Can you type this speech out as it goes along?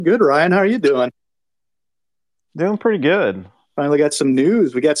Good, Ryan. How are you doing? Doing pretty good. Finally got some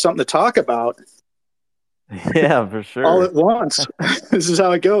news. We got something to talk about Yeah, for all sure. at once. This is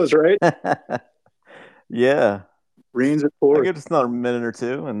how it goes, right? Yeah. Rains it I'll forth. give just another minute or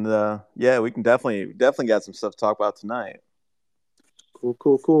two and yeah, we can definitely got some stuff to talk about tonight. Cool,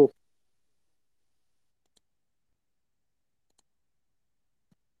 cool, cool.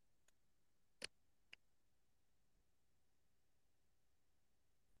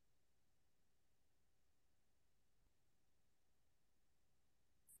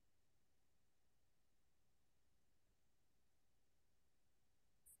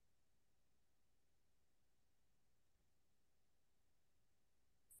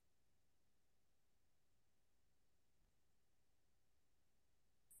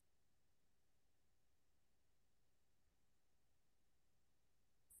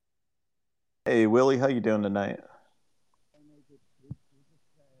 Hey Willie, how you doing tonight?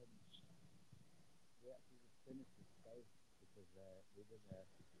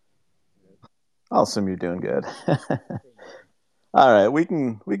 I'll assume you're doing good. All right, we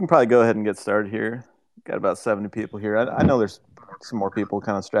can probably go ahead and get started here. Got about 70 people here. I know there's some more people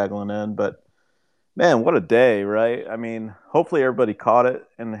kind of straggling in, but man, what a day, right? I mean, hopefully everybody caught it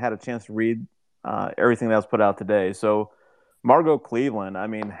and had a chance to read everything that was put out today. So, Margot Cleveland, I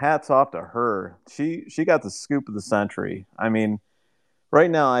mean, hats off to her. She got the scoop of the century. I mean, right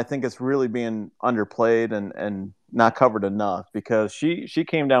now I think it's really being underplayed and not covered enough because she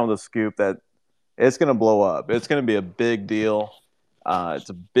came down with a scoop that it's going to blow up. It's going to be a big deal. It's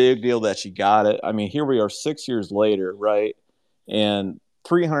a big deal that she got it. I mean, here we are 6 years later, right? And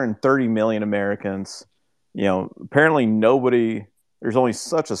 330 million Americans, apparently nobody, there's only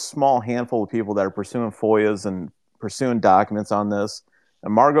such a small handful of people that are pursuing FOIAs and pursuing documents on this.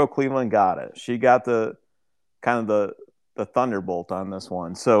 And Margot Cleveland got it. She got the kind of the thunderbolt on this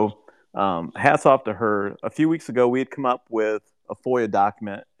one. So hats off to her. A few weeks ago, we had come up with a FOIA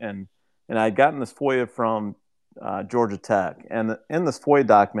document, and I had gotten this FOIA from Georgia Tech. And in this FOIA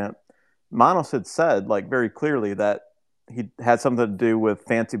document, Manos had said, like, very clearly that he had something to do with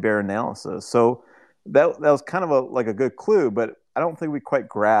fancy bear analysis. So that was kind of like a good clue, but I don't think we quite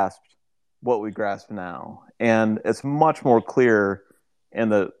grasped what we grasp now. And it's much more clear in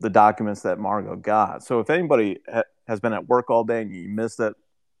the documents that Margot got. So if anybody has been at work all day and you missed it,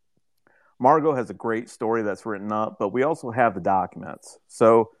 Margot has a great story that's written up, but we also have the documents.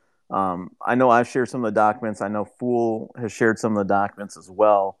 So I know I've shared some of the documents. I know Fool has shared some of the documents as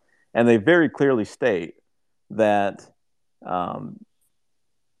well, and they very clearly state that um,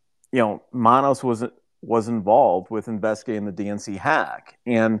 Manos was involved with investigating the DNC hack,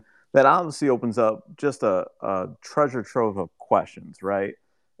 and that obviously opens up just a treasure trove of questions, right?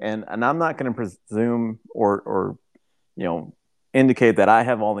 And I'm not going to presume or you know indicate that I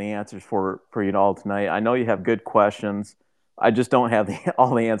have all the answers for you all tonight. I know you have good questions. I just don't have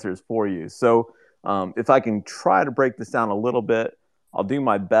all the answers for you. So if I can try to break this down a little bit, I'll do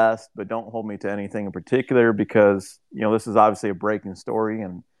my best, but don't hold me to anything in particular because this is obviously a breaking story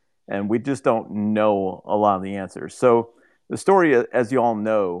and we just don't know a lot of the answers. So the story, as you all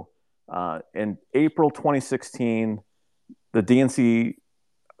know, in April 2016, the DNC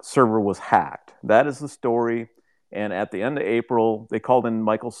server was hacked. That is the story. And at the end of April, they called in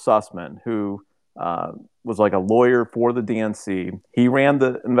Michael Sussman, who was like a lawyer for the DNC. He ran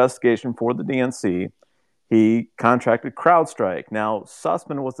the investigation for the DNC. He contracted CrowdStrike. Now,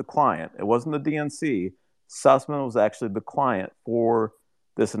 Sussman was the client. It wasn't the DNC. Sussman was actually the client for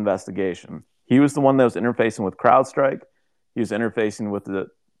this investigation. He was the one that was interfacing with CrowdStrike. He was interfacing with the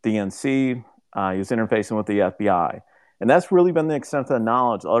DNC. He was interfacing with the FBI. And that's really been the extent of the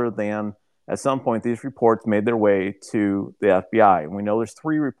knowledge, other than at some point these reports made their way to the FBI. And we know there's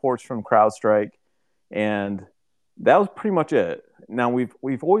 3 reports from CrowdStrike, and that was pretty much it. Now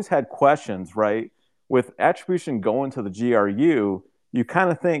we've always had questions, right? With attribution going to the GRU, you kind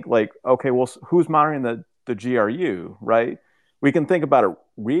of think like, okay, well, who's monitoring the GRU, right? We can think about it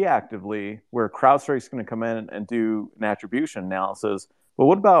reactively, where CrowdStrike's going to come in and do an attribution analysis. But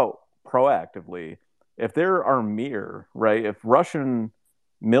what about proactively? If they're our mirror, right? If Russian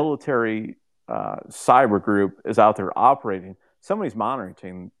military cyber group is out there operating, somebody's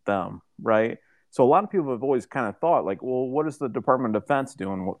monitoring them, right? So a lot of people have always kind of thought, like, well, what is the Department of Defense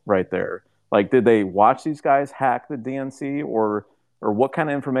doing right there? Like, did they watch these guys hack the DNC, or what kind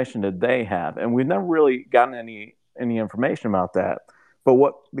of information did they have? And we've never really gotten any information about that. But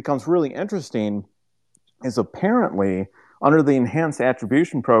what becomes really interesting is apparently under the enhanced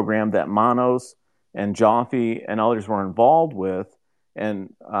attribution program that Manos and Jaffe and others were involved with,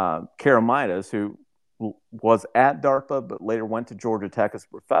 and Karamidas, who was at DARPA, but later went to Georgia Tech as a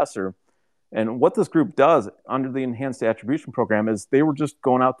professor. And what this group does under the Enhanced Attribution Program is they were just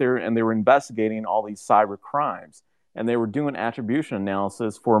going out there and they were investigating all these cyber crimes. And they were doing attribution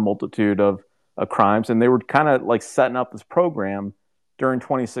analysis for a multitude of crimes. And they were kind of like setting up this program during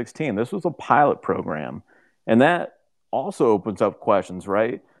 2016. This was a pilot program. And that also opens up questions,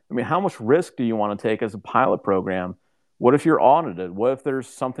 right? I mean, how much risk do you want to take as a pilot program? What if you're audited? What if there's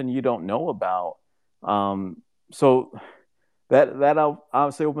something you don't know about? So that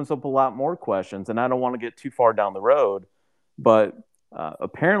obviously opens up a lot more questions, and I don't want to get too far down the road. But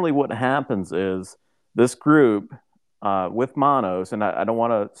apparently, what happens is this group with Monos, and I don't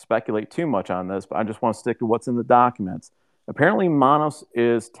want to speculate too much on this, but I just want to stick to what's in the documents. Apparently, Monos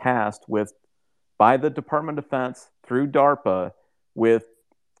is tasked with by the Department of Defense through DARPA with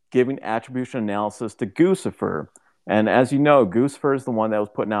giving attribution analysis to Guccifer. And as you know, Guccifer is the one that was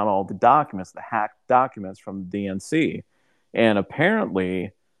putting out all the documents, the hacked documents from the DNC. And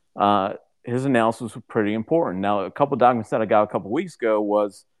apparently, his analysis was pretty important. Now, a couple of documents that I got a couple of weeks ago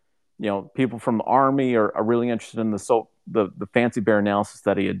was, people from the Army are really interested in the Fancy Bear analysis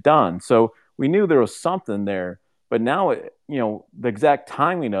that he had done. So we knew there was something there. But now, the exact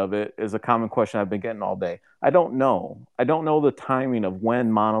timing of it is a common question I've been getting all day. I don't know. I don't know the timing of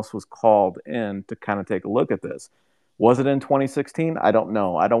when Monos was called in to kind of take a look at this. Was it in 2016? I don't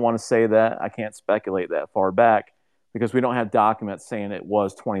know. I don't want to say that. I can't speculate that far back because we don't have documents saying it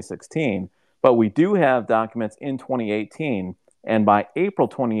was 2016. But we do have documents in 2018. And by April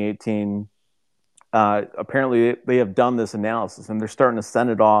 2018, apparently they have done this analysis and they're starting to send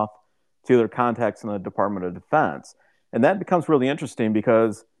it off to their contacts in the Department of Defense. And that becomes really interesting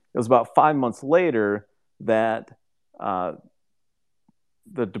because it was about 5 months later that the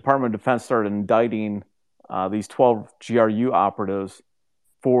Department of Defense started indicting these 12 GRU operatives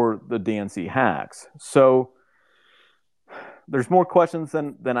for the DNC hacks. So there's more questions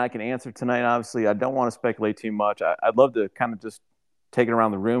than I can answer tonight. Obviously, I don't want to speculate too much. I'd love to kind of just take it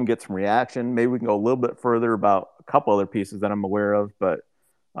around the room, get some reaction. Maybe we can go a little bit further about a couple other pieces that I'm aware of. But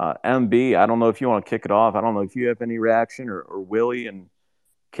MB, I don't know if you want to kick it off. I don't know if you have any reaction or Willie and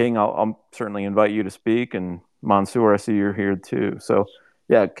King. I'll certainly invite you to speak. And Mansoor, I see you're here too. So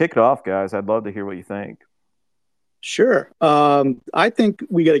yeah, kick it off, guys. I'd love to hear what you think. Sure. I think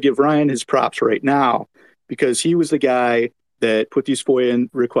we got to give Ryan his props right now because he was the guy that put these FOIA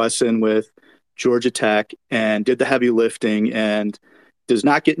requests in with Georgia Tech and did the heavy lifting and does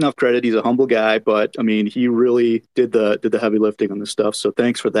not get enough credit. He's a humble guy, but I mean, he really did the heavy lifting on this stuff. So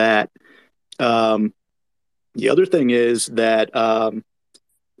thanks for that. The other thing is that I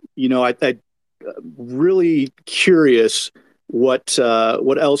really curious what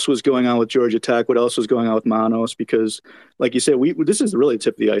else was going on with Georgia Tech, what else was going on with Monos, because like you said, this is really the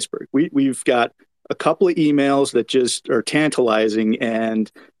tip of the iceberg. We've got a couple of emails that just are tantalizing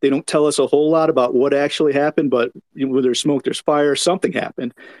and they don't tell us a whole lot about what actually happened, but where there's smoke, there's fire, something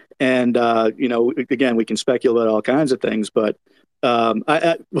happened. And, again, we can speculate all kinds of things, but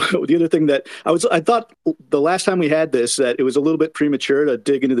the other thing that I thought the last time we had this, that it was a little bit premature to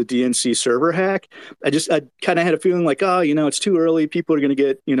dig into the DNC server hack. I kind of had a feeling like, it's too early. People are going to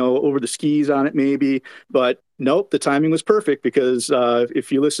get, over the skis on it maybe, but nope, the timing was perfect because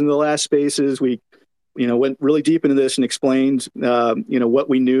if you listen to the last spaces, we went really deep into this and explained, what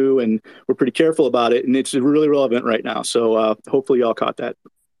we knew, and we're pretty careful about it. And it's really relevant right now. So hopefully y'all caught that.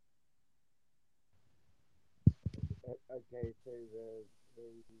 Okay, so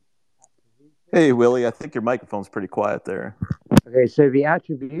Hey, Willie, I think your microphone's pretty quiet there. okay, so the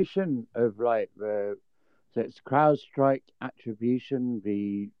attribution of so it's CrowdStrike attribution,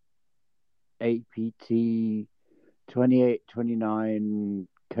 the APT 2829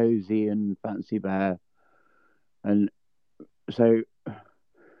 Cozy and Fancy Bear, and so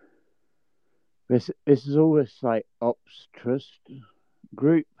this is all this like ops trust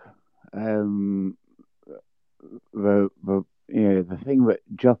group. The thing that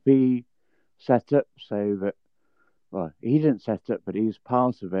Joppy set up, so that he didn't set up, but he was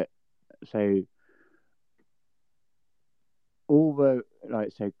part of it. So all the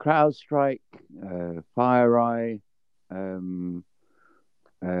CrowdStrike, FireEye,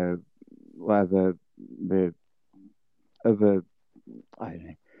 whatever the other, I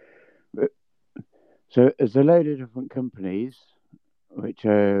don't know. So there's a load of different companies, which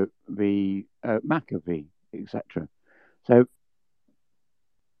are the McAfee, etc. So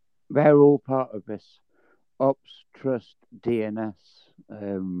they're all part of this Ops Trust DNS,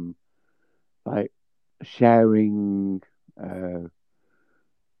 like sharing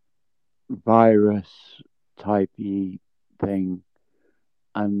virus typey thing.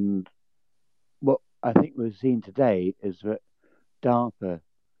 And what I think we've seen today is that DARPA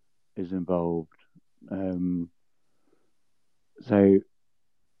is involved. Um, so,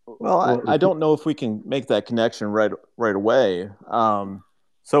 Well, what I was don't know if we can make that connection right away.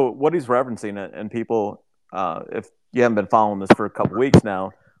 So what he's referencing, and people, if you haven't been following this for a couple weeks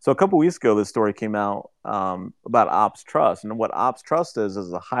now, so a couple weeks ago, this story came out about Ops Trust, and what Ops Trust is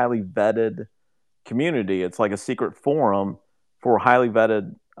a highly vetted community. It's like a secret forum for highly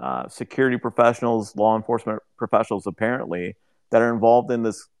vetted security professionals, law enforcement professionals, apparently, that are involved in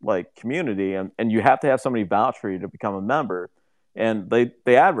this like community, and you have to have somebody vouch for you to become a member. And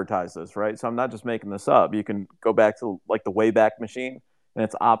they advertise this, right? So I'm not just making this up. You can go back to like the Wayback Machine, and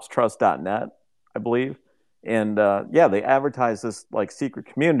it's opstrust.net, I believe. And yeah, they advertise this like secret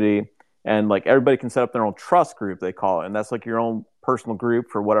community, and like everybody can set up their own trust group, they call it, and that's like your own personal group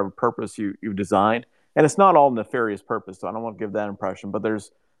for whatever purpose you've designed. And it's not all nefarious purpose, so I don't want to give that impression. But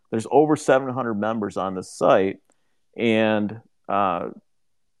there's over 700 members on this site, and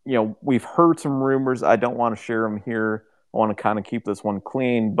we've heard some rumors. I don't want to share them here. I want to kind of keep this one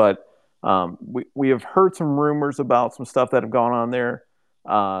clean, but we have heard some rumors about some stuff that have gone on there.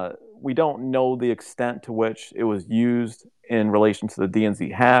 We don't know the extent to which it was used in relation to the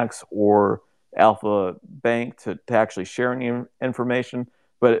DNC hacks or Alpha Bank to actually share any information.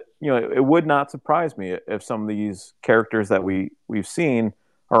 But it would not surprise me if some of these characters that we've seen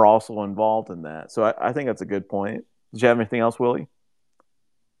are also involved in that. So I think that's a good point. Did you have anything else, Willie?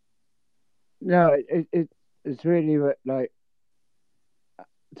 no, it's really like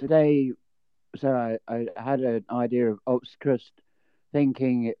today. So I had an idea of Ops Trust,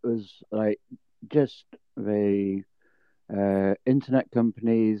 thinking it was like just the internet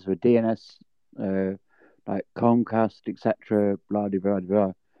companies, the DNS, like Comcast, etc. Blah blah blah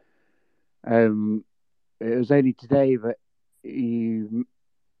blah. It was only today that you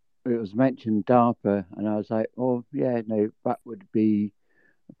it was mentioned DARPA, and I was like, oh yeah, no, that would be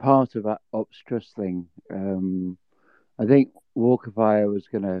part of that Ops Trust thing. I think Walkerfire was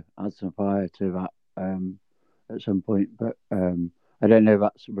going to add some fire to that at some point, but I don't know if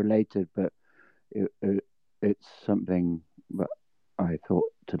that's related, but it's something that I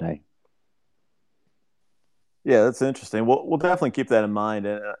thought today. Yeah, that's interesting. We'll definitely keep that in mind,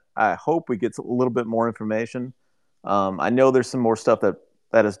 and I hope we get a little bit more information. I know there's some more stuff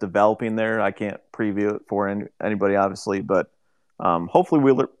that is developing there. I can't preview it for anybody, obviously, but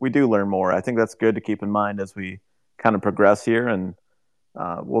hopefully we do learn more. I think that's good to keep in mind as we kind of progress here, and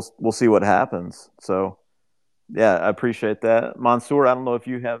we'll see what happens. So, yeah, I appreciate that, Mansoor. I don't know if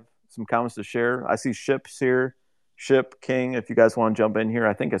you have some comments to share. I see Ships here, Ship King. If you guys want to jump in here,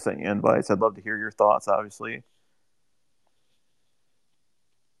 I think I sent you invites. I'd love to hear your thoughts. Obviously.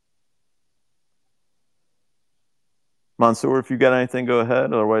 Mansoor, if you got anything, go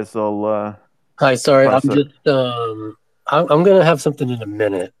ahead. Otherwise, I'll Hi, sorry, pass I'm it. just I'm gonna have something in a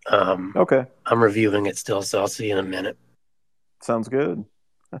minute. Okay, I'm reviewing it still, so I'll see you in a minute. sounds good.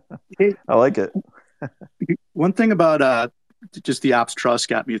 Hey, I like it. one thing about just the Ops Trust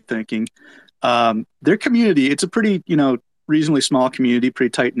got me thinking. Their community, it's a pretty, reasonably small community, pretty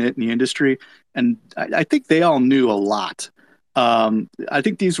tight knit in the industry, and I think they all knew a lot. I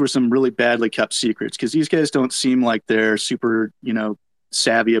think these were some really badly kept secrets because these guys don't seem like they're super,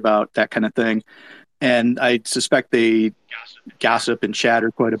 savvy about that kind of thing, and I suspect they gossip and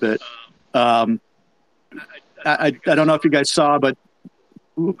chatter quite a bit. Um, I don't know if you guys saw, but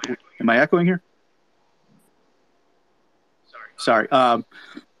ooh, am I echoing here? Sorry.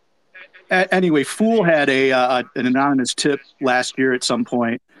 Anyway, Fool had an anonymous tip last year at some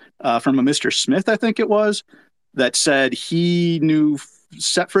point from a Mr. Smith, I think it was, that said he knew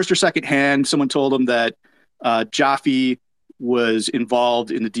first or second hand. Someone told him that Jaffe was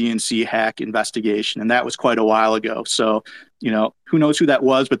involved in the DNC hack investigation, and that was quite a while ago. So, who knows who that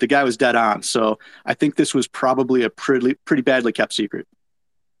was, but the guy was dead on. So I think this was probably a pretty badly kept secret.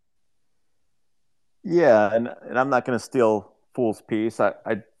 Yeah, and I'm not going to steal Fool's piece.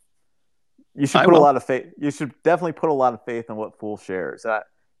 You should I put a will. lot of faith. You should definitely put a lot of faith in what Fool shares.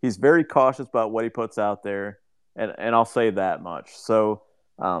 He's very cautious about what he puts out there, and I'll say that much. So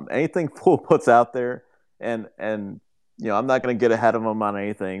anything Fool puts out there, and I'm not going to get ahead of him on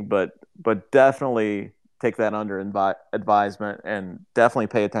anything, but definitely take that under advisement, and definitely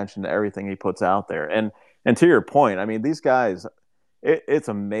pay attention to everything he puts out there. And to your point, I mean, these guys, it's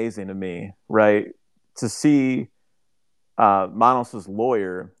amazing to me, right, to see Manos's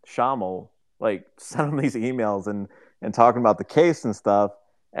lawyer Shamil like send him these emails and talking about the case and stuff,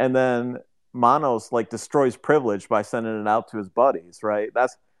 and then Manos like destroys privilege by sending it out to his buddies, right?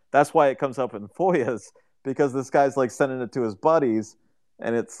 That's why it comes up in FOIAs, because this guy's like sending it to his buddies,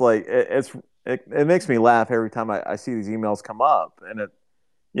 and it's like it makes me laugh every time I see these emails come up. And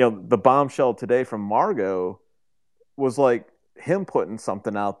the bombshell today from Margot was like him putting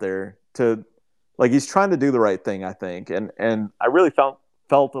something out there to, like, he's trying to do the right thing, I think. And I really felt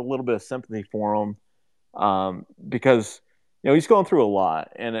a little bit of sympathy for him, because he's going through a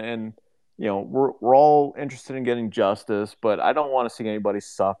lot, and we're all interested in getting justice, but I don't want to see anybody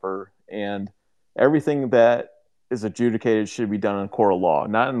suffer. And everything that is adjudicated should be done in a court of law,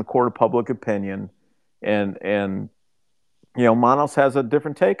 not in the court of public opinion. And Manos has a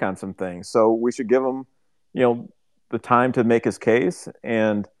different take on some things, so we should give him the time to make his case,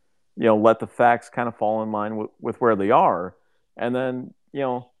 and let the facts kind of fall in line with where they are. And then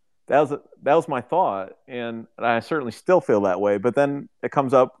that was my thought, and I certainly still feel that way. But then it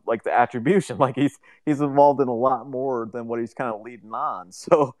comes up like the attribution, like he's involved in a lot more than what he's kind of leading on.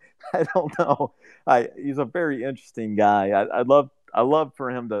 So I don't know. He's a very interesting guy. I love for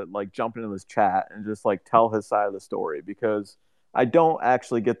him to like jump into this chat and just like tell his side of the story, because I don't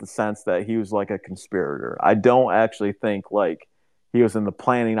actually get the sense that he was like a conspirator. I don't actually think like he was in the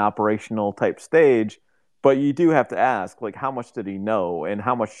planning operational type stage. But you do have to ask, like, how much did he know, and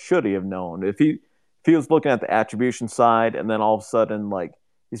how much should he have known? If he was looking at the attribution side, and then all of a sudden, like,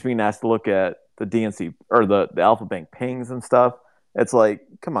 he's being asked to look at the DNC or the Alpha Bank pings and stuff, it's like,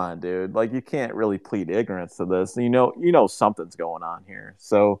 come on, dude. Like, you can't really plead ignorance to this. You know something's going on here.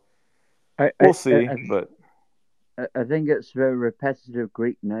 So we'll see. But I think it's a very repetitive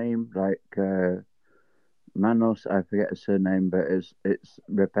Greek name, like Manos. I forget his surname, but it's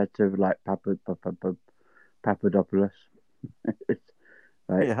repetitive, like Papadopoulos.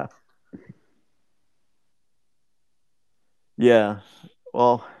 Like, yeah.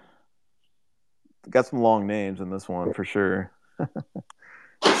 Well, got some long names in this one for sure.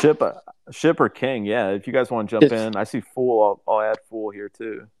 Ship or King, yeah. If you guys want to jump in, I see Fool. I'll add Fool here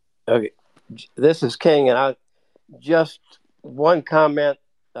too. Okay, this is King, and I just one comment,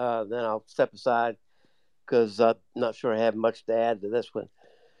 then I'll step aside because I'm not sure I have much to add to this one.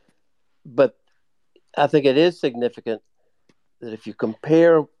 But I think it is significant that if you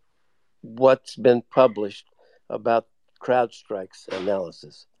compare what's been published about CrowdStrike's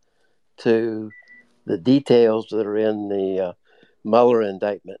analysis to the details that are in the Mueller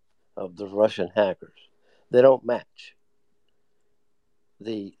indictment of the Russian hackers, they don't match.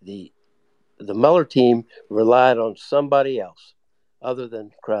 The Mueller team relied on somebody else other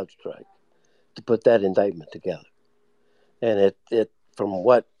than CrowdStrike to put that indictment together. And it from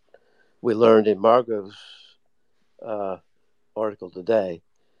what we learned in Margot's article today,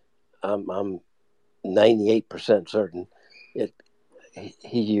 I'm 98% certain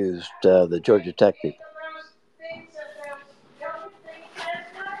he used the Georgia Tech people.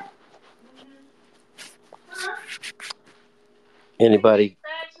 Anybody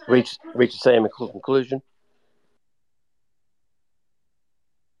reach the same conclusion?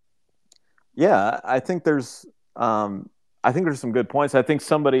 Yeah, I think there's some good points. I think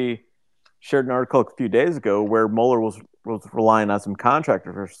somebody shared an article a few days ago where Mueller was relying on some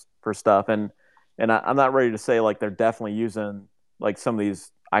contractors for stuff, and I'm not ready to say like they're definitely using like some of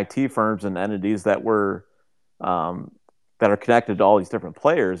these IT firms and entities that were that are connected to all these different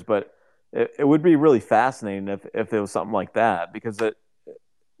players, but it would be really fascinating if it was something like that, because it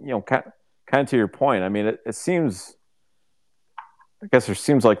kind of to your point. I mean, it seems. I guess there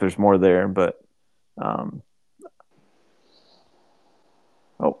seems like there's more there, but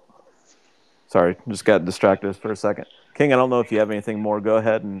sorry, just got distracted for a second. King, I don't know if you have anything more. Go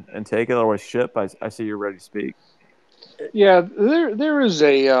ahead and take it. Otherwise, Ship, I see you're ready to speak. Yeah, there is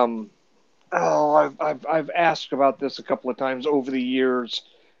a I've asked about this a couple of times over the years,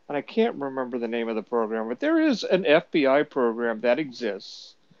 and I can't remember the name of the program, but there is an FBI program that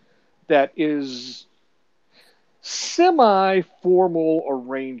exists that is semi-formal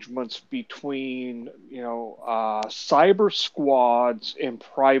arrangements between cyber squads and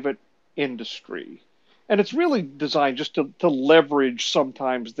private industry, and it's really designed just to leverage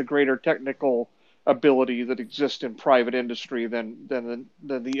sometimes the greater technical ability that exists in private industry than the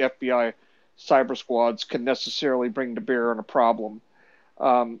FBI cyber squads can necessarily bring to bear on a problem.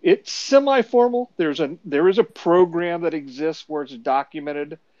 It's semi-formal. There is a program that exists where it's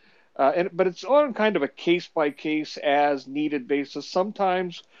documented. But it's on kind of a case-by-case, as-needed basis.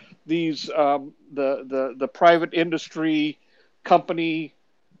 Sometimes these the private industry company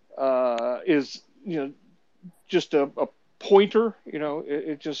is just a pointer.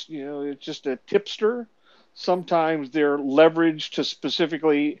 It's just a tipster. Sometimes they're leveraged to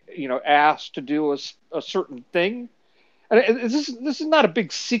specifically asked to do a certain thing. And this is not a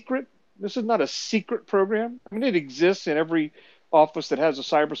big secret. This is not a secret program. I mean, it exists in every office that has a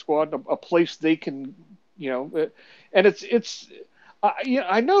cyber squad, a place they can, and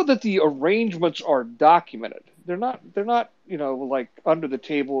I know that the arrangements are documented. They're not like under the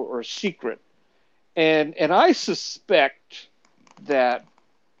table or secret, and I suspect that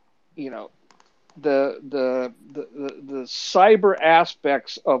you know the cyber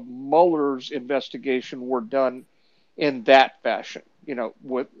aspects of Mueller's investigation were done in that fashion.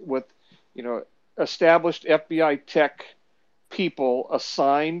 With established FBI tech people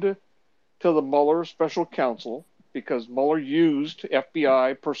assigned to the Mueller special counsel because Mueller used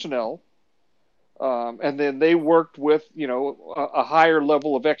FBI personnel. And then they worked with, a higher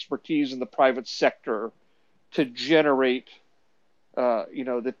level of expertise in the private sector to generate,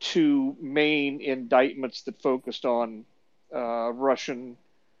 the two main indictments that focused on Russian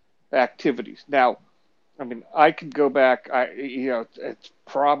activities. Now, I mean, I could go back. It's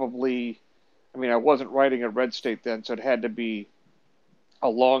probably. I mean, I wasn't writing at Red State then, so it had to be a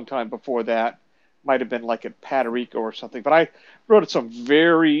long time before that. Might have been like at Paterico or something. But I wrote some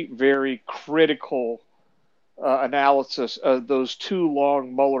very, very critical analysis of those two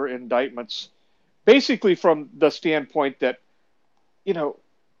long Mueller indictments, basically from the standpoint that,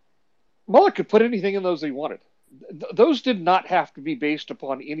 Mueller could put anything in those he wanted. Those did not have to be based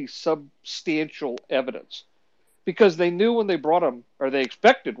upon any substantial evidence because they knew when they brought them, or they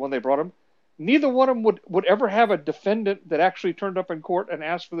expected when they brought them, neither one of them would ever have a defendant that actually turned up in court and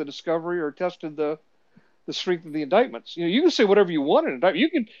asked for the discovery or tested the strength of the indictments. You can say whatever you want in an indictment. You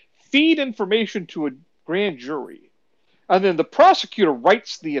can feed information to a grand jury, and then the prosecutor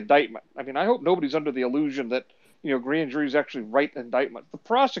writes the indictment. I mean, I hope nobody's under the illusion that grand juries actually write indictments. The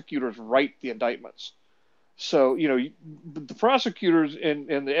prosecutors write the indictments. So the prosecutors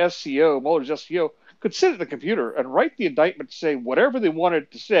in the SCO, Mueller's SCO, could sit at the computer and write the indictment to say whatever they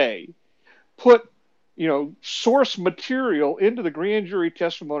wanted to say, put source material into the grand jury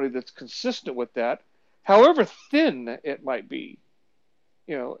testimony that's consistent with that, however thin it might be,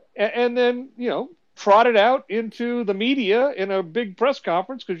 and then trot it out into the media in a big press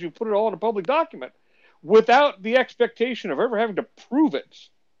conference because you put it all in a public document without the expectation of ever having to prove it.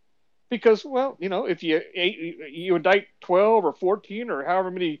 Because, well, if you indict 12 or 14 or however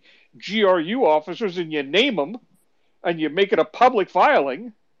many GRU officers and you name them and you make it a public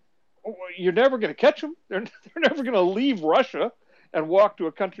filing, you're never going to catch them. They're never going to leave Russia and walk to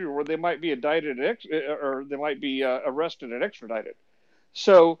a country where they might be indicted or they might be arrested and extradited.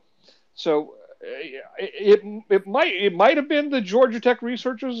 So it might have been the Georgia Tech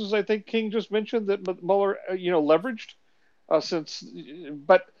researchers, as I think King just mentioned, that Mueller leveraged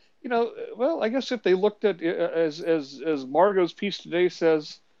but well, I guess if they looked at as Margot's piece today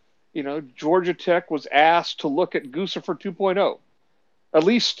says, Georgia Tech was asked to look at Guccifer 2.0. At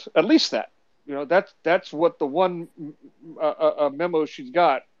least that. That's what the one memo she's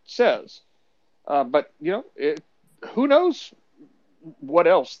got says. But who knows what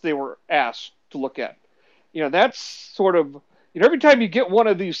else they were asked to look at? That's sort of every time you get one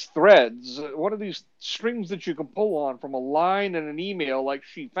of these threads, one of these strings that you can pull on from a line and an email like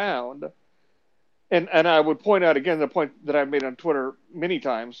she found, and I would point out again the point that I've made on Twitter many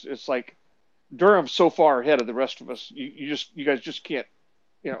times. It's like Durham's so far ahead of the rest of us. You guys just can't.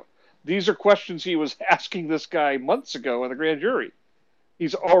 These are questions he was asking this guy months ago in the grand jury.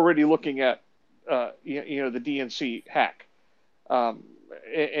 He's already looking at the DNC hack,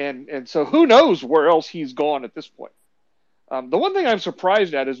 and so who knows where else he's gone at this point. The one thing I'm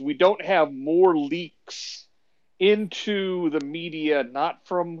surprised at is we don't have more leaks into the media, not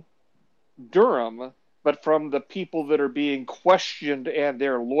from Durham, but from the people that are being questioned and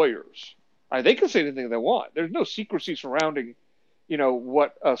their lawyers. They can say anything they want. There's no secrecy surrounding,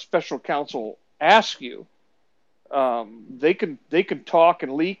 what a special counsel asks you. They can talk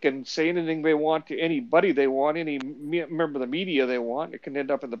and leak and say anything they want to anybody they want, any member of the media they want. It can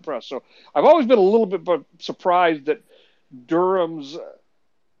end up in the press. So I've always been a little bit surprised that Durham's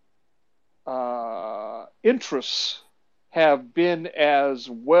interests have been as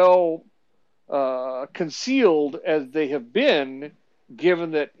well concealed as they have been,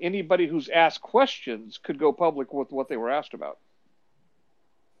 given that anybody who's asked questions could go public with what they were asked about.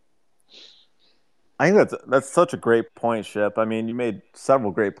 I think that's such a great point, Ship. I mean, you made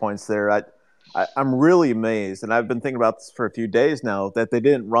several great points there. I'm really amazed, and I've been thinking about this for a few days now, that they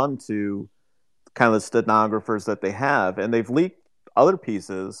didn't run to kind of the stenographers that they have, and they've leaked other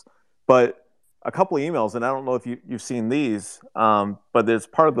pieces, but a couple of emails, and I don't know if you've seen these, but there's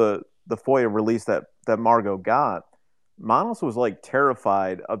part of the FOIA release that Margot got. Manos was like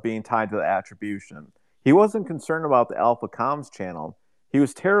terrified of being tied to the attribution. He wasn't concerned about the Alpha Comms channel. He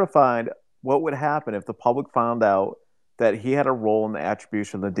was terrified what would happen if the public found out that he had a role in the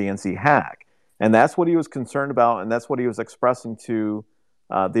attribution of the DNC hack. And that's what he was concerned about, and that's what he was expressing to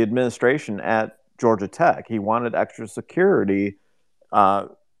the administration at Georgia Tech. He wanted extra security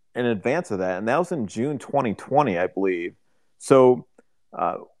in advance of that, and that was in June 2020, I believe. So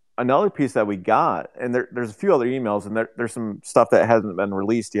another piece that we got, and there's a few other emails, and there's some stuff that hasn't been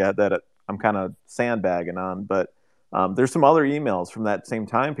released yet that I'm kind of sandbagging on, but there's some other emails from that same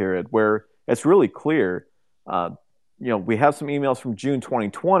time period where it's really clear. We have some emails from June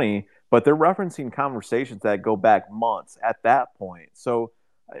 2020, but they're referencing conversations that go back months at that point. So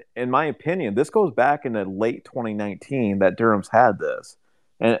in my opinion, this goes back into late 2019 that Durham's had this.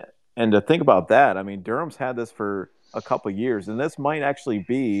 And to think about that, I mean, Durham's had this for a couple of years, and this might actually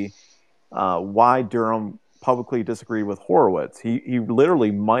be why Durham publicly disagreed with Horowitz. He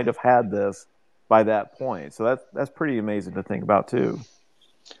literally might have had this by that point. So that's pretty amazing to think about too.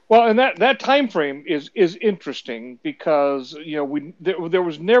 Well, and that time frame is interesting because there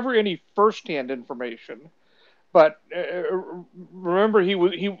was never any firsthand information. But remember,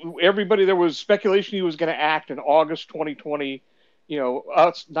 everybody, there was speculation he was going to act in August 2020.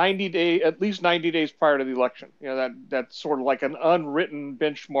 At least 90 days prior to the election. That's sort of like an unwritten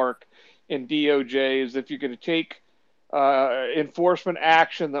benchmark in DOJ is if you're going to take enforcement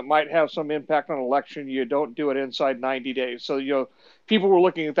action that might have some impact on an election, you don't do it inside 90 days. So people were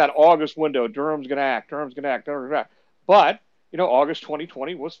looking at that August window. Durham's going to act. But August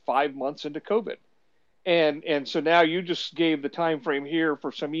 2020 was 5 months into COVID. And so now you just gave the time frame here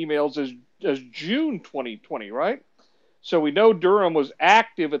for some emails as June 2020, right? So we know Durham was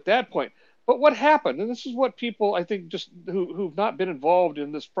active at that point. But what happened, and this is what people, I think, just who've not been involved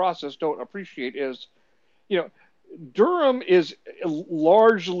in this process don't appreciate, is, Durham is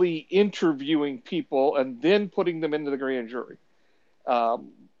largely interviewing people and then putting them into the grand jury.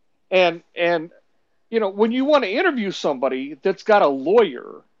 And when you want to interview somebody that's got a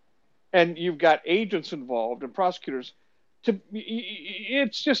lawyer and you've got agents involved and prosecutors, it's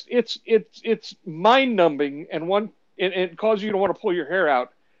mind-numbing and it causes you to want to pull your hair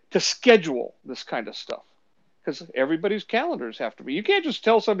out to schedule this kind of stuff because everybody's calendars have to be. You can't just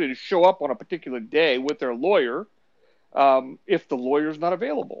tell somebody to show up on a particular day with their lawyer if the lawyer's not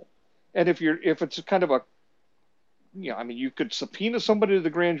available. And if it's kind of you could subpoena somebody to the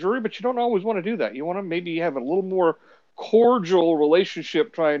grand jury, but you don't always want to do that. You want to maybe have a little more cordial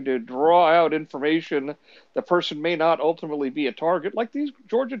relationship trying to draw out information. The person may not ultimately be a target, like these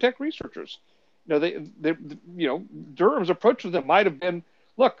Georgia Tech researchers. Durham's approach to them might have been,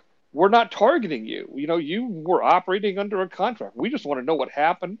 look, we're not targeting you. You were operating under a contract. We just want to know what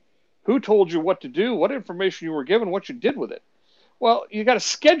happened, who told you what to do, what information you were given, what you did with it. Well, you got to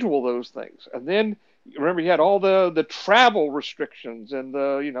schedule those things. And then, remember, you had all the travel restrictions and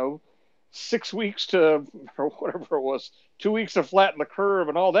the, 6 weeks to, or whatever it was, 2 weeks to flatten the curve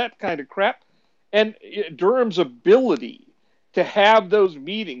and all that kind of crap. And Durham's ability to have those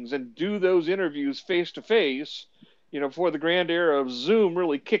meetings and do those interviews face to face, before the grand era of Zoom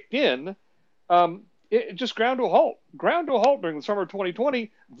really kicked in, it just ground to a halt during the summer of 2020.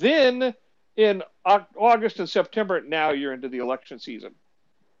 Then in August and September, now you're into the election season.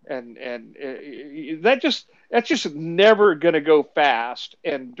 And that's just never going to go fast.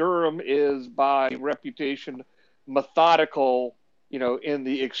 And Durham is by reputation methodical, in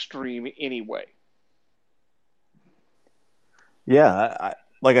the extreme anyway. Yeah,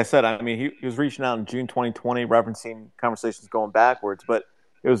 like I said, I mean, he was reaching out in June 2020, referencing conversations going backwards, but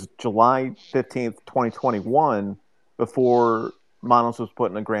it was July 15th, 2021 before Manos was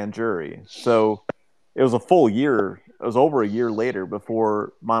put in a grand jury. So it was a full year. It was over a year later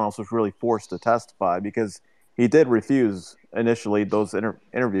before Manos was really forced to testify because he did refuse initially those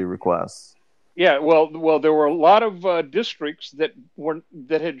interview requests. Yeah, well, there were a lot of districts that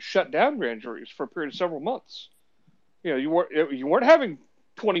had shut down grand juries for a period of several months. You weren't having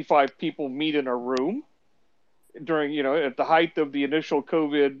 25 people meet in a room during, at the height of the initial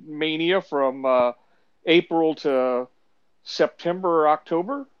COVID mania from April to September or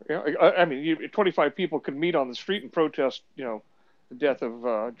October. 25 people could meet on the street and protest, the death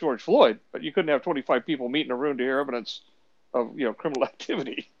of George Floyd, but you couldn't have 25 people meet in a room to hear evidence of, criminal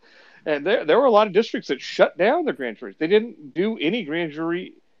activity. And there were a lot of districts that shut down their grand juries. They didn't do any grand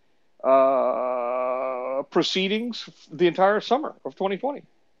jury proceedings the entire summer of 2020.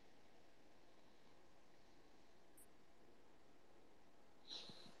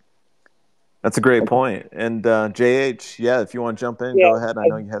 That's a great point. And JH, if you want to jump in, go ahead. I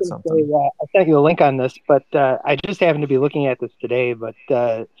know you had something. I sent you a link on this, but I just happened to be looking at this today. But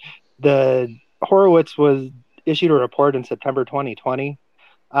the Horowitz was issued a report in September 2020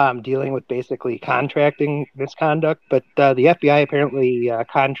 dealing with basically contracting misconduct. But the FBI apparently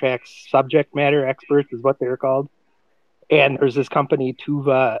contracts subject matter experts, is what they're called. And there's this company,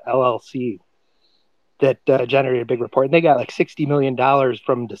 Tuva LLC, that generated a big report. And they got like $60 million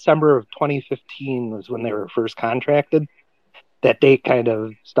from December of 2015 was when they were first contracted. That date kind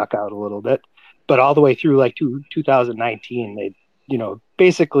of stuck out a little bit. But all the way through like 2019, they,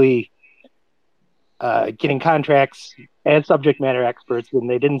 basically getting contracts as subject matter experts when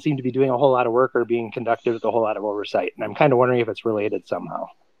they didn't seem to be doing a whole lot of work or being conducted with a whole lot of oversight. And I'm kind of wondering if it's related somehow.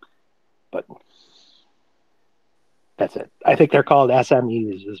 But that's it. I think they're called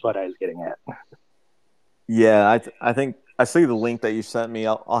SMEs is what I was getting at. Yeah, I think I see the link that you sent me.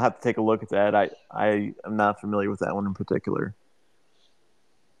 I'll have to take a look at that. I am not familiar with that one in particular.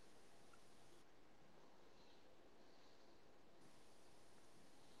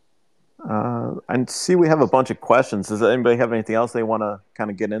 I see we have a bunch of questions. Does anybody have anything else they want to kind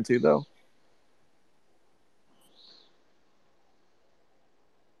of get into, though?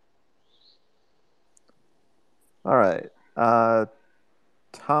 All right.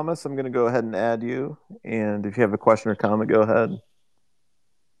 Thomas, I'm going to go ahead and add you. And if you have a question or comment, go ahead.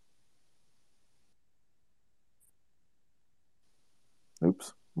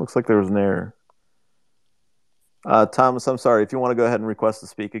 Oops. Looks like there was an error. Thomas, I'm sorry. If you want to go ahead and request to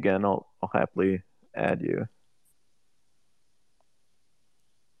speak again, I'll happily add you.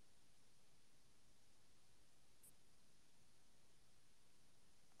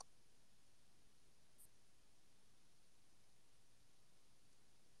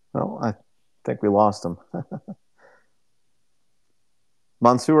 Well, I think we lost him.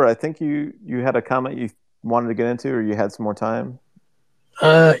 Mansoor, I think you had a comment you wanted to get into, or you had some more time?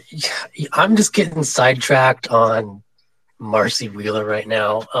 I'm just getting sidetracked on Marcy Wheeler right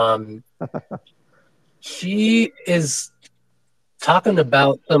now. She is talking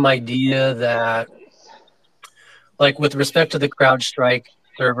about some idea that, like, with respect to the CrowdStrike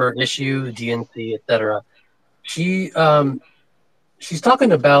server issue, DNC, etc. She's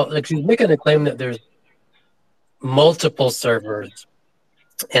talking about, like, she's making a claim that there's multiple servers,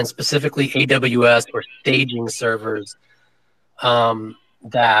 and specifically AWS or staging servers,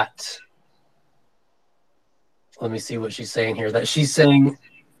 that, let me see what she's saying here, that she's saying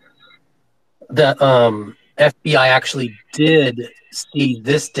that FBI actually did see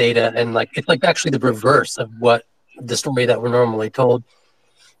this data, and like it's like actually the reverse of what the story that we're normally told.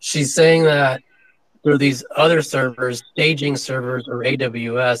 She's saying that there are these other servers, staging servers or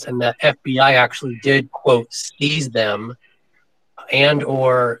AWS, and that FBI actually did, quote, seize them, and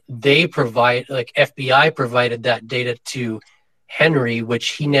or they provide, like FBI provided that data to Henry, which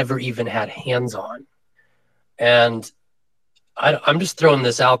he never even had hands on. And I'm just throwing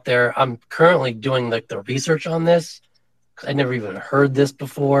this out there. I'm currently doing like the research on this because I never even heard this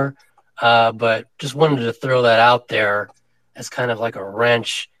before, but just wanted to throw that out there as kind of like a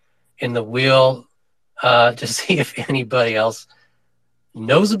wrench in the wheel, to see if anybody else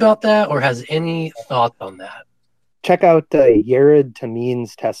knows about that or has any thoughts on that. Check out Yared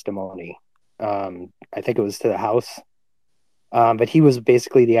Tamim's testimony. I think it was to the House, but he was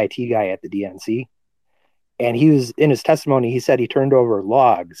basically the IT guy at the DNC. And he was, in his testimony, he said he turned over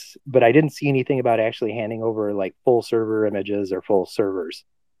logs, but I didn't see anything about actually handing over like full server images or full servers.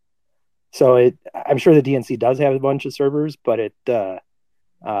 So I'm sure the DNC does have a bunch of servers, but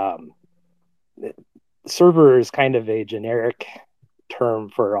server is kind of a generic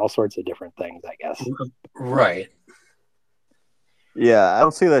term for all sorts of different things, I guess. Right. Yeah, I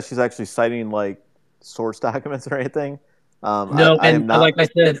don't see that she's actually citing like source documents or anything. No, I am not, like I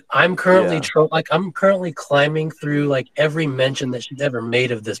said, I'm currently I'm currently climbing through like every mention that she's ever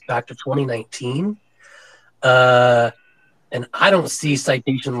made of this back to 2019, and I don't see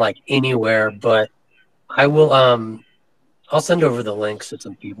citation like anywhere. But I will I'll send over the links to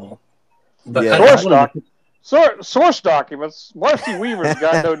some people. But yeah. Source documents. Marcy Weaver's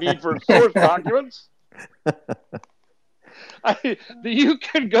got no need for source documents. You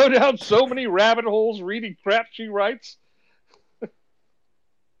can go down so many rabbit holes reading crap she writes.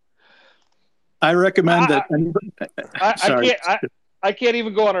 I recommend that. I can't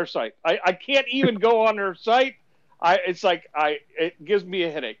even go on her site. I can't even go on her site. It gives me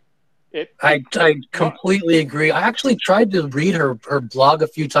a headache. I completely agree. I actually tried to read her blog a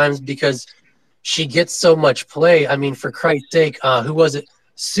few times because she gets so much play. I mean, for Christ's sake, who was it?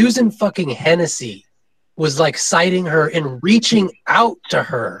 Susan fucking Hennessy was like citing her and reaching out to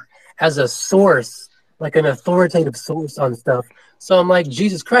her as a source, like an authoritative source on stuff. So I'm like,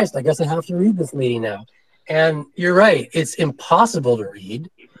 Jesus Christ, I guess I have to read this lady now. And you're right. It's impossible to read.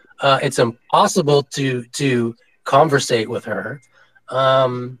 It's impossible to conversate with her.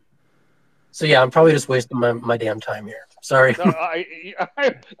 So yeah, I'm probably just wasting my damn time here. Sorry. No,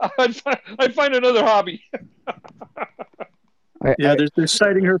 I'd find another hobby. Yeah, they're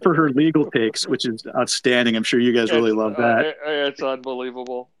citing her for her legal takes, which is outstanding. I'm sure you guys really love that. It's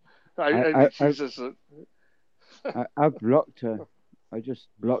unbelievable. I I, think she's just I blocked her. I just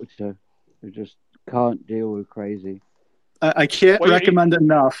blocked her. I just can't deal with crazy. I can't recommend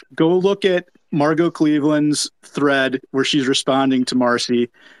enough. Go look at Margot Cleveland's thread where she's responding to Marcy.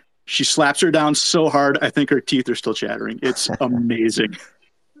 She slaps her down so hard, I think her teeth are still chattering. It's amazing.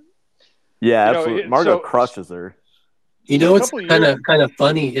 Yeah, absolutely. Margot crushes her. You know what's kind of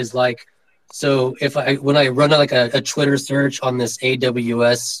funny is like, so when I run like a Twitter search on this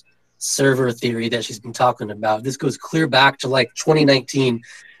AWS server theory that she's been talking about, this goes clear back to like 2019.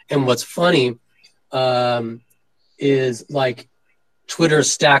 And what's funny is like Twitter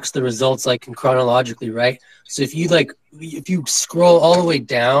stacks the results like chronologically, right? So if you scroll all the way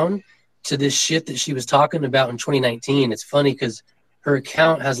down to this shit that she was talking about in 2019, it's funny because her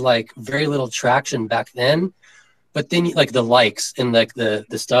account has like very little traction back then. But then like the likes and like the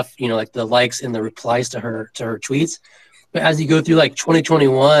stuff, like the likes and the replies to her tweets. But as you go through like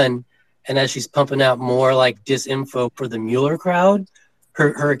 2021 and as she's pumping out more like disinfo for the Mueller crowd,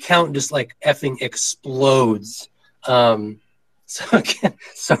 her account just like effing explodes. So again,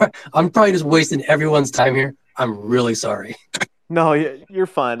 sorry, I'm probably just wasting everyone's time here. I'm really sorry. No, you're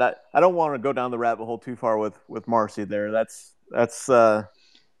fine. I don't want to go down the rabbit hole too far with Marcy there. That's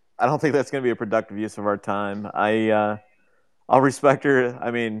I don't think that's going to be a productive use of our time. I'll respect her. I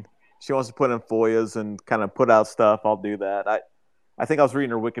mean, she wants to put in FOIAs and kind of put out stuff. I'll do that. I think I was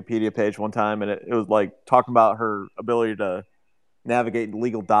reading her Wikipedia page one time, and it was like talking about her ability to navigate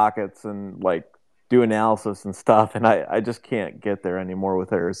legal dockets and like do analysis and stuff. And I just can't get there anymore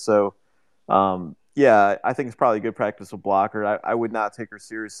with her. So, yeah, I think it's probably good practice to block her. I would not take her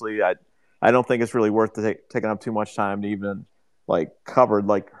seriously. I don't think it's really worth taking up too much time to even like covered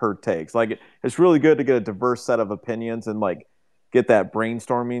like her takes. Like it's really good to get a diverse set of opinions and like get that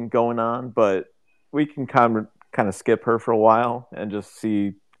brainstorming going on, but we can kind of skip her for a while and just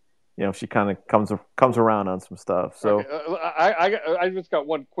see, if she kind of comes around on some stuff. So okay. I just got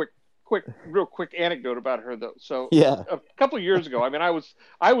one real quick anecdote about her though. So yeah, a couple of years ago, I mean, I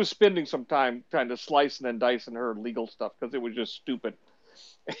was spending some time trying to slice and dicing her legal stuff because it was just stupid,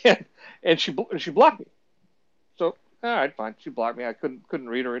 and she blocked me. So all right, fine. She blocked me. I couldn't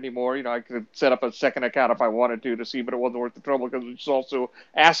read her anymore. I could set up a second account if I wanted to see, but it wasn't worth the trouble because it's also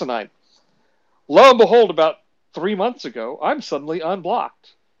asinine. Lo and behold, about 3 months ago, I'm suddenly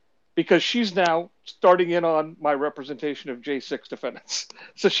unblocked because she's now starting in on my representation of J6 defendants.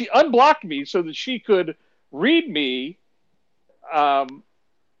 So she unblocked me so that she could read me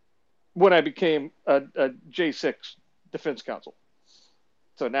when I became a J6 defense counsel.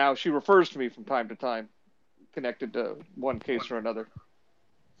 So now she refers to me from time to time, connected to one case or another.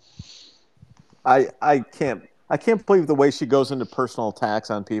 I can't believe the way she goes into personal attacks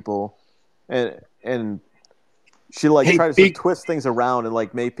on people, and she tries to twist things around and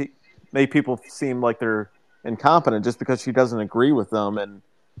like make people seem like they're incompetent just because she doesn't agree with them,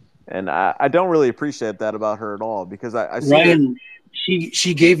 and I don't really appreciate that about her at all because I see Ryan,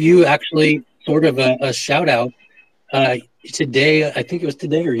 she gave you actually sort of a shout out today. I think it was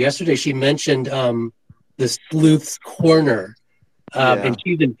today or yesterday. She mentioned the Sleuths Corner, and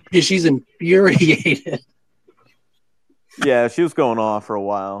she's infuriated. Yeah, she was going off for a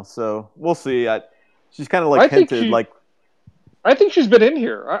while, so we'll see. She's kind of like hinted I think she's been in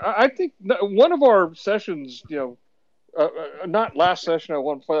here. I think one of our sessions, not last session I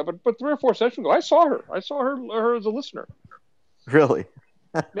won for that, but 3 or 4 sessions ago, I saw her. I saw her as a listener. Really?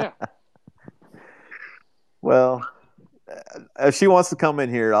 Yeah. Well, if she wants to come in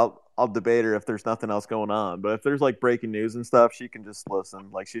here, I'll debate her if there's nothing else going on. But if there's like breaking news and stuff, she can just listen.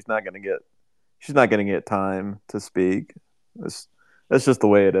 Like she's not gonna get time to speak. That's just the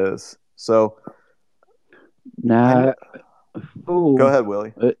way it is. So now, Fool. Go ahead,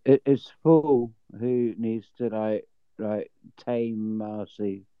 Willie. It's Fool who needs to like tame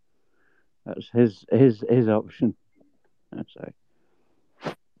Marcy. That's his option. That's right.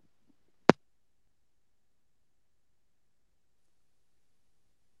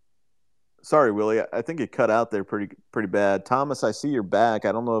 Sorry, Willie. I think it cut out there pretty bad. Thomas, I see you're back.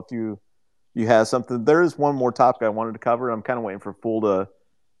 I don't know if you have something. There is one more topic I wanted to cover. I'm kind of waiting for Fool to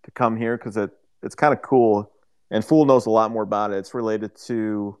come here because it's kind of cool, and Fool knows a lot more about it. It's related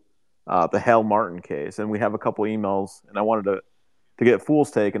to the Hal Martin case, and we have a couple emails, and I wanted to get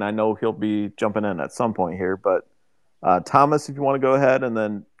Fool's take, and I know he'll be jumping in at some point here. But Thomas, if you want to go ahead, and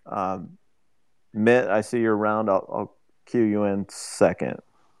then Mitt, I see you're around. I'll cue you in second.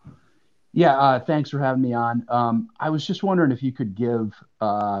 Yeah, thanks for having me on. I was just wondering if you could give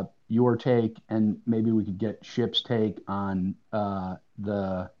your take, and maybe we could get Ship's take on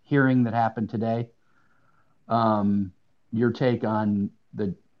the hearing that happened today. Your take on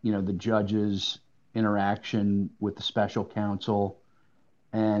the judge's interaction with the special counsel,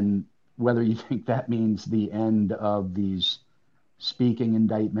 and whether you think that means the end of these speaking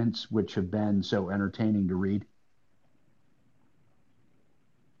indictments, which have been so entertaining to read.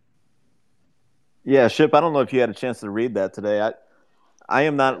 Yeah, Ship, I don't know if you had a chance to read that today. I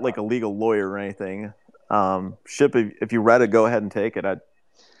am not like a legal lawyer or anything. Ship, if you read it, go ahead and take it.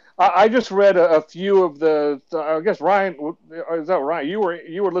 I just read a few of the. I guess Ryan, is that Ryan? You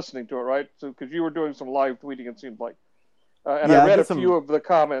were listening to it, right? So because you were doing some live tweeting, it seemed like, and Yeah, I read a few of the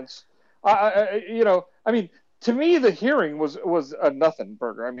comments. I mean, to me, the hearing was a nothing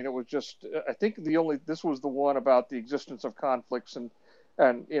burger. I mean, it was just. I think this was the one about the existence of conflicts and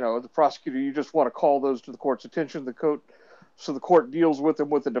the prosecutor. You just want to call those to the court's attention. So the court deals with them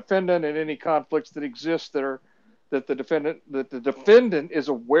with the defendant and any conflicts that exist that the defendant is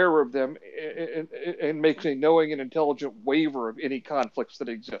aware of them and makes a knowing and intelligent waiver of any conflicts that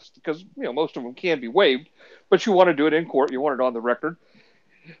exist, because most of them can be waived, but you want to do it in court, you want it on the record,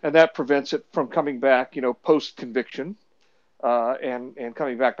 and that prevents it from coming back post conviction and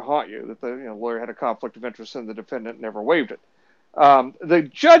coming back to haunt you, that the lawyer had a conflict of interest and the defendant never waived it. The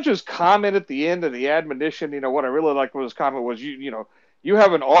judge's comment at the end of the admonition, what I really liked was his comment was, you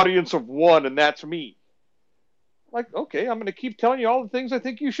have an audience of one and that's me. Like, okay, I'm going to keep telling you all the things I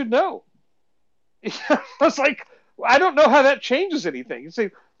think you should know. It's like, I don't know how that changes anything. You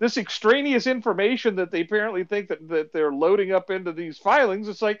see, this extraneous information that they apparently think that they're loading up into these filings,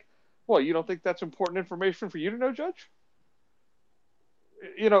 it's like, well, you don't think that's important information for you to know, Judge?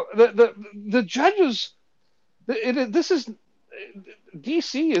 The judges, this is,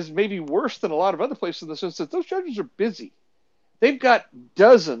 D.C. is maybe worse than a lot of other places in the sense that those judges are busy. They've got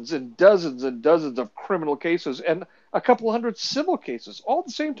dozens and dozens and dozens of criminal cases and a couple hundred civil cases all at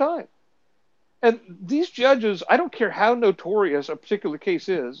the same time. And these judges, I don't care how notorious a particular case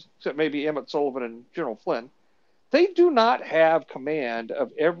is, except maybe Emmett Sullivan and General Flynn, they do not have command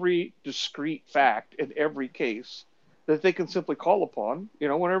of every discrete fact in every case that they can simply call upon,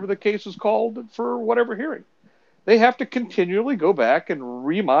 whenever the case is called for whatever hearing. They have to continually go back and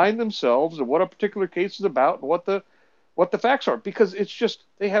remind themselves of what a particular case is about and what the facts are, because it's just,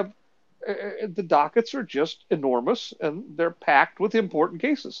 they have, the dockets are just enormous and they're packed with important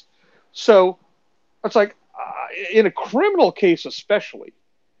cases. So it's like, in a criminal case especially,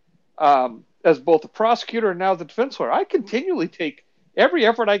 as both the prosecutor and now the defense lawyer, I continually take every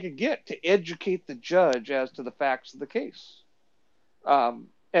effort I can get to educate the judge as to the facts of the case.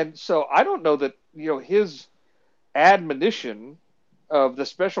 And so I don't know that, his admonition of the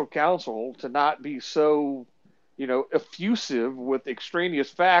special counsel to not be so effusive with extraneous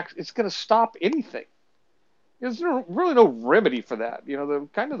facts, it's going to stop anything. There's really no remedy for that.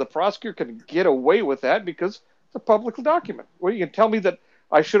 The prosecutor can get away with that because it's a public document. Well, you can tell me that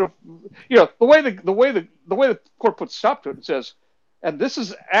I should have, the way the court puts stop to it and says, and this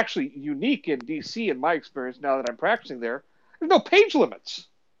is actually unique in D.C. in my experience now that I'm practicing there, there's no page limits.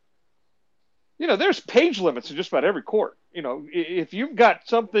 There's page limits in just about every court. If you've got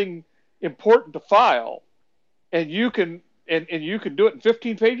something important to file, and you can do it in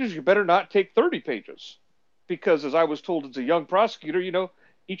 15 pages, you better not take 30 pages. Because as I was told as a young prosecutor,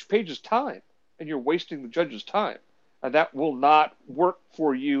 each page is time, and you're wasting the judge's time. And that will not work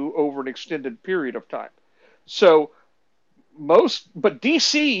for you over an extended period of time. So but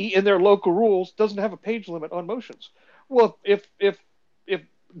DC in their local rules doesn't have a page limit on motions. Well, if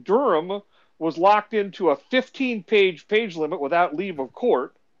Durham was locked into a 15-page limit without leave of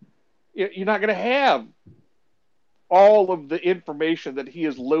court, you're not going to have all of the information that he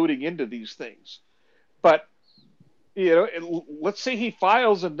is loading into these things. But, let's say he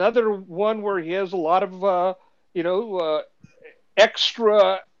files another one where he has a lot of,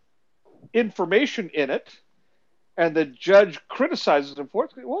 extra information in it, and the judge criticizes him for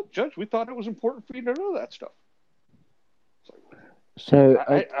it. Well, Judge, we thought it was important for you to know that stuff. So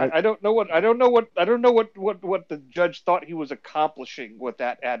I don't know what the judge thought he was accomplishing with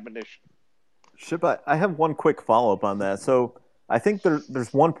that admonition. Ship, I have one quick follow-up on that. So I think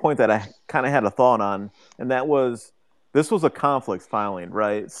there's one point that I kind of had a thought on, and that was, this was a conflicts filing,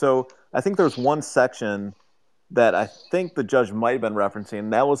 right? So I think there's one section that I think the judge might have been referencing,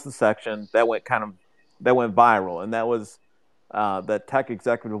 and that was the section that went viral, and that was that Tech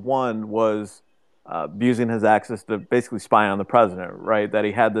Executive 1 was abusing his access to basically spy on the president, right? That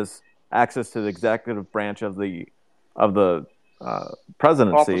he had this access to the executive branch of the the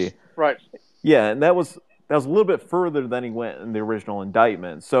presidency. Office, right? Yeah, and that was a little bit further than he went in the original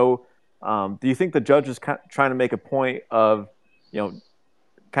indictment. So, do you think the judge is trying to make a point of,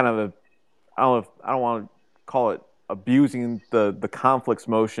 kind of a, I don't want to call it abusing the conflicts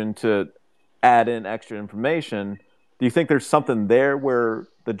motion to add in extra information? Do you think there's something there where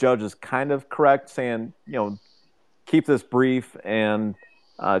the judge is kind of correct, saying, keep this brief, and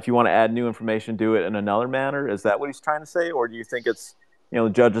if you want to add new information, do it in another manner? Is that what he's trying to say, or do you think it's, the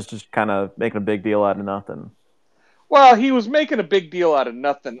judge is just kind of making a big deal out of nothing? Well, he was making a big deal out of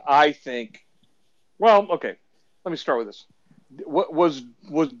nothing, I think. Well, okay, let me start with this. What was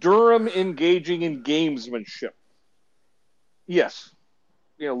Durham engaging in gamesmanship? Yes.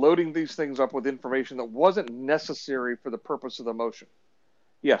 Loading these things up with information that wasn't necessary for the purpose of the motion.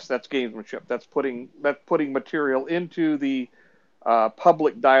 Yes, that's gamesmanship. That's putting material into the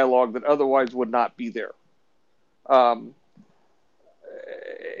public dialogue that otherwise would not be there. And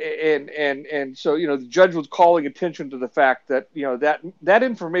so the judge was calling attention to the fact that that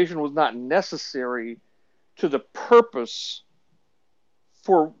information was not necessary to the purpose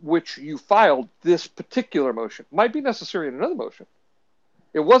for which you filed this particular motion. Might be necessary in another motion.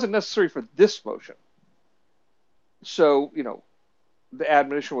 It wasn't necessary for this motion. So the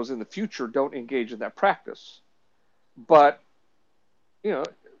admonition was, in the future, don't engage in that practice. But the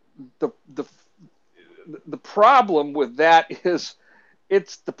problem with that is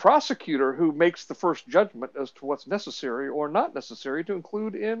it's the prosecutor who makes the first judgment as to what's necessary or not necessary to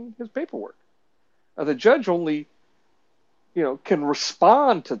include in his paperwork. The judge only can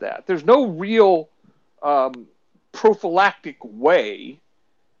respond to that. There's no real prophylactic way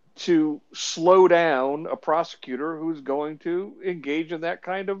to slow down a prosecutor who's going to engage in that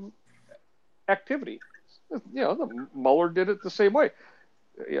kind of activity. Mueller did it the same way.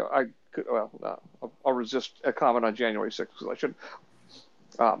 I'll resist a comment on January 6th because I shouldn't.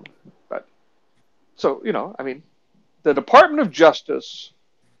 But so the Department of Justice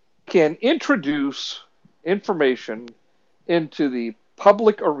can introduce information into the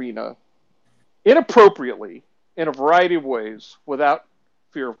public arena inappropriately in a variety of ways without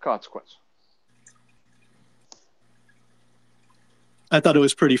fear of consequence. I thought it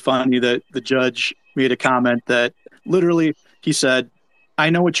was pretty funny that the judge made a comment that literally he said, "I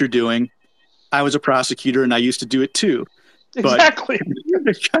know what you're doing. I was a prosecutor and I used to do it too." Exactly.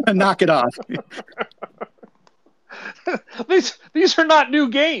 But kind of knock it off. These are not new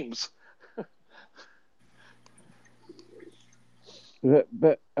games.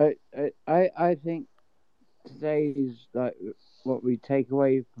 But I think today's, like, what we take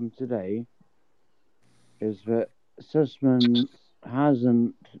away from today is that Sussman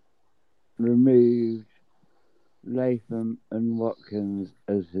hasn't removed Latham and Watkins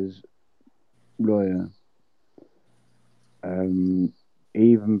as his lawyer.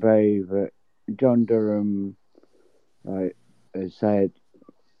 Even though that John Durham has said,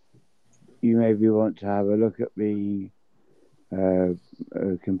 you maybe want to have a look at the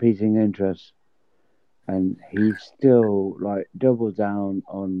competing interests, and he still doubled down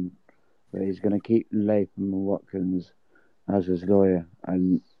on that he's going to keep Latham and Watkins as his lawyer,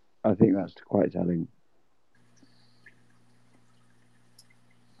 and I think that's quite telling.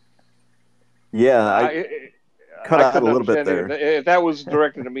 Yeah, I cut out a little bit there. If that was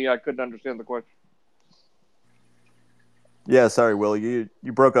directed to me, I couldn't understand the question. Yeah, sorry, Will. You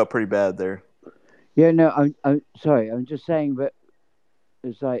broke up pretty bad there. Yeah, no, I'm sorry. I'm just saying that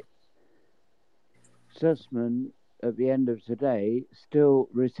it's like Sussman at the end of today still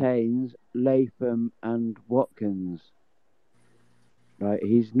retains Latham and Watkins.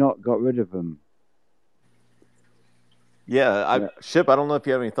 He's not got rid of them. Yeah, Ship, I don't know if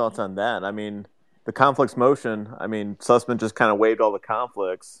you have any thoughts on that. I mean, the conflicts motion, Sussman just kind of waived all the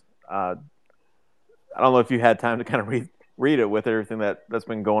conflicts. I don't know if you had time to kind of read it with everything that's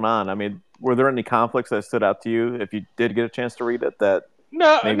been going on. I mean, were there any conflicts that stood out to you if you did get a chance to read it?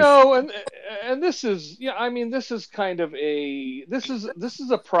 And this is this is kind of this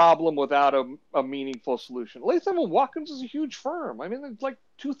is a problem without a meaningful solution. Latham and Watkins is a huge firm. There's like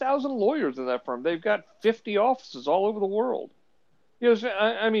 2,000 lawyers in that firm. They've got 50 offices all over the world.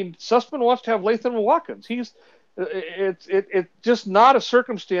 Sussman wants to have Latham and Watkins. It's just not a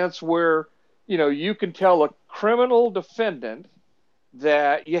circumstance where you can tell a criminal defendant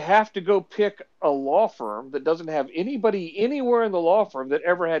that you have to go pick a law firm that doesn't have anybody anywhere in the law firm that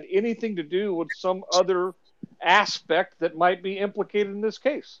ever had anything to do with some other aspect that might be implicated in this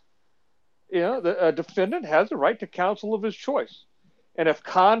case. The defendant has the right to counsel of his choice. And if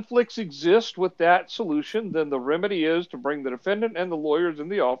conflicts exist with that solution, then the remedy is to bring the defendant and the lawyers in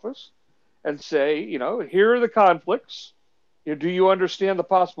the office and say, here are the conflicts. Do you understand the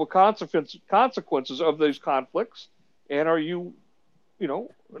possible consequences of those conflicts? And are you,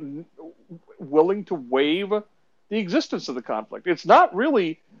 willing to waive the existence of the conflict? It's not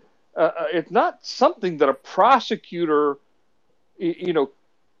really, it's not something that a prosecutor,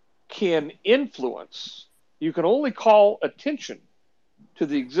 can influence. You can only call attention to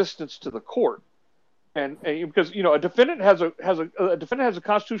the existence to the court. And because a defendant has a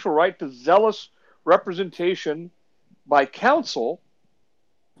constitutional right to zealous representation by counsel,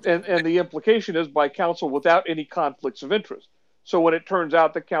 and the implication is by counsel without any conflicts of interest. So when it turns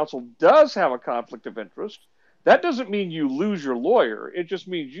out that counsel does have a conflict of interest, that doesn't mean you lose your lawyer. It just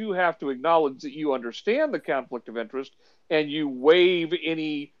means you have to acknowledge that you understand the conflict of interest and you waive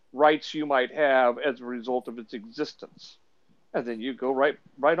any rights you might have as a result of its existence. And then you go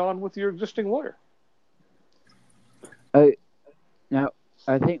right on with your existing lawyer. Now,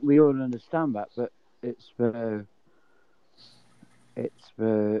 I think we all understand that, but it's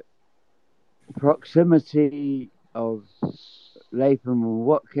the proximity of Latham and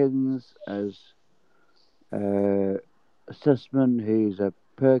Watkins as Sussman, who's a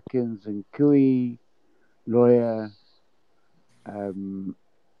Perkins and Coie lawyer,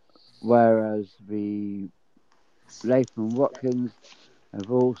 whereas the Latham and Watkins have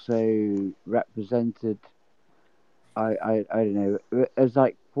also represented, I don't know, there's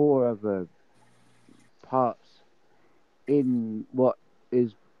like 4 other parts in what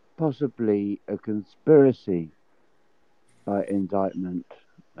is possibly a conspiracy indictment.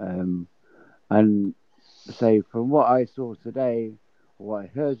 And so from what I saw today, or what I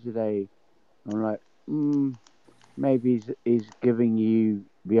heard today, I'm like, maybe he's giving you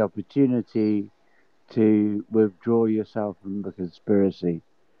the opportunity to withdraw yourself from the conspiracy,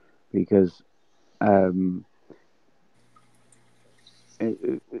 because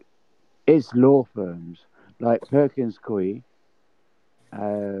it's law firms like Perkins Coie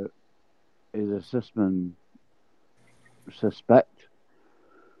is a Sussman suspect.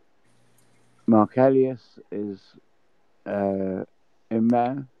 Mark Elias is in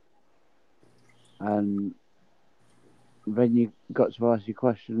there, and then you got to ask your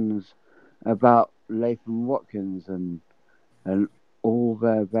questions about Latham Watkins and all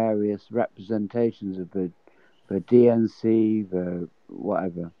their various representations of the DNC, the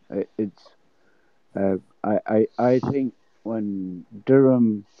whatever. I think when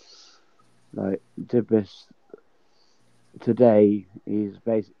Durham did this today, he's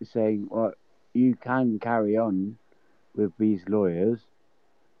basically saying, well, you can carry on with these lawyers,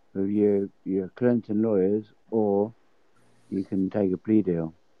 with your Clinton lawyers, or you can take a plea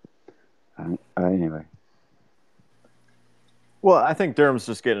deal. Anyway. Well, I think Durham's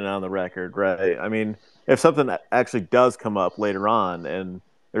just getting it on the record, right? I mean, if something actually does come up later on and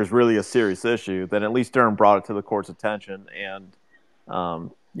there's really a serious issue, then at least Durham brought it to the court's attention, and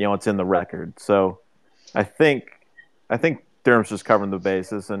it's in the record. So I think Durham's just covering the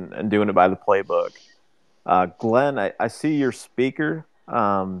bases and doing it by the playbook. Glenn, I see your speaker.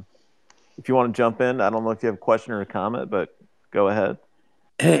 If you want to jump in, I don't know if you have a question or a comment, but go ahead.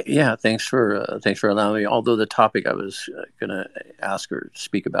 Hey, yeah, thanks for allowing me. Although the topic I was going to ask or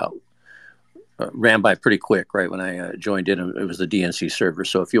speak about ran by pretty quick, right? When I joined in, it was the DNC server.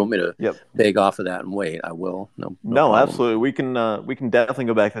 So if you want me to beg off of that and wait, I will. No, absolutely. We can definitely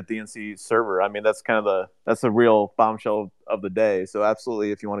go back to the DNC server. I mean, that's kind of the real bombshell of the day. So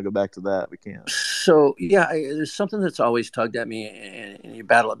absolutely, if you want to go back to that, we can. So yeah, there's something that's always tugged at me, and you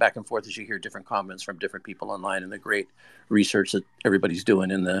battle it back and forth as you hear different comments from different people online and the great research that everybody's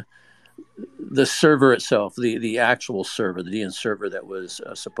doing in the server itself, the actual server, the DNC server that was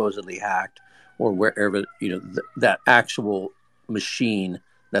supposedly hacked, or wherever that actual machine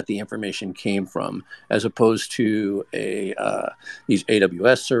that the information came from, as opposed to these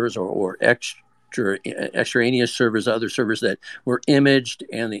AWS servers or extraneous servers, other servers that were imaged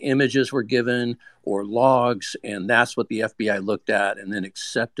and the images were given, or logs, and that's what the FBI looked at and then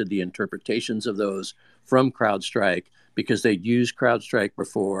accepted the interpretations of those from CrowdStrike because they'd used CrowdStrike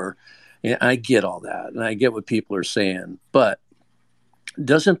before. And I get all that, and I get what people are saying, but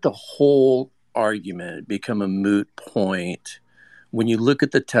doesn't the whole argument become a moot point when you look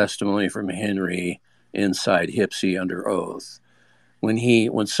at the testimony from Henry inside Hipsy under oath?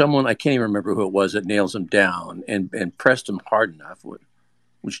 When someone, I can't even remember who it was, that nails him down and pressed him hard enough,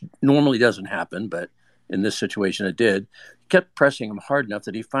 which normally doesn't happen, but in this situation it did, kept pressing him hard enough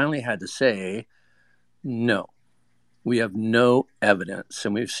that he finally had to say, no, we have no evidence,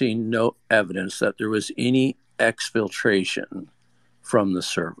 and we've seen no evidence that there was any exfiltration from the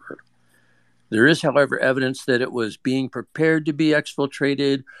server. There is, however, evidence that it was being prepared to be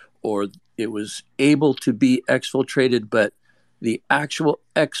exfiltrated, or it was able to be exfiltrated, but the actual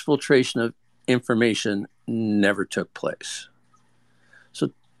exfiltration of information never took place.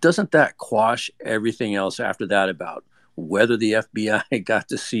 So doesn't that quash everything else after that about whether the FBI got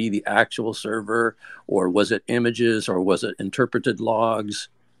to see the actual server, or was it images, or was it interpreted logs?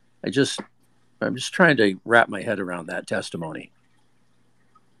 I'm just trying to wrap my head around that testimony.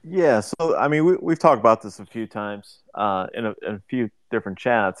 Yeah, so I mean, we've talked about this a few times in a few different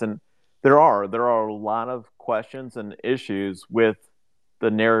chats, and there are a lot of questions and issues with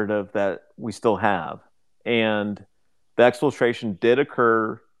the narrative that we still have, and the exfiltration did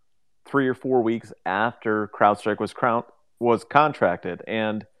occur 3 or 4 weeks after CrowdStrike was contracted,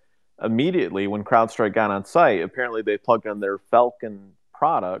 and immediately when CrowdStrike got on site, apparently they plugged in their Falcon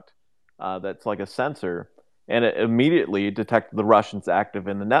product that's like a sensor, and it immediately detected the Russians active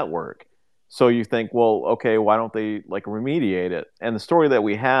in the network. So you think, well, okay, why don't they like remediate it? And the story that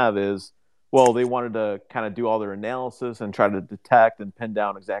we have is, well, they wanted to kind of do all their analysis and try to detect and pin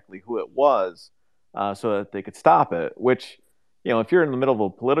down exactly who it was, so that they could stop it. Which, if you're in the middle of a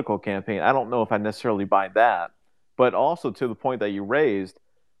political campaign, I don't know if I necessarily buy that. But also to the point that you raised,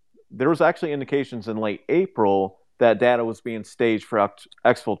 there was actually indications in late April that data was being staged for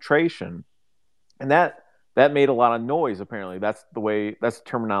exfiltration, and that made a lot of noise. Apparently, that's the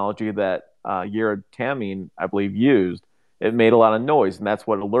terminology that Yara Tamine, I believe, used. It made a lot of noise, and that's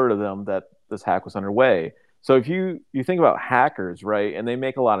what alerted them that this hack was underway. So if you think about hackers, right, and they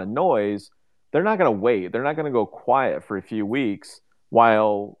make a lot of noise, they're not going to wait. They're not going to go quiet for a few weeks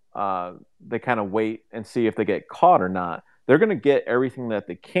while they kind of wait and see if they get caught or not. They're going to get everything that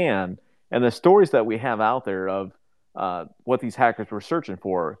they can. And the stories that we have out there of what these hackers were searching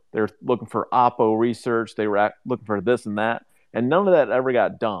for, they're looking for Oppo research, they were looking for this and that, and none of that ever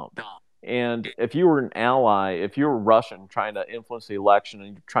got dumped. And if you were an ally, if you were Russian trying to influence the election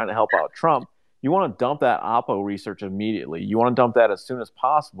and you're trying to help out Trump, you want to dump that Oppo research immediately. You want to dump that as soon as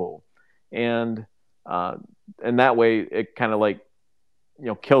possible, and that way it kind of like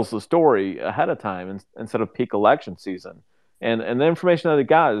kills the story ahead of time instead of peak election season. And the information that they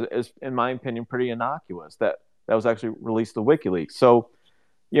got is, in my opinion, pretty innocuous. That was actually released to WikiLeaks. So,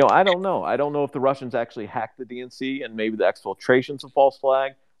 I don't know. I don't know if the Russians actually hacked the DNC and maybe the exfiltration's a false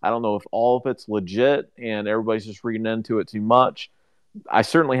flag. I don't know if all of it's legit and everybody's just reading into it too much. I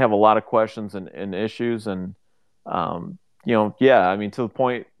certainly have a lot of questions and issues, and yeah, I mean, to the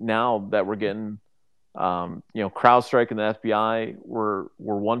point now that we're getting, CrowdStrike and the FBI were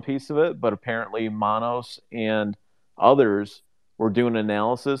one piece of it, but apparently Manos and others were doing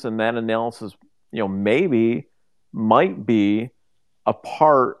analysis, and that analysis, maybe might be a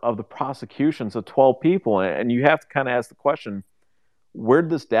part of the prosecutions of 12 people. And you have to kind of ask the question, where did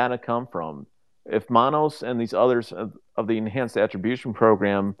this data come from? If Manos and these others of the enhanced attribution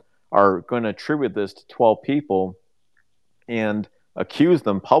program are going to attribute this to 12 people and accuse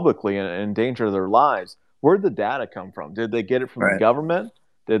them publicly and endanger their lives, where did the data come from? Did they get it from the government?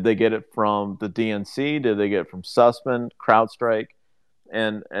 Did they get it from the DNC? Did they get it from Sussman, CrowdStrike?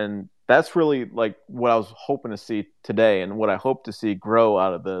 And that's really like what I was hoping to see today, and what I hope to see grow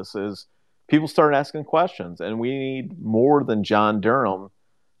out of this is people start asking questions, and we need more than John Durham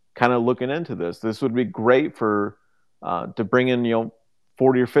kind of looking into this. This would be great for to bring in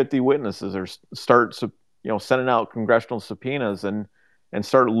 40 or 50 witnesses, or start sending out congressional subpoenas and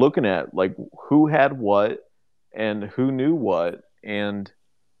start looking at like who had what and who knew what. And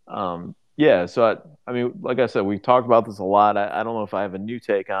yeah, so I mean, like I said, we've talked about this a lot. I don't know if I have a new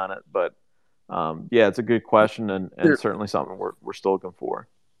take on it, but yeah, it's a good question, and certainly something we're still looking for.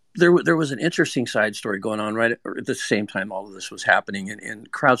 There was an interesting side story going on right at the same time all of this was happening,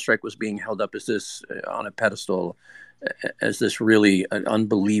 and CrowdStrike was being held up as this on a pedestal as this really an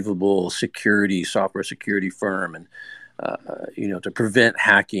unbelievable software security firm, and to prevent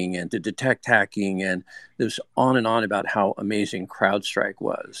hacking and to detect hacking, and there's on and on about how amazing CrowdStrike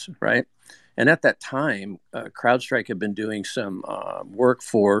was, right? And at that time, CrowdStrike had been doing some work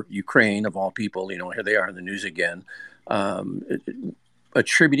for Ukraine, of all people. Here they are in the news again,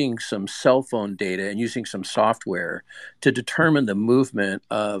 attributing some cell phone data and using some software to determine the movement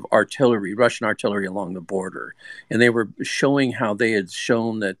of Russian artillery along the border. And they were showing how they had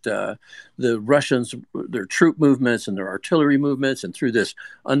shown that the Russians, their troop movements and their artillery movements, and through this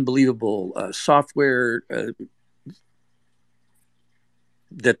unbelievable software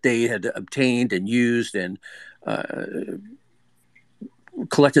that they had obtained and used and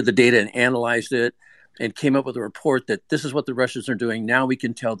collected the data and analyzed it, and came up with a report that this is what the Russians are doing. Now we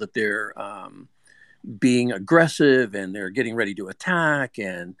can tell that they're being aggressive and they're getting ready to attack.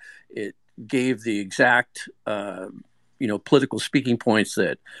 And it gave the exact, political speaking points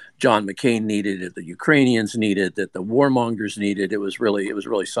that John McCain needed, that the Ukrainians needed, that the warmongers needed. It was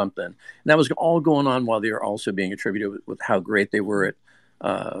really something. And that was all going on while they were also being attributed with how great they were at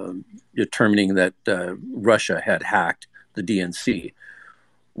determining that Russia had hacked the DNC.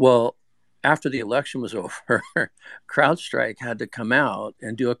 Well, after the election was over, CrowdStrike had to come out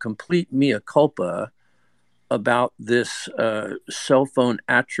and do a complete mea culpa about this cell phone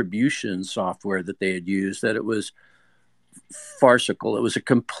attribution software that they had used, that it was farcical. It was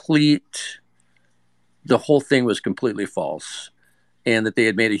the whole thing was completely false, and that they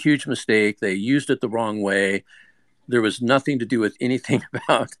had made a huge mistake. They used it the wrong way. There was nothing to do with anything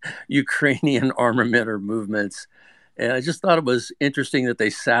about Ukrainian armament or movements. And I just thought it was interesting that they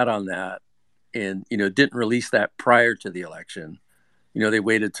sat on that and, didn't release that prior to the election. They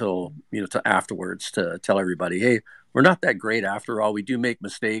waited till afterwards to tell everybody, hey, we're not that great after all. We do make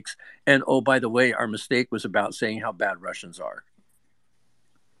mistakes. And, oh, by the way, our mistake was about saying how bad Russians are.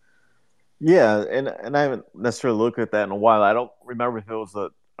 Yeah, and I haven't necessarily looked at that in a while. I don't remember if it was I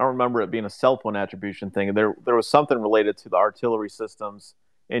don't remember it being a cell phone attribution thing. There was something related to the artillery systems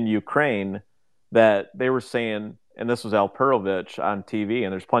in Ukraine that they were saying, and this was Al Perovich on TV,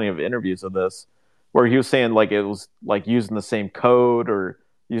 and there's plenty of interviews of this, where he was saying like it was like using the same code or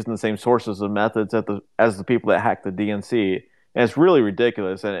using the same sources and methods as the people that hacked the DNC. And it's really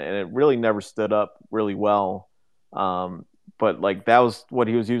ridiculous, and it really never stood up really well. But like that was what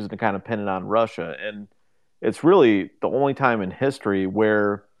he was using to kind of pin it on Russia. And it's really the only time in history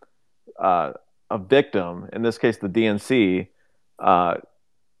where a victim, in this case the DNC,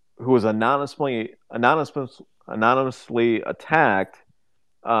 who was anonymously attacked,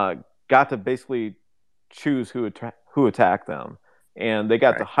 got to basically choose who attacked them, and they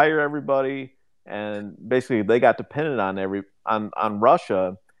got to hire everybody, and basically they got to pin it on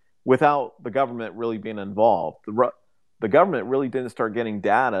Russia without the government really being involved. The government really didn't start getting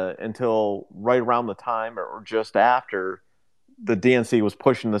data until right around the time or just after the DNC was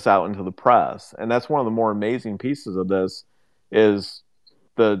pushing this out into the press. And that's one of the more amazing pieces of this is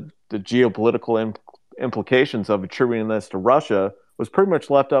the geopolitical implications of attributing this to Russia was pretty much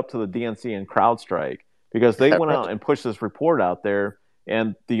left up to the DNC and CrowdStrike, because they went out and pushed this report out there,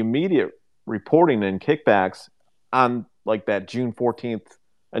 and the immediate reporting and kickbacks on like that June 14th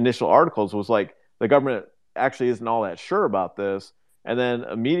initial articles was like the government actually isn't all that sure about this. And then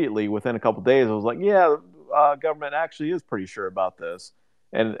immediately within a couple of days, it was like, yeah, government actually is pretty sure about this.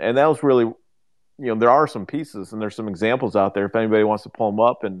 And that was really, there are some pieces and there's some examples out there if anybody wants to pull them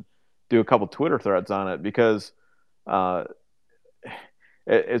up and do a couple Twitter threads on it, because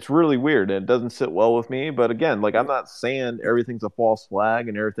it's really weird and it doesn't sit well with me. But again, like I'm not saying everything's a false flag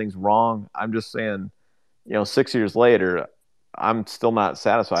and everything's wrong. I'm just saying, 6 years later, I'm still not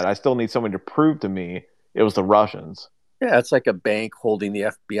satisfied. I still need somebody to prove to me it was the Russians. Yeah, it's like a bank holding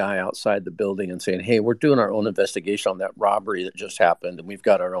the FBI outside the building and saying, hey, we're doing our own investigation on that robbery that just happened, and we've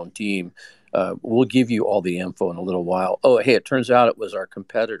got our own team. We'll give you all the info in a little while. Oh, hey, it turns out it was our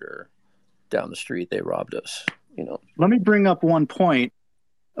competitor down the street. They robbed us. Let me bring up one point.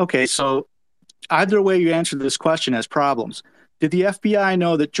 Okay, so either way you answer this question has problems. Did the FBI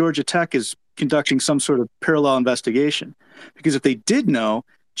know that Georgia Tech is conducting some sort of parallel investigation? Because if they did know,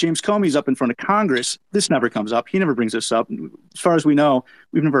 James Comey's up in front of Congress. This never comes up. He never brings this up. As far as we know,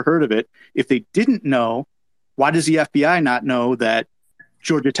 we've never heard of it. If they didn't know, why does the FBI not know that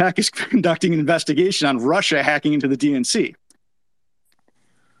Georgia Tech is conducting an investigation on Russia hacking into the DNC?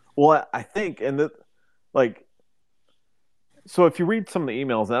 Well, I think, so if you read some of the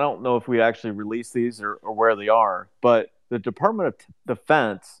emails, I don't know if we actually released these or where they are, but the Department of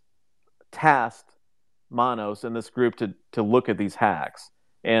Defense tasked Manos and this group to look at these hacks.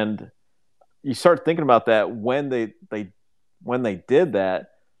 And you start thinking about that when they did that.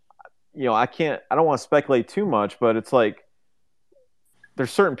 I don't want to speculate too much, but it's like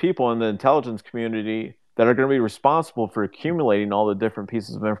there's certain people in the intelligence community that are going to be responsible for accumulating all the different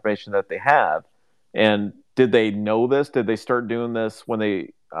pieces of information that they have. And did they know this? Did they start doing this when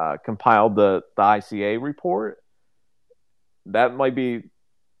they compiled the ICA report? That might be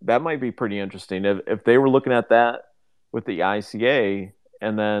pretty interesting if they were looking at that with the ICA.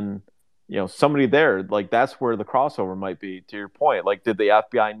 And then, somebody there, like that's where the crossover might be, to your point. Like, did the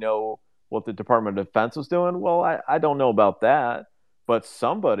FBI know what the Department of Defense was doing? Well, I don't know about that, but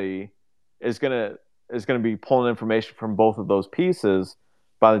somebody is going to be pulling information from both of those pieces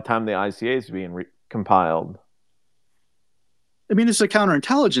by the time the ICA is being compiled. I mean, it's a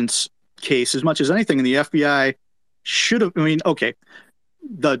counterintelligence case as much as anything, and the FBI should have. I mean, okay,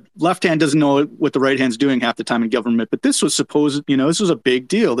 the left hand doesn't know what the right hand's doing half the time in government, but this was supposed, this was a big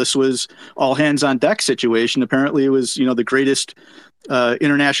deal. This was all hands on deck situation. Apparently it was, the greatest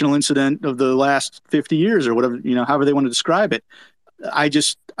international incident of the last 50 years or whatever, however they want to describe it.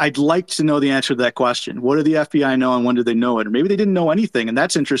 I'd like to know the answer to that question. What did the FBI know and when did they know it? Or maybe they didn't know anything, and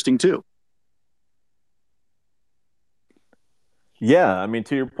that's interesting too. Yeah, I mean,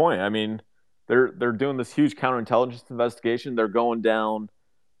 to your point, I mean, they're doing this huge counterintelligence investigation. They're going down,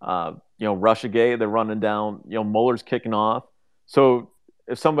 Russiagate. They're running down, Mueller's kicking off. So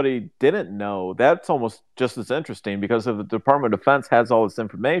if somebody didn't know, that's almost just as interesting, because if the Department of Defense has all this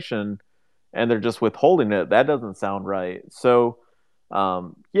information and they're just withholding it, that doesn't sound right. So,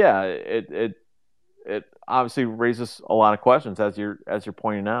 it obviously raises a lot of questions, as you're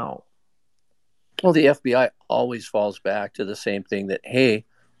pointing out. Well, the FBI always falls back to the same thing that, hey,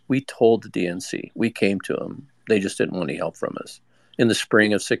 we told the DNC, we came to them, they just didn't want any help from us. In the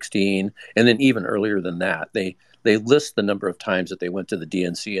spring of 16, and then even earlier than that, they list the number of times that they went to the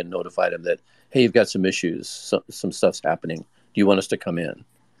DNC and notified them that, hey, you've got some issues, some stuff's happening. Do you want us to come in?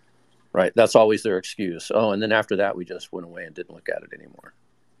 Right? That's always their excuse. Oh, and then after that, we just went away and didn't look at it anymore.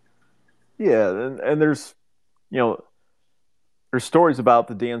 Yeah, and there's stories about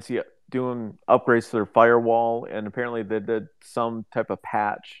the DNC doing upgrades to their firewall, and apparently they did some type of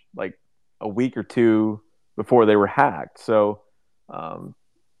patch like a week or two before they were hacked. So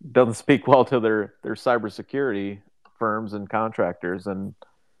doesn't speak well to their cybersecurity firms and contractors. And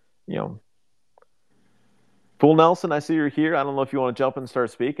Fool Nelson, I see you're here. I don't know if you want to jump in and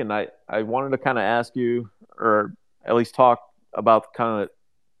start speaking. I wanted to kind of ask you, or at least talk about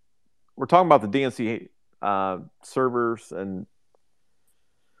we're talking about the DNC servers, and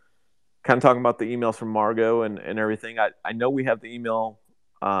kind of talking about the emails from Margot and everything. I know we have the email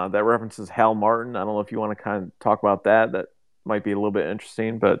that references Hal Martin. I don't know if you want to kind of talk about that. That might be a little bit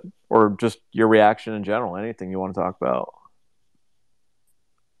interesting, or just your reaction in general, anything you want to talk about.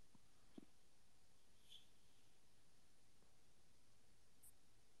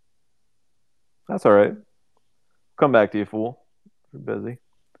 That's all right. Come back to you, Fool. You're busy.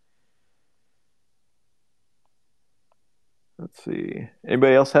 Let's see.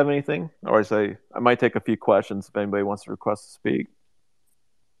 Anybody else have anything? Or I might take a few questions if anybody wants to request to speak.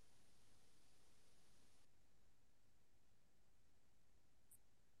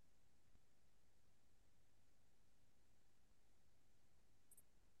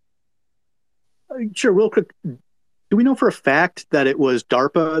 Sure, real quick. Do we know for a fact that it was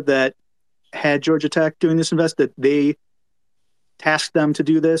DARPA that had Georgia Tech doing this that they tasked them to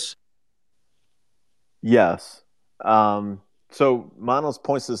do this? Yes. So Manos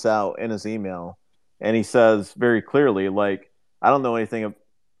points this out in his email, and he says very clearly, I don't know anything.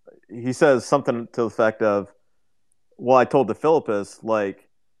 He says something to the effect of, well, I told DeFilippis,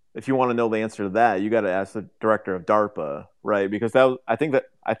 if you want to know the answer to that, you got to ask the director of DARPA, right? Because I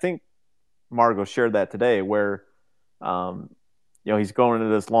think Margot shared that today, where he's going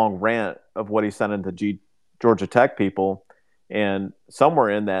into this long rant of what he sent into Georgia Tech people, and somewhere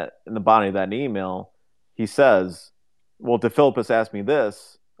in the body of that email, he says, well, DeFilippis asked me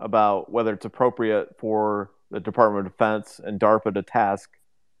this about whether it's appropriate for the Department of Defense and DARPA to task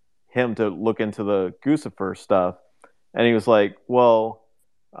him to look into the Guccifer stuff. And he was like, well,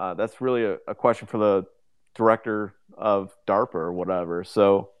 that's really a question for the director of DARPA or whatever.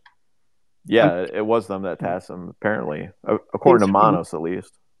 So, yeah, it was them that tasked him, apparently, according to Manos, at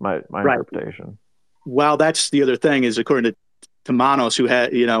least, my interpretation. Well, that's the other thing, is according to Manos, who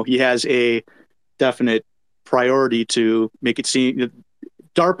he has a definite priority to make it seem.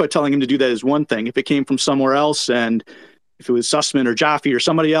 DARPA telling him to do that is one thing. If it came from somewhere else, and if it was Sussman or Jaffe or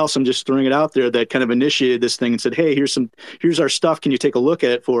somebody else, I'm just throwing it out there, that kind of initiated this thing and said, hey, here's our stuff. Can you take a look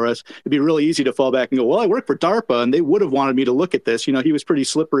at it for us? It'd be really easy to fall back and go, well, I work for DARPA and they would have wanted me to look at this. He was pretty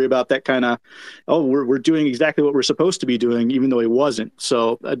slippery about that kind of, we're doing exactly what we're supposed to be doing, even though he wasn't.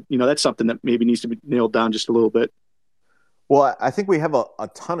 So, that's something that maybe needs to be nailed down just a little bit. Well, I think we have a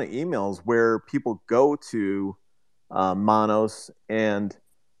ton of emails where people go to Manos and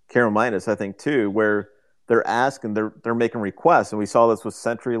Carolinas, I think, too, where they're asking, they're making requests. And we saw this with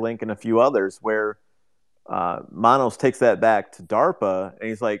CenturyLink and a few others, where Manos takes that back to DARPA, and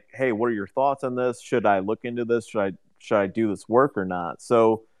he's like, hey, what are your thoughts on this? Should I look into this? Should I do this work or not?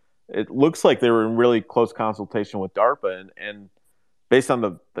 So it looks like they were in really close consultation with DARPA, and based on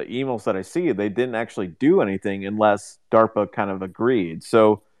the emails that I see, they didn't actually do anything unless DARPA kind of agreed.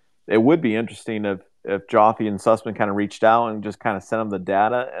 So it would be interesting if Jaffe and Sussman kind of reached out and just kind of sent him the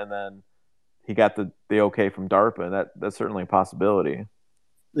data, and then he got the okay from DARPA. That's certainly a possibility.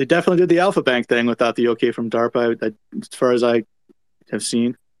 They definitely did the Alpha Bank thing without the okay from DARPA. As far as I have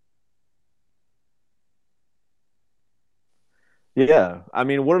seen? Yeah, I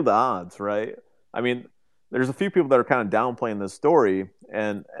mean, what are the odds, right? I mean, there's a few people that are kind of downplaying this story,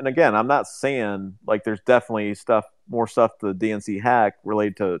 and again, I'm not saying like there's definitely more stuff to the DNC hack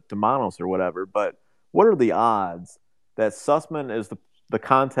related to Monos or whatever, but what are the odds that Sussman is the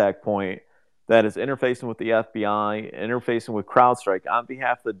contact point that is interfacing with the FBI, interfacing with CrowdStrike on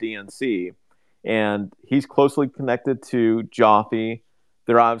behalf of the DNC, and he's closely connected to Joffe.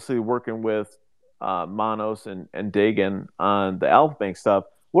 They're obviously working with Manos and Dagan on the Alpha Bank stuff.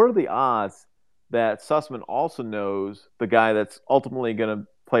 What are the odds that Sussman also knows the guy that's ultimately going to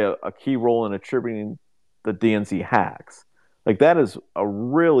play a key role in attributing the DNC hacks? Like, that is a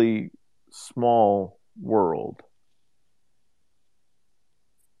really small world.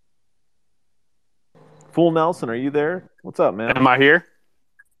 Fool Nelson, are you there? What's up, man? Am I here?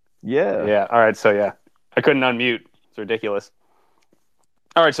 Yeah. Yeah. All right. So, yeah, I couldn't unmute. It's ridiculous.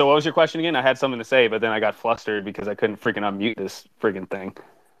 All right. So, what was your question again? I had something to say, but then I got flustered because I couldn't freaking unmute this freaking thing.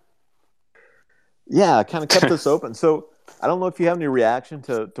 Yeah, I kind of kept this open. So, I don't know if you have any reaction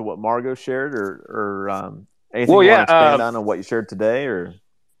to what Margot shared or anything you want to expand on what you shared today, or.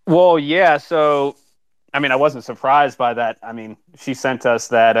 Well, yeah. So, I mean, I wasn't surprised by that. I mean, she sent us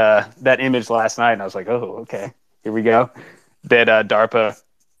that image last night, and I was like, oh, okay, here we go. That DARPA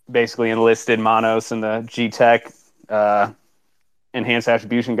basically enlisted Manos and the G-Tech enhanced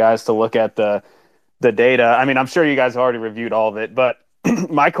attribution guys to look at the data. I mean, I'm sure you guys already reviewed all of it, but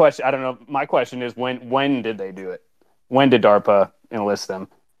my question is when did they do it? When did DARPA enlist them?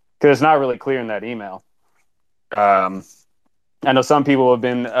 Because it's not really clear in that email. I know some people have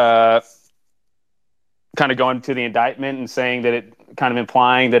been kind of going to the indictment and saying that it kind of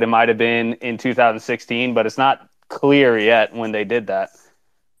implying that it might have been in 2016, but it's not clear yet when they did that.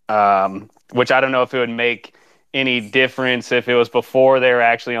 Which I don't know if it would make any difference if it was before they were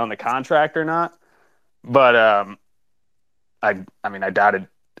actually on the contract or not. But I mean, I doubt it.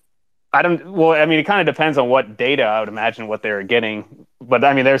 I don't. Well, I mean, it kind of depends on what data. I would imagine what they were getting, but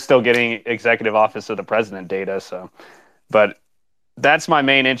I mean, they're still getting Executive Office of the President data. So, but that's my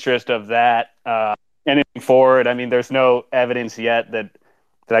main interest of that. And moving forward, I mean, there's no evidence yet that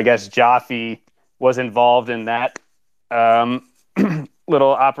I guess Joffe was involved in that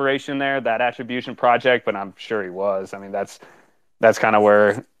little operation there, that attribution project, but I'm sure he was. I mean, that's kind of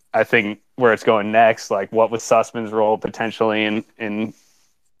where I think where it's going next. Like, what was Sussman's role potentially in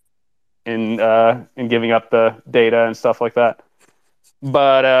giving up the data and stuff like that?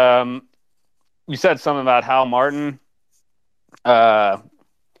 But you said something about Hal Martin.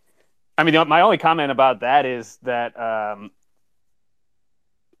 I mean, my only comment about that is that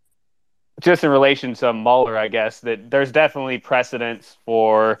just in relation to Mueller, I guess, that there's definitely precedence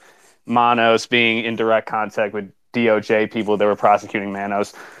for Manos being in direct contact with DOJ people that were prosecuting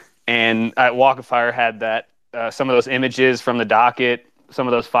Manos. And Walk of Fire had that some of those images from the docket, some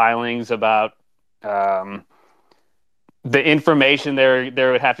of those filings about the information they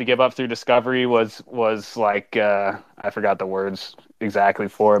would have to give up through discovery was like I forgot the words exactly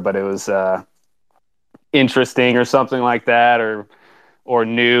for it, but it was interesting or something like that, or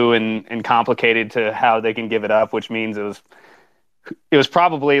new and complicated to how they can give it up, which means it was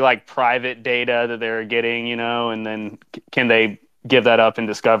probably like private data that they were getting, and then can they give that up in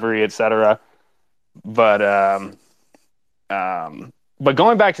discovery, etc. But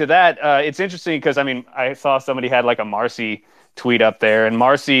going back to that, it's interesting because I mean, I saw somebody had like a Marcy tweet up there, and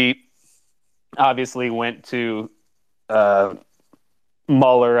Marcy obviously went to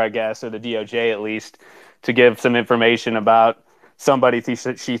Mueller, I guess, or the DOJ at least, to give some information about somebody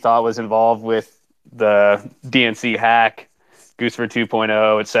she thought was involved with the DNC hack, Goosefer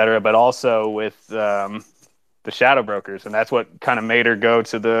 2.0, et cetera, but also with the shadow brokers. And that's what kind of made her go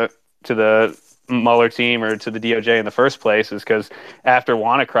to the Mueller team or to the DOJ in the first place, is because after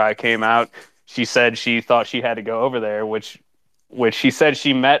WannaCry came out, she said she thought she had to go over there, which she said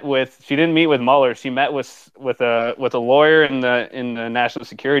she didn't meet with Mueller. She met with a lawyer in the National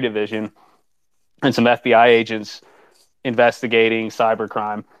Security Division and some FBI agents investigating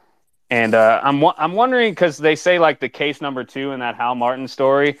cybercrime. And I'm wondering, because they say like the case number 2 in that Hal Martin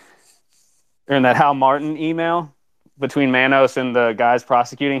story, or in that Hal Martin email between Manos and the guys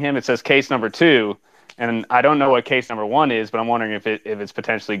prosecuting him, it says case number 2, and I don't know what case number 1 is, but I'm wondering if it's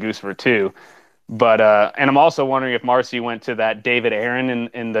potentially Goosefer 2. But and I'm also wondering if Marcy went to that David Aaron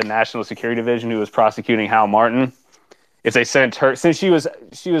in the National Security Division who was prosecuting Hal Martin. If they sent her, since she was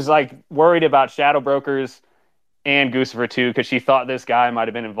like worried about shadow brokers and Goosefer 2, because she thought this guy might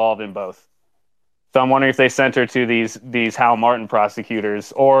have been involved in both. So I'm wondering if they sent her to these Hal Martin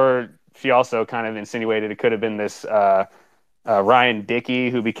prosecutors, or she also kind of insinuated it could have been this Ryan Dickey,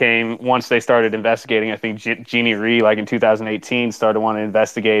 who became, once they started investigating, I think Jeannie Rhee, like in 2018, started wanting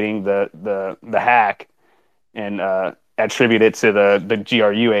investigating the hack and attribute it to the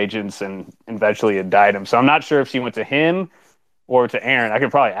GRU agents, and eventually indict him. So I'm not sure if she went to him or to Aaron. I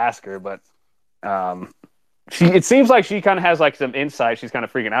could probably ask her, but it seems like she kind of has like some insight. She's kind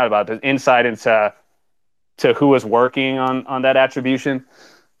of freaking out about this insight into who was working on that attribution.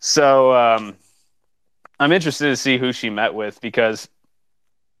 So I'm interested to see who she met with, because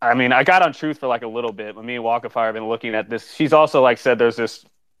I mean, I got on Truth for like a little bit, but me and Walkafire have been looking at this. She's also like said there's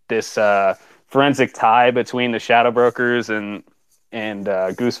this forensic tie between the Shadow Brokers and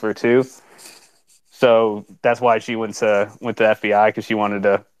Goose for Two. So that's why she went to FBI, because she wanted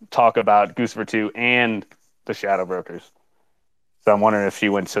to talk about Goose for Two and the Shadow Brokers. So I'm wondering if she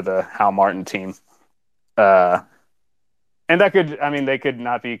went to the Hal Martin team. And that could, I mean, they could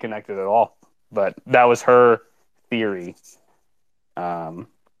not be connected at all, but that was her theory. But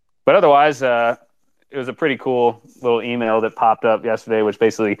otherwise, it was a pretty cool little email that popped up yesterday, which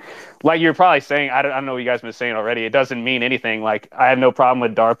basically, like you're probably saying, I don't know what you guys have been saying already. It doesn't mean anything. Like, I have no problem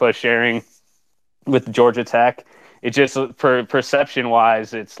with DARPA sharing with Georgia Tech. It just, perception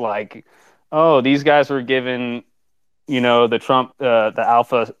wise, it's like, oh, these guys were given, the Trump, the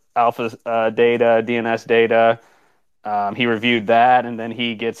alpha data, DNS data. He reviewed that, and then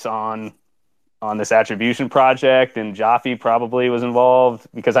he gets on this attribution project, and Jaffe probably was involved,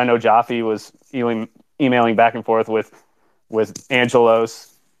 because I know Jaffe was emailing back and forth with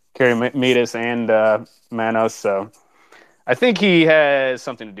Angelos, Karamitas, and Manos. So I think he has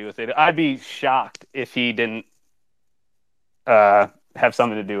something to do with it. I'd be shocked if he didn't have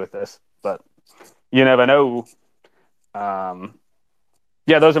something to do with this, but you never know.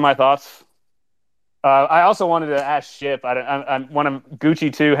 Yeah, those are my thoughts. I also wanted to ask Ship. One of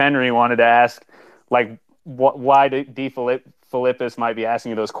Gucci 2 Henry wanted to ask, like, why D. Philippus might be asking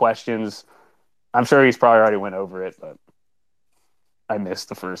you those questions. I'm sure he's probably already went over it, but I missed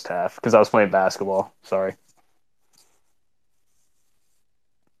the first half because I was playing basketball. Sorry.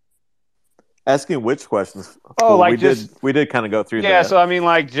 Asking which questions? Oh, like we did kind of go through that. Yeah, so I mean,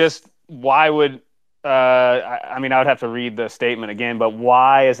 like, just why would I mean, I would have to read the statement again, but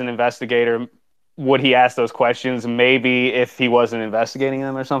why, as an investigator, would he ask those questions? Maybe if he wasn't investigating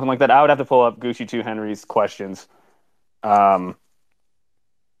them or something like that. I would have to pull up Gucci 2 Henry's questions. But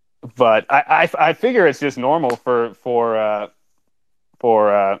I figure it's just normal for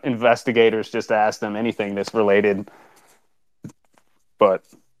investigators just to ask them anything that's related. But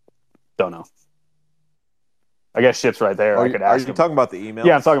don't know. I guess Ship's right there. I could ask. Are you talking about the emails?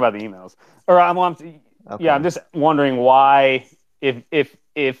 Yeah, I'm talking about the emails. Or okay. Yeah, I'm just wondering why, if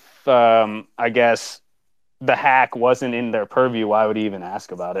I guess the hack wasn't in their purview, why would he even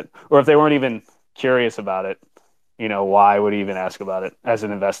ask about it? Or if they weren't even curious about it, why would he even ask about it as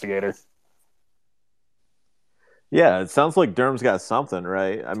an investigator? Yeah, it sounds like Durham's got something,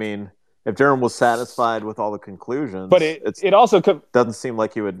 right? I mean, if Durham was satisfied with all the conclusions, but it also doesn't seem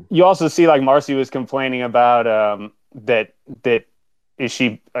like he would. You also see, like, Marcy was complaining about that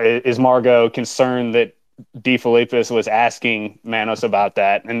is Margot concerned that D. Philippus was asking Manos about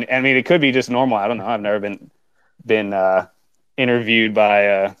that? And I mean, it could be just normal. I don't know. I've never been interviewed by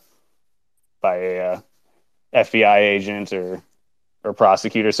a FBI agent or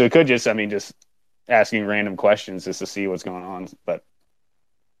prosecutor, so it could just asking random questions just to see what's going on. But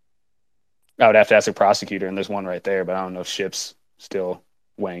I would have to ask a prosecutor, and there's one right there, but I don't know if Ship's still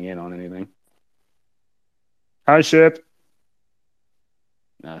weighing in on anything. Hi, Ship.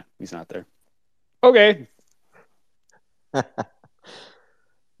 No, he's not there. Okay.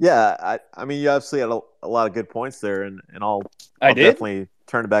 Yeah, I mean, you obviously had a lot of good points there, and I'll definitely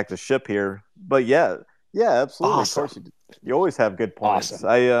turn it back to Ship here. But yeah, absolutely. Awesome. Of course, you always have good points.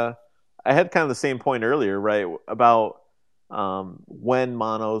 Awesome. I had kind of the same point earlier, right, about when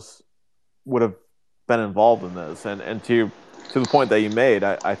Manos would have been involved in this, and to the point that you made,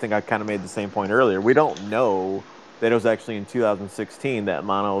 I think I kind of made the same point earlier. We don't know that it was actually in 2016 that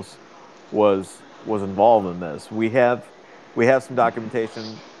Manos was involved in this. We have some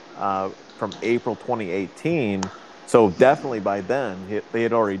documentation from April 2018, so definitely by then they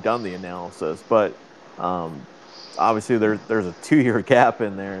had already done the analysis. But obviously there's a 2-year gap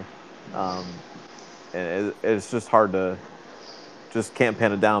in there, and it's just hard to can't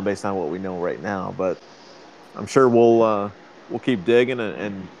pin it down based on what we know right now. But I'm sure we'll keep digging,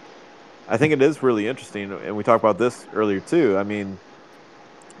 and I think it is really interesting. And we talked about this earlier too. I mean,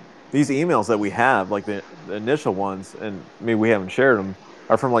 these emails that we have, like the initial ones, and I mean, we haven't shared them,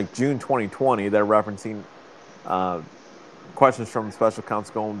 are from like June 2020. They're referencing questions from the special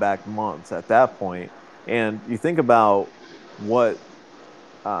counsel going back months at that point. And you think about what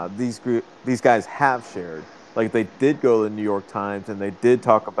these guys have shared. Like they did go to the New York Times and they did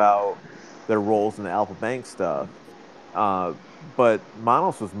talk about their roles in the Alpha Bank stuff. But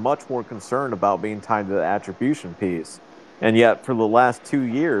Manos was much more concerned about being tied to the attribution piece. And yet, for the last 2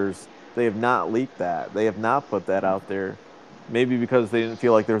 years, they have not leaked that. They have not put that out there. Maybe because they didn't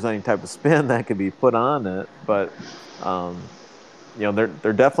feel like there was any type of spin that could be put on it. But,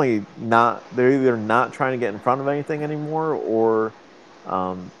 they're definitely not, they're either not trying to get in front of anything anymore, or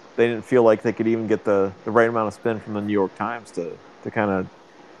they didn't feel like they could even get the right amount of spin from the New York Times to kind of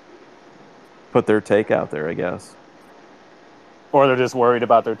put their take out there, I guess. Or they're just worried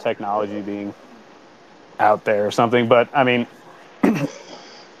about their technology being out there or something. But I mean,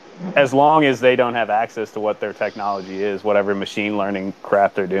 as long as they don't have access to what their technology is, whatever machine learning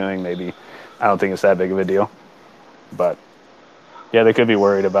crap they're doing, maybe I don't think it's that big of a deal. But yeah, they could be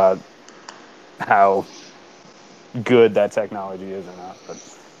worried about how good that technology is or not.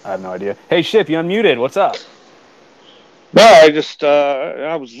 But I have no idea. Hey, Ship, you unmuted. What's up? No, I just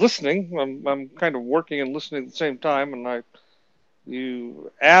I was listening. I'm kind of working and listening at the same time, and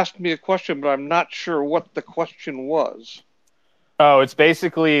you asked me a question, but I'm not sure what the question was. Oh, it's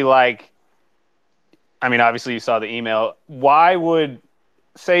basically like, I mean, obviously you saw the email. Why would,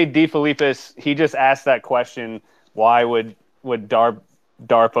 say DeFilippis, he just asked that question, why would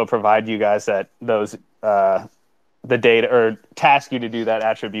DARPA provide you guys those the data or task you to do that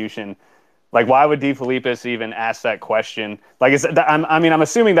attribution? Like, why would DeFilippis even ask that question? Like, I'm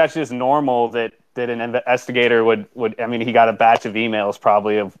assuming that's just normal that an investigator would. I mean, he got a batch of emails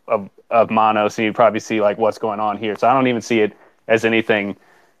probably of Manos, and you'd probably see like what's going on here. So I don't even see it as anything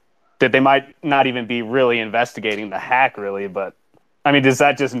that they might not even be really investigating the hack, really. But I mean, is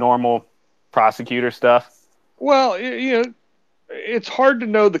that just normal prosecutor stuff? Well, it's hard to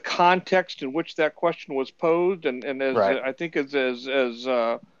know the context in which that question was posed, and as right. I think as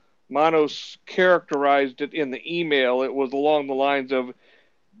Manos characterized it in the email, it was along the lines of,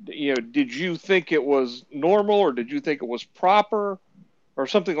 did you think it was normal or did you think it was proper, or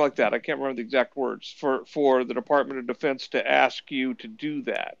something like that. I can't remember the exact words for the Department of Defense to ask you to do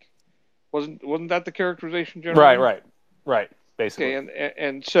that. Wasn't that the characterization generally? Right. Basically. Okay,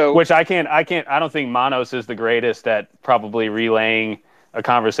 and so, which I don't think Manos is the greatest at probably relaying a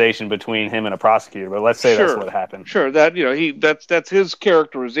conversation between him and a prosecutor, but let's say that's what happened. Sure, that that's his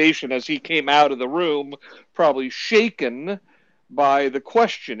characterization as he came out of the room, probably shaken by the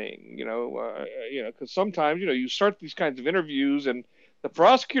questioning. Because sometimes you start these kinds of interviews, and the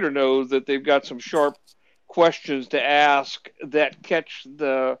prosecutor knows that they've got some sharp questions to ask that catch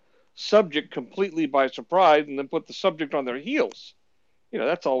the subject completely by surprise, and then put the subject on their heels.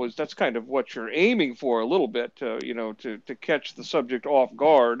 That's kind of what you're aiming for a little bit, to catch the subject off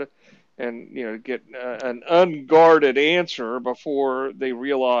guard and, get an unguarded answer before they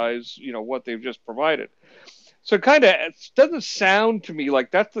realize, what they've just provided. So it doesn't sound to me like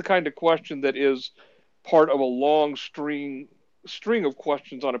that's the kind of question that is part of a long string of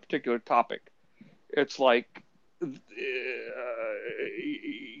questions on a particular topic. It's like,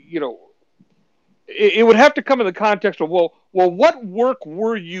 it would have to come in the context of, well, what work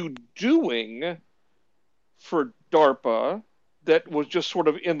were you doing for DARPA that was just sort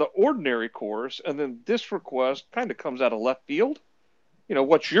of in the ordinary course, and then this request kind of comes out of left field?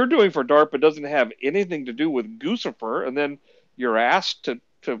 What you're doing for DARPA doesn't have anything to do with Guccifer, and then you're asked to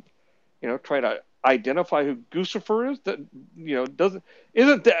try to identify who Guccifer is. That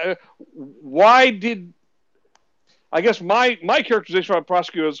isn't that why did I guess my characterization about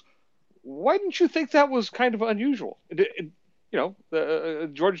prosecutor is, why didn't you think that was kind of unusual?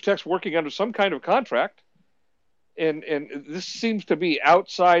 Georgia Tech's working under some kind of contract, and this seems to be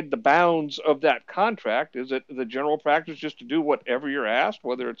outside the bounds of that contract. Is it the general practice just to do whatever you're asked,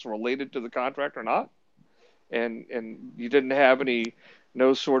 whether it's related to the contract or not? And you didn't have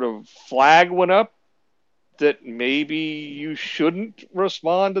no sort of flag went up that maybe you shouldn't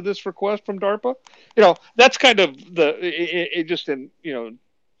respond to this request from DARPA? That's kind of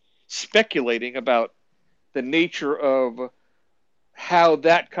speculating about the nature of how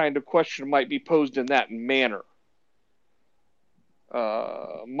that kind of question might be posed in that manner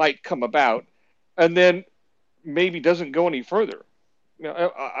might come about, and then maybe doesn't go any further.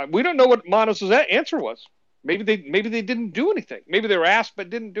 We don't know what Manos' answer was. Maybe they didn't do anything. Maybe they were asked but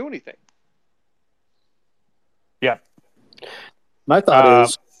didn't do anything. Yeah. My thought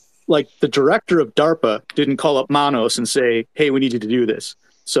is, like, the director of DARPA didn't call up Manos and say, hey, we need you to do this.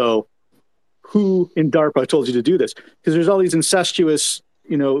 So who in DARPA told you to do this? Because there's all these incestuous,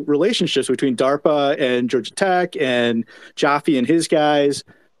 relationships between DARPA and Georgia Tech and Jaffe and his guys.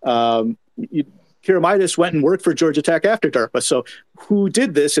 Kiramitis went and worked for Georgia Tech after DARPA. So who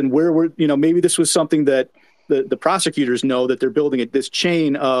did this, and where were, maybe this was something that the prosecutors know, that they're building this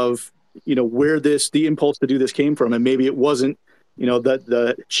chain of, where the impulse to do this came from. And maybe it wasn't,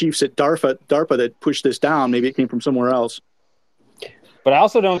 the chiefs at DARPA that pushed this down. Maybe it came from somewhere else. But I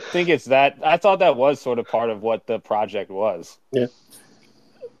also don't think it's that. I thought that was sort of part of what the project was. Yeah.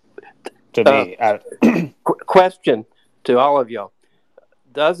 To me. Question to all of y'all.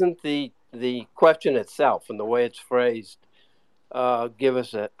 Doesn't the question itself and the way it's phrased give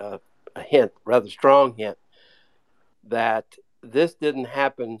us a hint, rather strong hint, that this didn't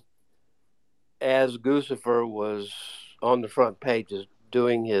happen as Guccifer was on the front pages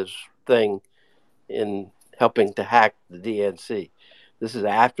doing his thing in helping to hack the DNC? This is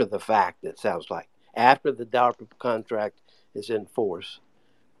after the fact, it sounds like. After the DARPA contract is in force,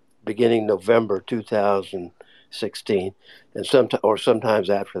 beginning November 2016, and sometimes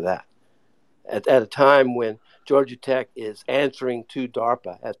after that. At a time when Georgia Tech is answering to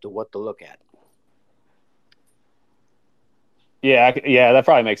DARPA as to what to look at. Yeah, that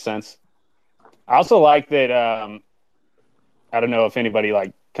probably makes sense. I also like that. I don't know if anybody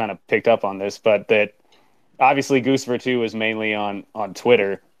kind of picked up on this, but that obviously Guccifer 2 is mainly on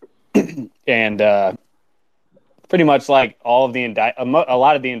Twitter, and pretty much all of a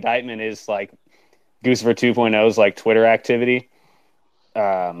lot of the indictment is Guccifer 2.0's Twitter activity.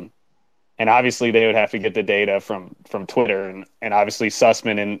 And obviously they would have to get the data from Twitter, and obviously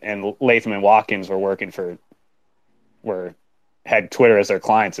Sussman and Latham and Watkins had Twitter as their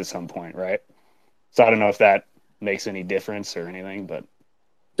clients at some point, right? So I don't know if that makes any difference or anything, but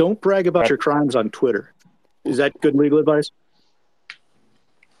don't brag about your crimes on Twitter. Is that good legal advice?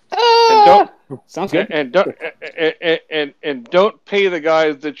 Sounds good. And don't pay the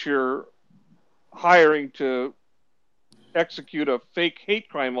guys that you're hiring to execute a fake hate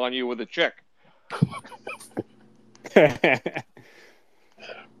crime on you with a check.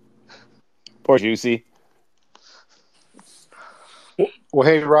 Poor Juicy. Well,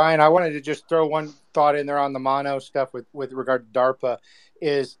 hey, Ryan, I wanted to just throw one thought in there on the mono stuff with regard to DARPA.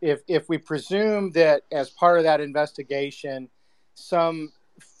 Is if we presume that as part of that investigation, some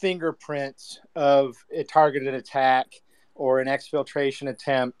fingerprints of a targeted attack or an exfiltration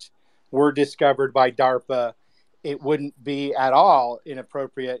attempt were discovered by DARPA, it wouldn't be at all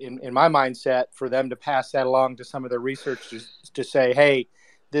inappropriate in my mindset for them to pass that along to some of their researchers to say, hey,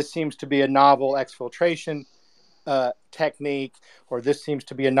 this seems to be a novel exfiltration technique, or this seems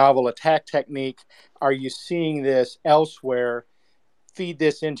to be a novel attack technique. Are you seeing this elsewhere? Feed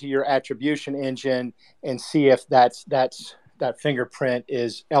this into your attribution engine and see if that fingerprint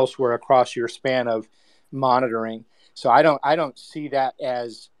is elsewhere across your span of monitoring. So I don't see that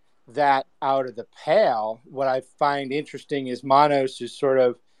as that out of the pale. What I find interesting is Manos is sort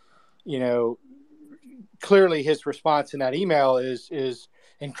of, clearly his response in that email is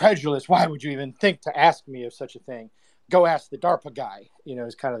incredulous. Why would you even think to ask me of such a thing? Go ask the DARPA guy,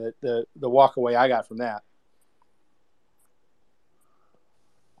 is kind of the walk away I got from that.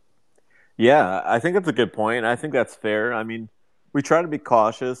 Yeah, I think that's a good point. I think that's fair. I mean, we try to be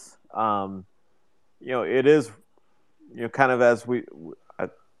cautious. It is, kind of as I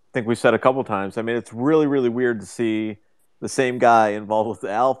think we said a couple times. I mean, it's really, really weird to see the same guy involved with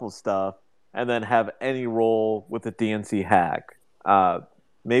the Alpha stuff and then have any role with the DNC hack.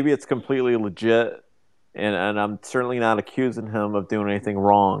 Maybe it's completely legit, and I'm certainly not accusing him of doing anything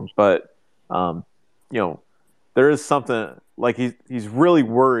wrong. But there is something he's really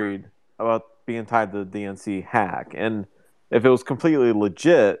worried about being tied to the DNC hack, and if it was completely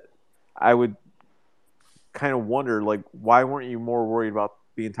legit, I would kind of wonder, why weren't you more worried about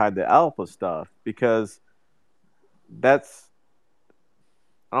being tied to Alpha stuff? Because I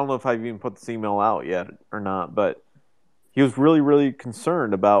don't know if I've even put this email out yet or not, but he was really, really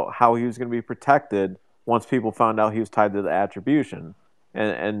concerned about how he was going to be protected once people found out he was tied to the attribution.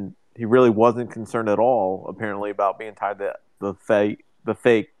 And he really wasn't concerned at all, apparently, about being tied to the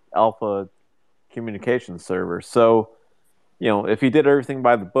fake Alpha communications server. So, if he did everything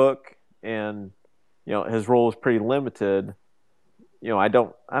by the book and, his role was pretty limited, I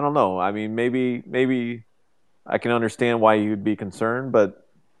don't know. I mean, maybe I can understand why you'd be concerned, but,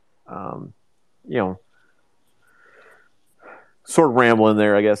 sort of rambling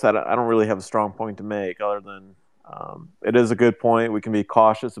there, I guess. I don't really have a strong point to make other than it is a good point. We can be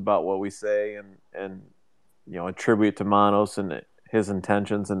cautious about what we say and attribute to Manos and his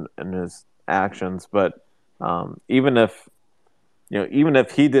intentions and his actions. But even if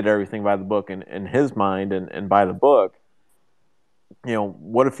he did everything by the book in his mind and by the book,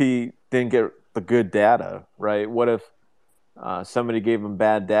 what if he didn't get the good data, right? What if somebody gave him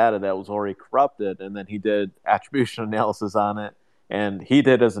bad data that was already corrupted, and then he did attribution analysis on it, and he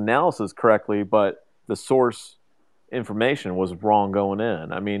did his analysis correctly, but the source information was wrong going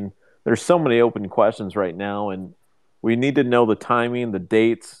in. I mean, there's so many open questions right now, and we need to know the timing, the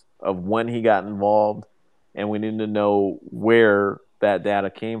dates of when he got involved, and we need to know where that data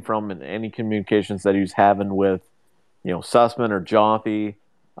came from and any communications that he was having with, Sussman or Joffe,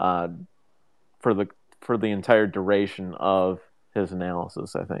 for the entire duration of his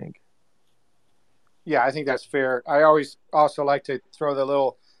analysis, I think. Yeah, I think that's fair. I always also like to throw the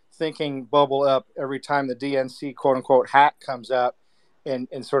little thinking bubble up every time the DNC quote unquote hack comes up, and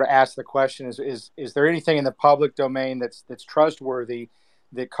sort of ask the question: is there anything in the public domain that's trustworthy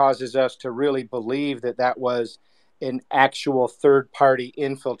that causes us to really believe that that was an actual third party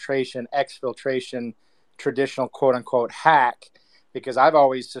infiltration, exfiltration, traditional quote unquote hack? Because I've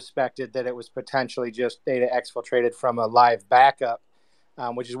always suspected that it was potentially just data exfiltrated from a live backup,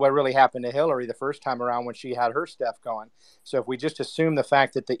 which is what really happened to Hillary the first time around when she had her stuff going. So if we just assume the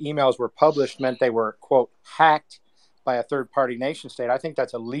fact that the emails were published meant they were, quote, hacked by a third-party nation state, I think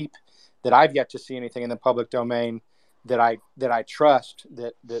that's a leap that I've yet to see anything in the public domain that I trust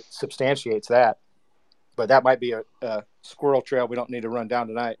that substantiates that. But that might be a squirrel trail we don't need to run down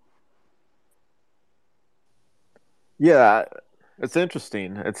tonight. Yeah, it's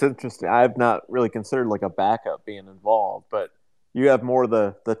interesting. I've not really considered like a backup being involved, but you have more of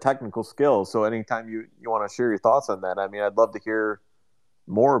the technical skills. So anytime you want to share your thoughts on that, I mean, I'd love to hear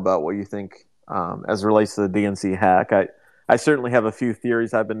more about what you think as it relates to the DNC hack. I certainly have a few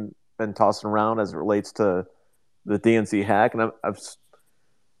theories I've been tossing around as it relates to the DNC hack, and I've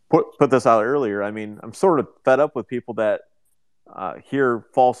put this out earlier. I mean, I'm sort of fed up with people that hear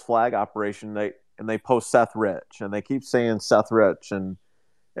false flag operation, they post Seth Rich, and they keep saying Seth Rich, and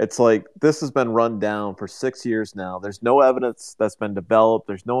it's like, this has been run down for 6 years now. There's no evidence that's been developed.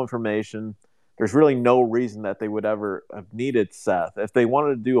 There's no information. There's really no reason that they would ever have needed Seth. If they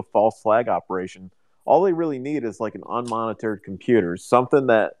wanted to do a false flag operation, all they really need is like an unmonitored computer, something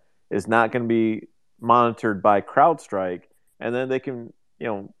that is not going to be monitored by CrowdStrike, and then they can,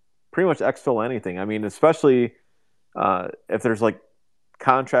 pretty much exfil anything. I mean, especially if there's like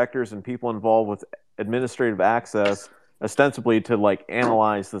contractors and people involved with administrative access, ostensibly to like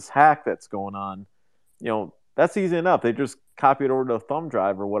analyze this hack that's going on, that's easy enough. They just copy it over to a thumb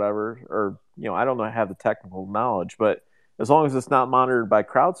drive or whatever, or I don't know, have the technical knowledge, but as long as it's not monitored by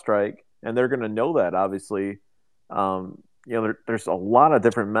CrowdStrike, and they're going to know that, obviously, there's a lot of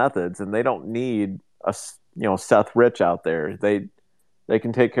different methods, and they don't need a Seth Rich out there. They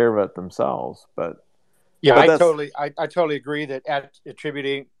can take care of it themselves. But yeah, I totally agree that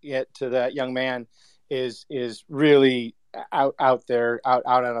attributing it to that young man is really out there, out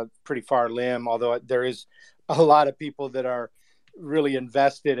on a pretty far limb. Although there is a lot of people that are really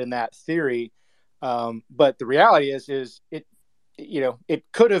invested in that theory, but the reality is it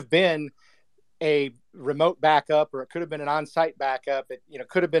could have been a remote backup, or it could have been an on-site backup. It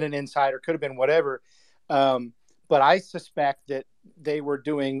could have been an insider, could have been whatever. But I suspect that they were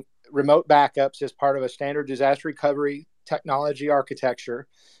doing remote backups as part of a standard disaster recovery technology architecture,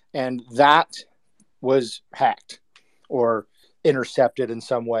 and that was hacked or intercepted in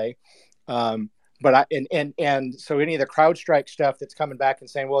some way. So any of the CrowdStrike stuff that's coming back and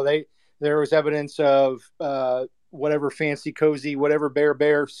saying, well, there was evidence of whatever fancy cozy, whatever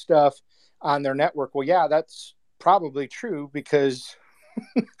bear stuff on their network. Well, yeah, that's probably true because,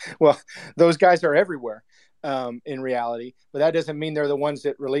 well, those guys are everywhere in reality. But that doesn't mean they're the ones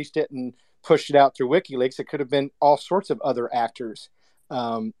that released it and pushed it out through WikiLeaks. It could have been all sorts of other actors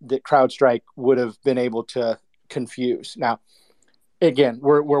that CrowdStrike would have been able to confuse. Now, again,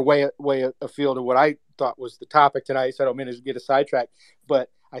 we're way afield of what I thought was the topic tonight, so I don't mean to get a sidetrack. But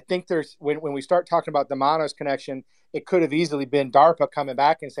I think there's when we start talking about the Manos connection, it could have easily been DARPA coming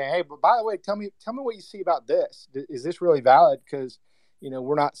back and saying, "Hey, but by the way, tell me what you see about this. Is this really valid? Because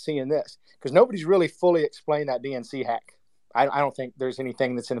we're not seeing this." Because nobody's really fully explained that DNC hack. I don't think there's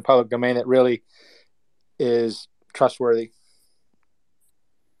anything that's in the public domain that really is trustworthy.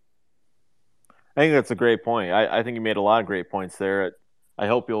 I think that's a great point. I think you made a lot of great points there. I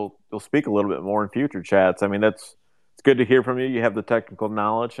hope you'll speak a little bit more in future chats. I mean, it's good to hear from you. You have the technical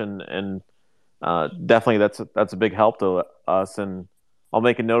knowledge, and definitely that's a big help to us. And I'll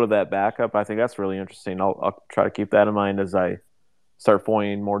make a note of that backup. I think that's really interesting. I'll try to keep that in mind as I start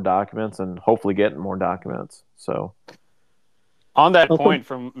FOIAing more documents and hopefully getting more documents. So, on that point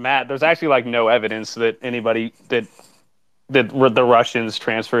from Matt, there's actually like no evidence that anybody that the Russians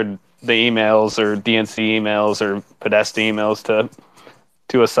transferred the emails or DNC emails or Podesta emails to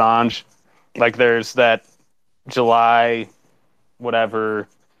Assange. Like there's that July whatever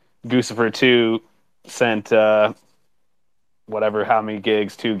Guccifer 2 sent whatever, how many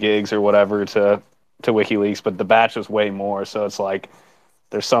gigs, 2 gigs or whatever to WikiLeaks, but the batch was way more. So it's like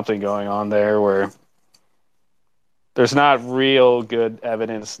there's something going on there where there's not real good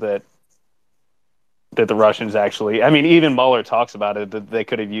evidence that the Russians actually. I mean, even Mueller talks about it that they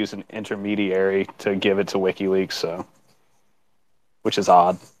could have used an intermediary to give it to WikiLeaks, so which is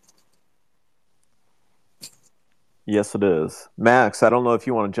odd. Yes, it is. Max, I don't know if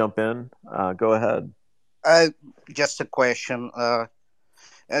you want to jump in. Go ahead. Just a question.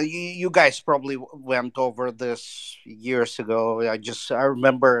 You guys probably went over this years ago. I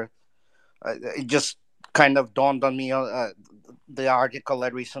remember it just kind of dawned on me. The article I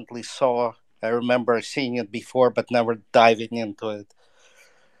recently saw. I remember seeing it before, but never diving into it.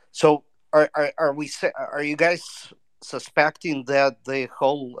 So, are you guys suspecting that the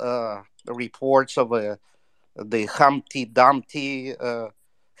whole reports of the Humpty Dumpty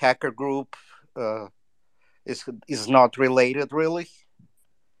hacker group is not related, really?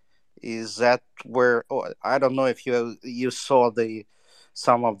 Is that where? Oh, I don't know if you saw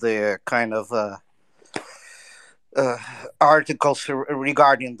some of the kind of articles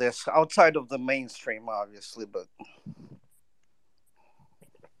regarding this outside of the mainstream, obviously. But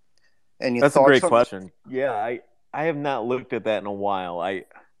any That's a thoughts great on it? question. Yeah, I have not looked at that in a while.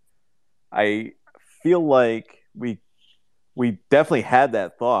 I feel like we definitely had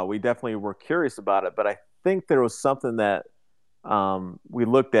that thought. We definitely were curious about it, but I think there was something that we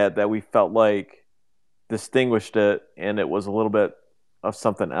looked at that we felt like distinguished it, and it was a little bit of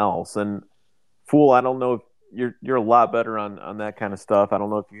something else. And Fool, I don't know if you're a lot better on that kind of stuff. I don't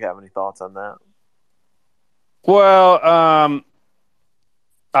know if you have any thoughts on that. Well,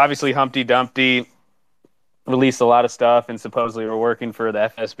 obviously Humpty Dumpty released a lot of stuff and supposedly were working for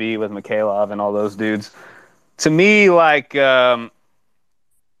the FSB with Mikhailov and all those dudes. To me, like,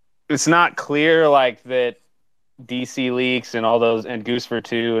 it's not clear like that DC Leaks and all those and Goosefer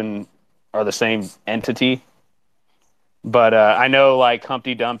 2 and are the same entity. But I know like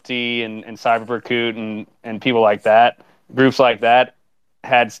Humpty Dumpty and Cyberberkut and people like that, groups like that,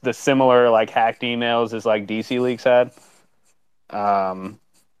 had the similar like hacked emails as like DC Leaks had.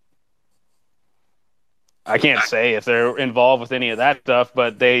 I can't say if they're involved with any of that stuff,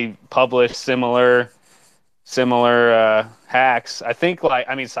 but they publish similar hacks. I think like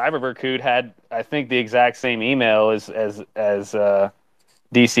I mean Cyberberkut had I think the exact same email as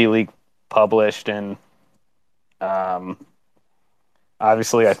DC Leak published, and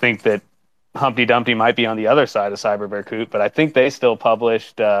obviously I think that Humpty Dumpty might be on the other side of Cyberberkut, but I think they still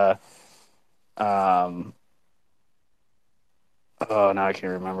published oh, now I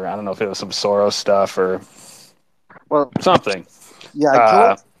can't remember. I don't know if it was some Soros stuff or Well, something.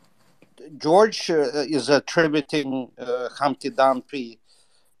 yeah, George is attributing Humpty Dumpty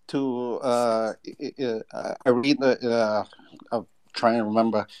to Irina. I'm trying to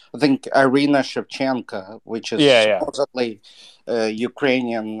remember. I think Irina Shevchenko, which is Yeah. supposedly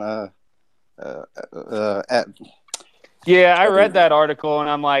Ukrainian. Yeah, I read that article and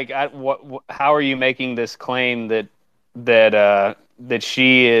I'm like, how are you making this claim that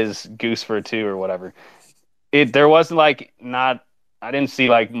she is Goosefer 2 or whatever? There wasn't like not. I didn't see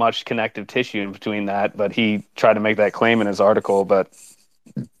like much connective tissue in between that, but he tried to make that claim in his article, but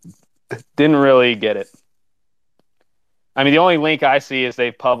didn't really get it. I mean, the only link I see is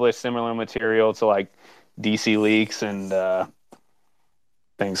they've published similar material to like DC Leaks and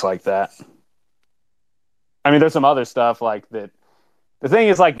things like that. I mean, there's some other stuff like that. The thing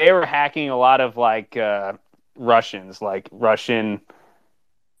is, like, they were hacking a lot of like Russians, like Russian,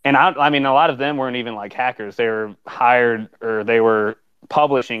 and I mean, a lot of them weren't even like hackers. They were hired or they were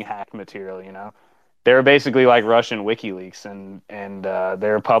publishing hack material. You know, they were basically like Russian WikiLeaks, and they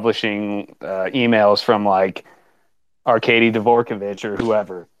were publishing emails from like Arkady Dvorkovich or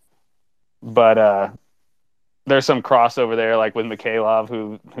whoever. But there's some crossover there, like with Mikhailov,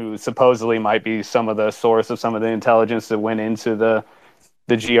 who supposedly might be some of the source of some of the intelligence that went into the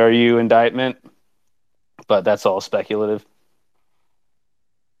GRU indictment, but that's all speculative.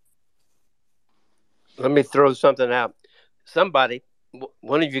 Let me throw something out. Somebody,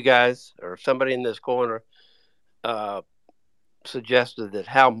 one of you guys, or somebody in this corner, suggested that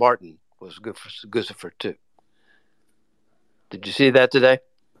Hal Martin was good for Guccifer 2. Did you see that today?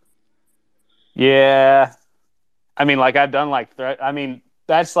 Yeah, I mean, like I've done like I mean,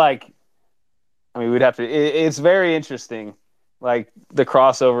 that's like, I mean, we'd have to. It's very interesting, like the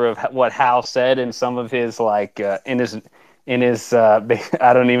crossover of what Hal said in some of his like in his I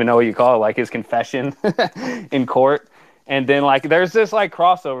don't even know what you call it, like his confession in court, And then like there's this like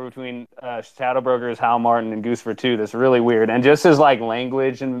crossover between Shadow Brokers, Hal Martin, and Goose for Two that's really weird. And just his like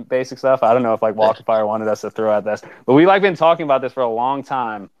language and basic stuff. I don't know if like Walk of Fire wanted us to throw out this, but we like been talking about this for a long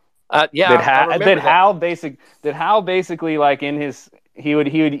time. I remember That Hal basically like in his he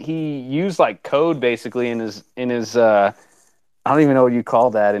used like code basically in his I don't even know what you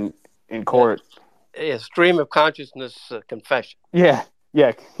call that in court. A stream of consciousness confession. Yeah.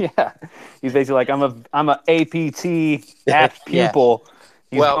 He's basically like I'm a APT apt pupil.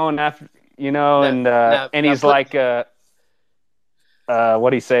 He's going after and he's like what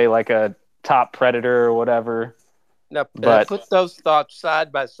do you say, like a top predator or whatever. Now put those thoughts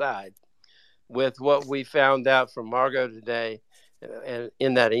side by side with what we found out from Margot today, and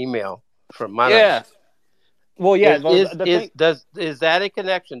in that email from Manos. Yeah. Well, yeah. Is that a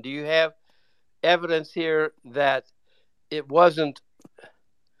connection? Do you have evidence here that it wasn't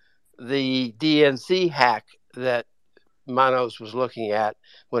the DNC hack that Manos was looking at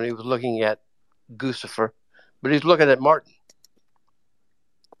when he was looking at Guccifer, but he's looking at Martin?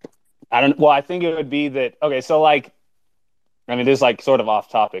 I think it would be that. Okay, so like, I mean, this is like sort of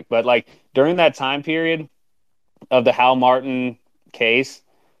off topic, but like during that time period of the Hal Martin case,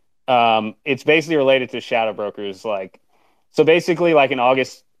 it's basically related to Shadow Brokers. Like, so basically, like in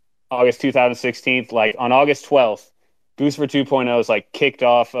August 2016, like on August 12th, Goose for 2.0 is like kicked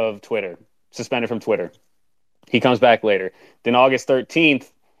off of Twitter, suspended from Twitter. He comes back later. Then August 13th,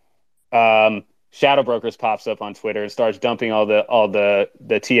 Shadow Brokers pops up on Twitter and starts dumping all the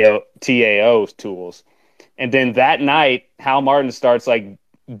TAO tools. And then that night, Hal Martin starts like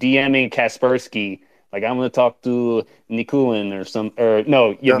DMing Kaspersky, like I'm going to talk to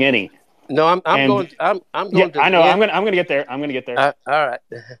Nikulin Yevgeny. No, I'm going. I know. I'm going to get there. All right.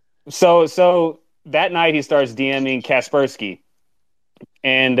 So that night he starts DMing Kaspersky,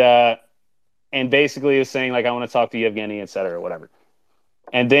 and basically is saying like I want to talk to Yevgeny, etc., whatever.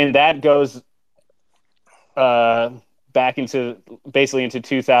 And then that goes back into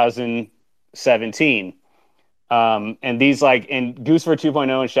 2017. And these like and Goose for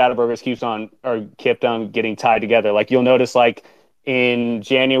 2.0 and Shadow Brokers kept on getting tied together. Like you'll notice like in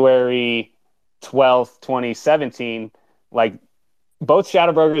January 12th, 2017, like both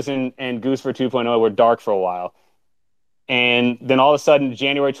Shadow Brokers and Goose for 2.0 were dark for a while. And then all of a sudden,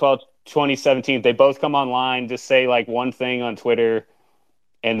 January 12th, 2017, they both come online to say like one thing on Twitter,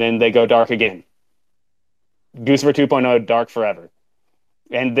 and then they go dark again. Goose for 2.0, dark forever.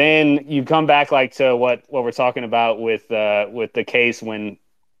 And then you come back like to what we're talking about with the case when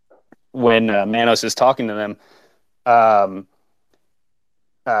Manos is talking to them.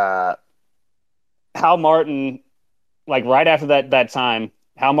 Hal Martin, like right after that time,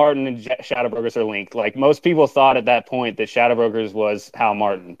 Hal Martin and Shadow Brokers are linked. Like most people thought at that point that Shadow Brokers was Hal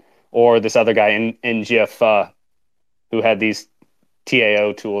Martin or this other guy in NGF who had these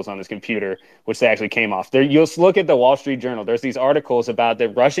TAO tools on his computer, which they actually came off. There, you'll look at the Wall Street Journal. There's these articles about that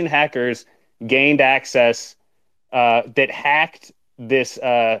Russian hackers gained access that hacked this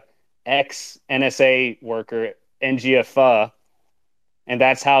ex-NSA worker, NGF, and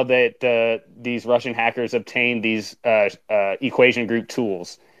that's how these Russian hackers obtained these equation group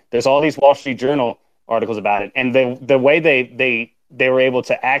tools. There's all these Wall Street Journal articles about it, and the way they were able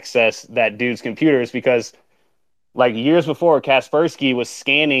to access that dude's computer is because, like years before, Kaspersky was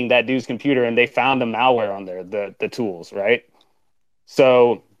scanning that dude's computer, and they found the malware on there, the tools, right?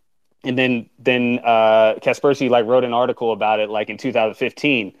 So, and then Kaspersky like wrote an article about it like in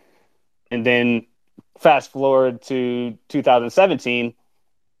 2015, and then fast forward to 2017.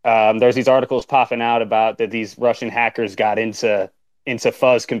 There's these articles popping out about that these Russian hackers got into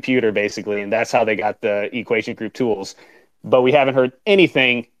Fuzz computer basically, and that's how they got the equation group tools. But we haven't heard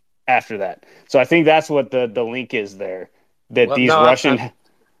anything after that. So I think that's what the link is there.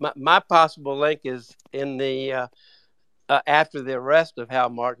 My possible link is in the after the arrest of Hal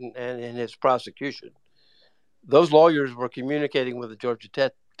Martin and in his prosecution. Those lawyers were communicating with the Georgia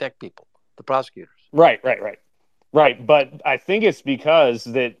Tech people, the prosecutors. Right. But I think it's because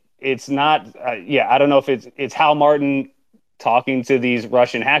that it's not. I don't know if it's Hal Martin talking to these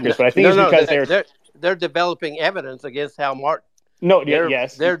Russian hackers, but I think because they're developing evidence against Hal Martin.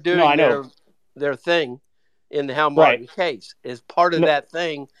 They're doing their thing in the Hal Martin case is part of that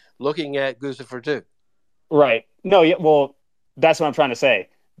thing. Looking at Guccifer too. Right. No. Yeah. Well, that's what I'm trying to say.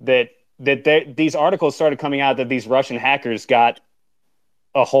 That these articles started coming out that these Russian hackers got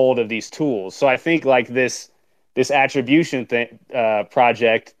a hold of these tools. So I think like this attribution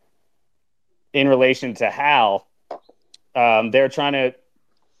project in relation to Hal, they're trying to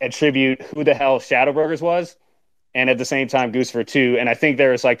attribute who the hell Shadow Brokers was, and at the same time Goose for 2. And I think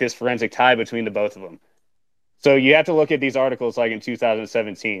there's like this forensic tie between the both of them. So you have to look at these articles like in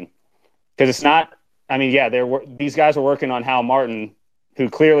 2017 because it's not. I mean, yeah, these guys were working on Hal Martin, who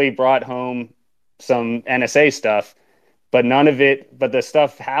clearly brought home some NSA stuff, but none of it. But the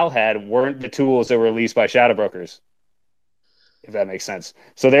stuff Hal had weren't the tools that were released by shadow brokers, if that makes sense.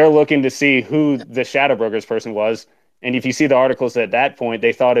 So they're looking to see who the shadow brokers person was. And if you see the articles at that point,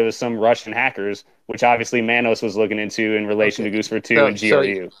 they thought it was some Russian hackers, which obviously Manos was looking into in relation to Goose for 2 and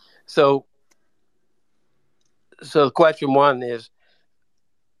GRU. So question one is,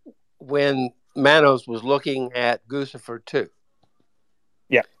 when Manos was looking at Guccifer 2,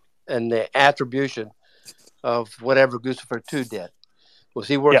 yeah, and the attribution of whatever Guccifer 2 did, was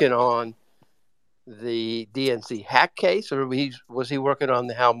he working on the DNC hack case, or was he working on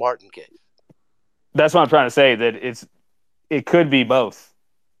the Hal Martin case? That's what I'm trying to say, that it could be both.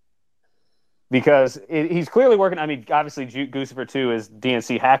 Because he's clearly working. I mean, obviously, Guccifer 2 is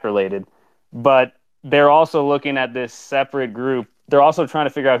DNC hack related, but they're also looking at this separate group. They're also trying to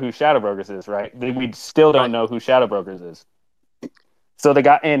figure out who Shadow Brokers is, right? We still don't know who Shadow Brokers is. So the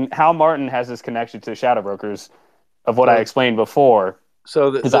guy, and Hal Martin has this connection to Shadow Brokers of what I explained before.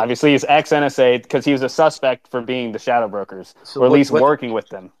 So because obviously he's ex-NSA because he was a suspect for being the Shadow Brokers, or at least working with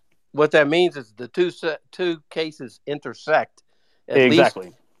them. What that means is the two cases intersect Exactly.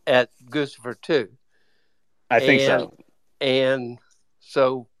 Least at Guccifer 2. I think so. And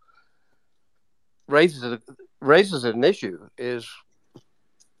so raises an issue is,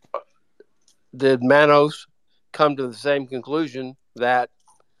 did Manos come to the same conclusion that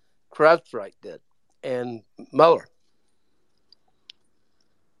CrowdStrike did and Mueller?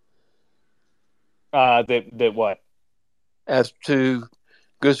 That what? As to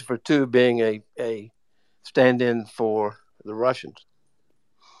Guccifer 2 being a stand-in for the Russians.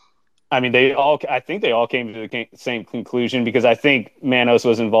 I mean, I think they all came to the same conclusion, because I think Manos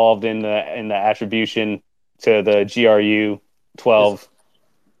was involved in the attribution to the GRU 12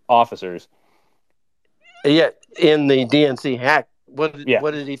 officers. Yeah, in the DNC hack, what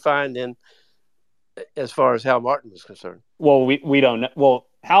did he find in as far as Hal Martin was concerned? Well, we don't know. Well,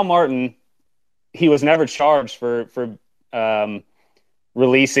 Hal Martin, he was never charged for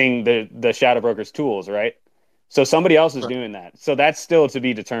releasing the Shadow Brokers tools, right? So somebody else is doing that. So that's still to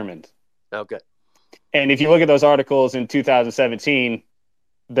be determined. Okay. And if you look at those articles in 2017,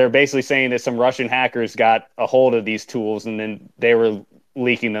 they're basically saying that some Russian hackers got a hold of these tools and then they were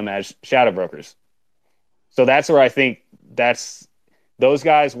leaking them as Shadow Brokers. So that's where I think those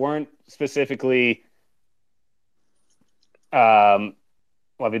guys weren't specifically, well,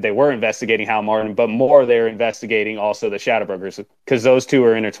 I mean, they were investigating Hal Martin, but more they're investigating also the Shadow Brokers, because those two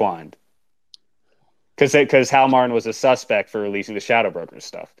are intertwined. Because Hal Martin was a suspect for releasing the Shadow Brokers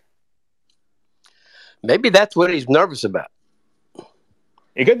stuff. Maybe that's what he's nervous about.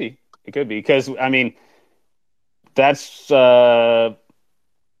 It could be. Because, I mean, that's what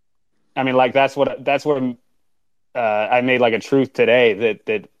I made like a truth today,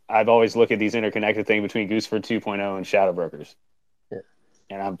 that I've always looked at these interconnected thing between Goose for 2.0 and Shadow Brokers. Yeah.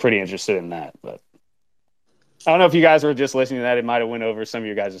 And I'm pretty interested in that, but I don't know if you guys were just listening to that. It might have went over some of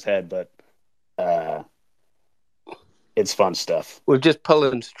your guys' head, but it's fun stuff. We're just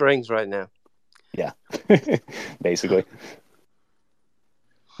pulling strings right now. Yeah, basically.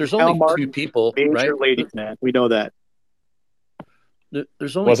 There's only two people, major right? ladies man. We know that.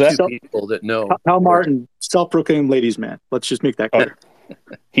 There's only two people that know. Hal Martin, self-proclaimed ladies man. Let's just make that clear.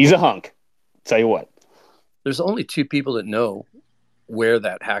 He's a hunk. Tell you what. There's only two people that know where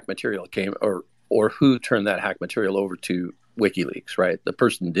that hack material came, or who turned that hack material over to WikiLeaks, right? The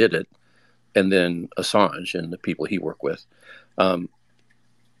person did it, and then Assange and the people he worked with.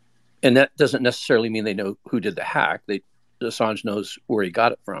 And that doesn't necessarily mean they know who did the hack. Assange knows where he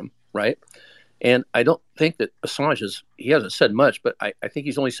got it from, right? And I don't think that Assange he hasn't said much, but I think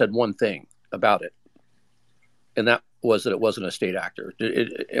he's only said one thing about it. And that was that it wasn't a state actor.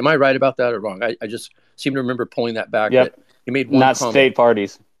 Am I right about that or wrong? I just seem to remember pulling that back. Yep. That he made one not comment. State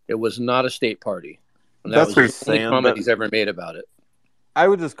parties. It was not a state party. And That's that was the only saying, comment he's ever made about it. I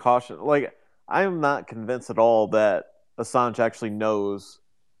would just caution, I am not convinced at all that Assange actually knows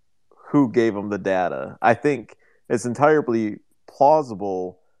who gave him the data. I think it's entirely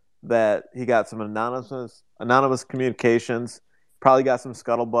plausible that he got some anonymous communications, probably got some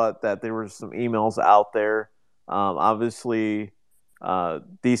scuttlebutt that there were some emails out there. Obviously,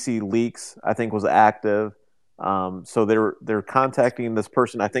 DC Leaks, I think, was active. So they're contacting this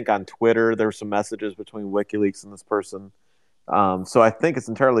person, I think, on Twitter. There were some messages between WikiLeaks and this person. So I think it's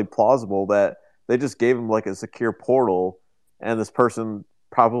entirely plausible that they just gave him like a secure portal, and this person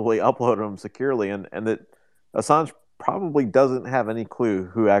probably uploaded them securely, and that Assange probably doesn't have any clue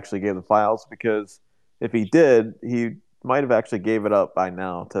who actually gave the files, because if he did, he might have actually gave it up by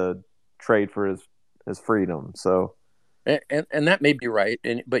now to trade for his freedom. So, and that may be right,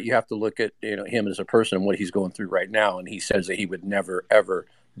 but you have to look at him as a person and what he's going through right now, and he says that he would never ever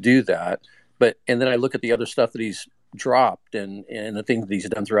do that. And then I look at the other stuff that he's dropped and the things that he's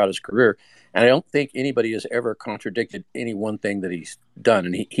done throughout his career, and I don't think anybody has ever contradicted any one thing that he's done,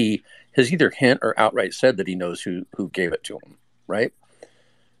 and he has either hint or outright said that he knows who gave it to him, right?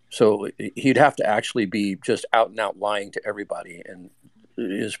 So he'd have to actually be just out and out lying to everybody, and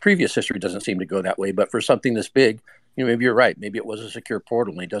his previous history doesn't seem to go that way. But for something this big, maybe you're right. Maybe it was a secure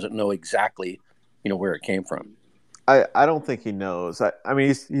portal, and he doesn't know exactly, where it came from. I don't think he knows. I mean,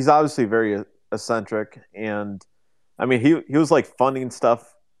 he's obviously very eccentric, and I mean, he was like funding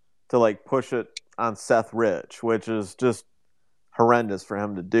stuff to like push it on Seth Rich, which is just horrendous for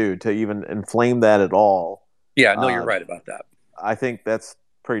him to do, to even inflame that at all. Yeah, no, you're right about that. I think that's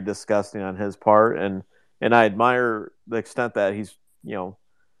pretty disgusting on his part, and I admire the extent that he's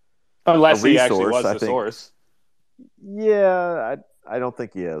unless he actually was the source. Yeah, I don't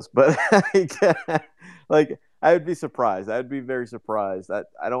think he is, but like I would be surprised. I would be very surprised.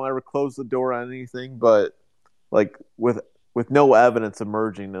 I don't ever close the door on anything, but like with no evidence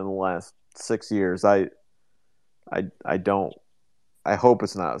emerging in the last 6 years, I don't. I hope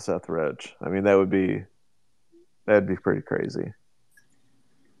it's not Seth Rich. I mean, that'd be pretty crazy.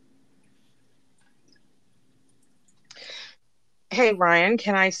 Hey, Ryan,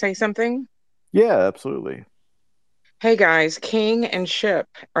 can I say something? Yeah, absolutely. Hey, guys, King and Ship,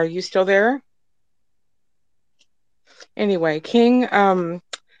 are you still there? Anyway, King,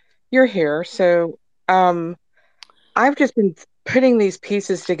 you're here. So, I've just been putting these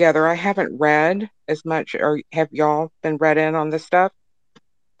pieces together. I haven't read as much, or have y'all been read in on this stuff?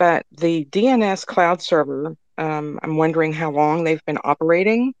 But the DNS cloud server, I'm wondering how long they've been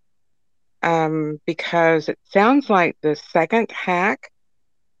operating, because it sounds like the second hack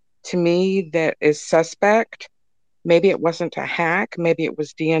to me that is suspect. Maybe it wasn't a hack, maybe it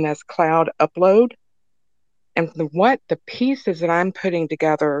was DNS cloud upload. And what the pieces that I'm putting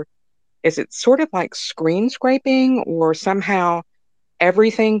together is it's sort of like screen scraping, or somehow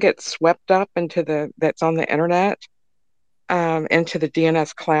everything gets swept up into that's on the internet, into the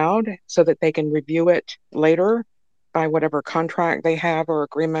DNS cloud, so that they can review it later by whatever contract they have or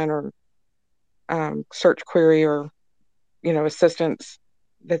agreement or search query or assistance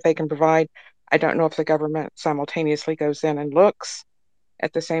that they can provide. I don't know if the government simultaneously goes in and looks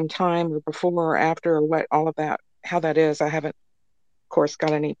at the same time or before or after, or what all of that, how that is. I haven't, of course,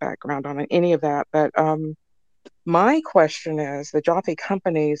 got any background on any of that. But my question is, the Jaffe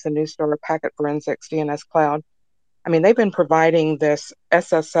companies, the New Star Packet Forensics, DNS Cloud, I mean, they've been providing this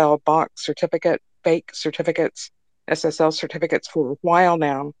SSL box certificate, fake certificates, SSL certificates for a while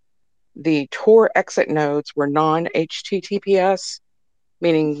now. The Tor exit nodes were non-HTTPS,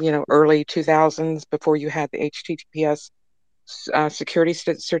 meaning, early 2000s, before you had the HTTPS security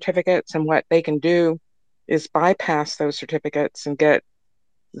certificates. And what they can do is bypass those certificates and get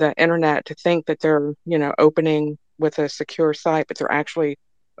the internet to think that they're, opening with a secure site, but they're actually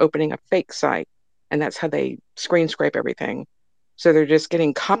opening a fake site. And that's how they screen scrape everything. So they're just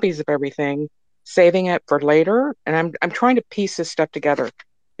getting copies of everything, saving it for later. And I'm trying to piece this stuff together.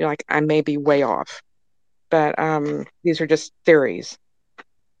 Like, I may be way off, but these are just theories.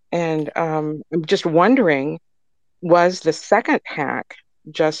 And I'm just wondering, was the second hack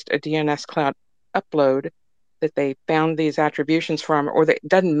just a DNS cloud upload that they found these attributions from, or that it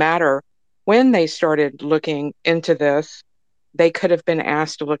doesn't matter when they started looking into this, they could have been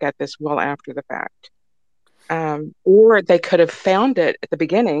asked to look at this well after the fact. Or they could have found it at the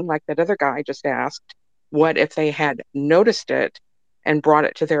beginning, like that other guy just asked, what if they had noticed it and brought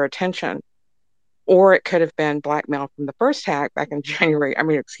it to their attention? Or it could have been blackmail from the first hack back in January. I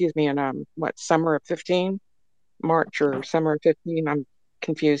mean, excuse me, in summer of 15, March or summer of 15. I'm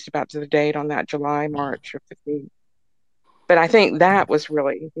confused about the date on that, July, March of 15. But I think that was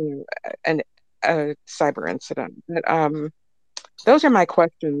really, a cyber incident. But those are my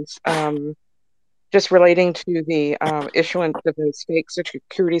questions, just relating to the issuance of those fake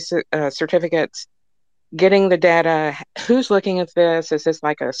security certificates, getting the data. Who's looking at this? Is this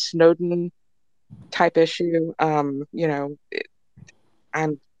like a Snowden type issue? I'm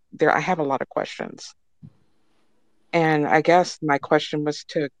there. I have a lot of questions. And I guess my question was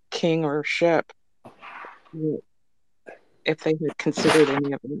to King or Ship, if they had considered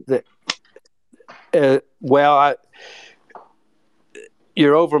any of them. Well,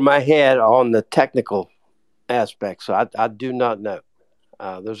 you're over my head on the technical aspect, so I do not know.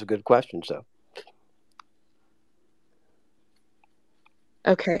 Those are good questions, though.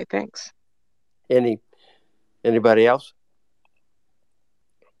 Okay, thanks. Any Anybody else?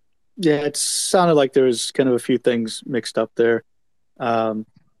 Yeah, it sounded like there was kind of a few things mixed up there. Um,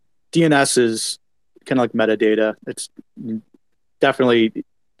 DNS is kind of like metadata. It's definitely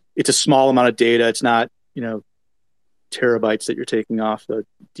it's a small amount of data. It's not, terabytes that you're taking off the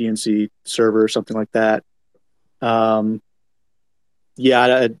DNC server or something like that. Um, yeah,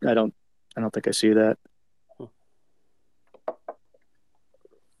 I don't think I see that.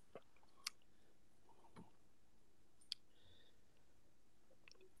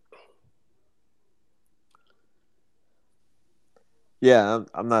 Yeah,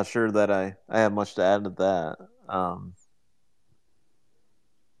 I'm not sure that I have much to add to that.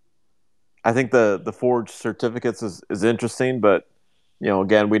 I think the forged certificates is interesting, but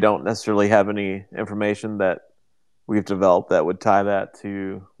again, we don't necessarily have any information that we've developed that would tie that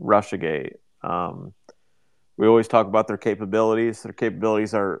to Russiagate. We always talk about their capabilities. Their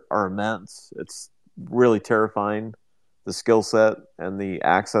capabilities are immense. It's really terrifying, the skill set and the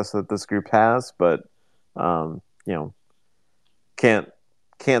access that this group has, but um, you know,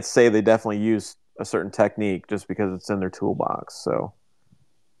 can't say they definitely use a certain technique just because it's in their toolbox. So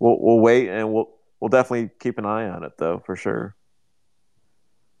we'll wait, and we'll definitely keep an eye on it, though, for sure.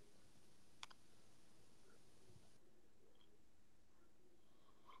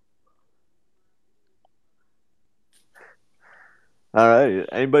 All right.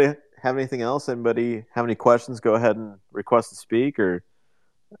 Anybody have anything else? Anybody have any questions? Go ahead and request to speak, or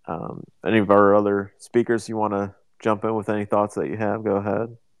any of our other speakers you want to jump in with any thoughts that you have. Go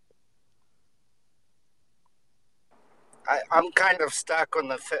ahead. I'm kind of stuck on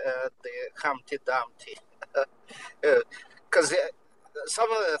the Humpty Dumpty because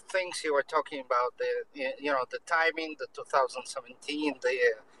some of the things you were talking about, the timing, the 2017,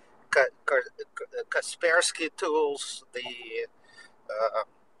 Kaspersky tools, uh,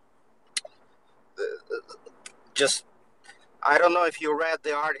 the just I don't know if you read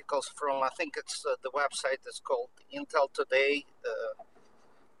the articles from, I think it's the website is called Intel Today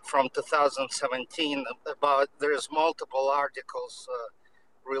from 2017 about there's multiple articles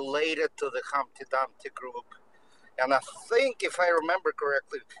related to the Humpty Dumpty group. And I think, if I remember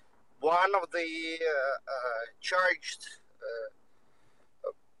correctly, one of the charged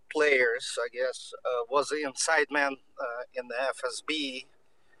players, I guess, was the inside man in the FSB.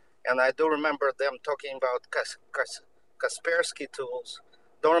 And I do remember them talking about Kaspersky tools.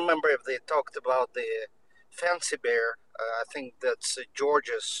 Don't remember if they talked about the Fancy Bear. I think that's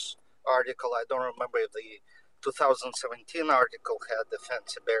George's article. I don't remember if the 2017 article had the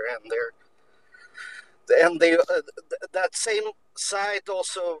Fancy Bear in there. And that same site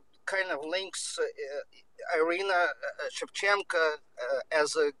also kind of links Irina Shevchenko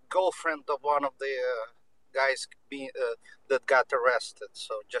as a girlfriend of one of the guys that got arrested.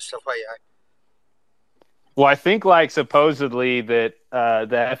 So just FYI. Well, I think supposedly that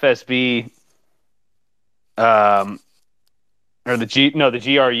the FSB or the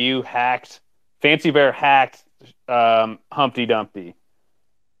GRU hacked Fancy Bear hacked Humpty Dumpty.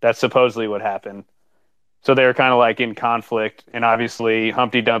 That's supposedly what happened. So they were kind of in conflict, and obviously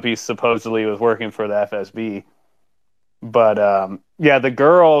Humpty Dumpty supposedly was working for the FSB. But yeah, the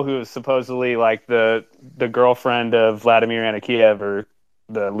girl who was supposedly the girlfriend of Vladimir Anakiev, or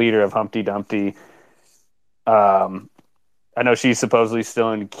the leader of Humpty Dumpty, I know she's supposedly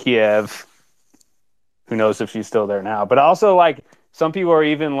still in Kiev. Who knows if she's still there now? But also, some people are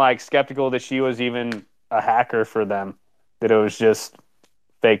even skeptical that she was even a hacker for them, that it was just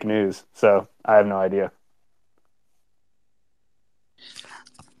fake news. So I have no idea.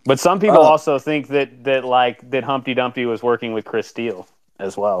 But some people also think that Humpty Dumpty was working with Chris Steele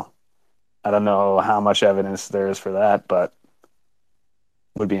as well. I don't know how much evidence there is for that, but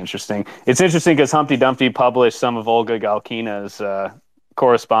would be interesting. It's interesting because Humpty Dumpty published some of Olga Galkina's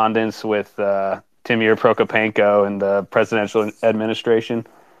correspondence with Timur Prokopenko and the presidential administration.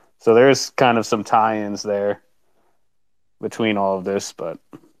 So there's kind of some tie-ins there between all of this, but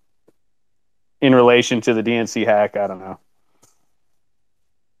in relation to the DNC hack, I don't know.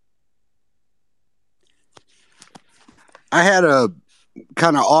 I had a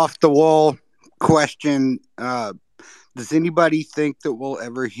kind of off the wall question. Does anybody think that we'll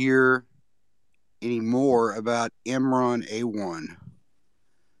ever hear any more about Imran A1?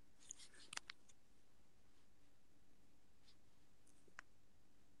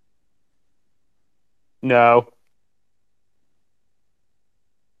 No.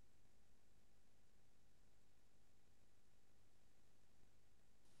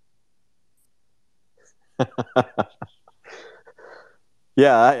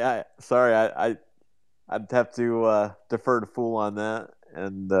 Yeah, sorry, I'd have to defer to Fool on that,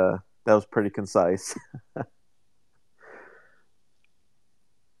 and that was pretty concise.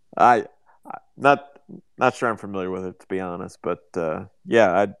 Not sure I'm familiar with it, to be honest, but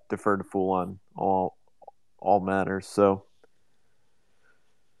yeah, I defer to Fool on all matters. So,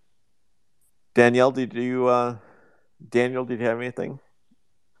 Danielle, did you have anything?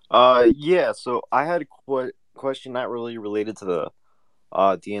 Yeah. So I had a question not really related to the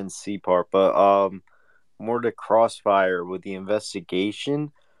DNC part, but more to Crossfire with the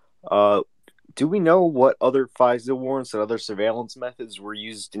investigation. Uh, do we know what other FISA warrants and other surveillance methods were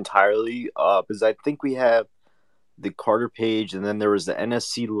used entirely? Because I think we have the Carter page, and then there was the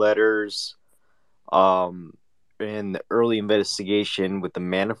NSC letters, um, and the early investigation with the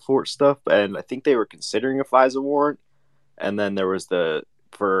Manafort stuff, and I think they were considering a FISA warrant. And then there was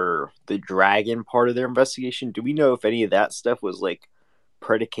for the Dragon part of their investigation. Do we know if any of that stuff was like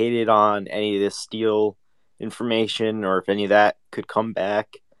predicated on any of this Steele information, or if any of that could come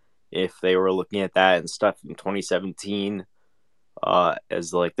back if they were looking at that and stuff in 2017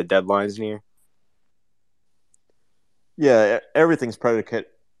 as like the deadlines near? Yeah, everything is predicated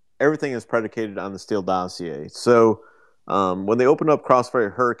on the Steele dossier. So when they opened up Crossfire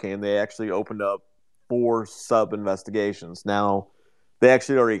Hurricane, they actually opened up 4 sub investigations. Now, they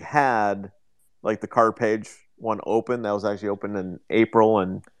actually already had like the Carter page one open. That was actually open in April,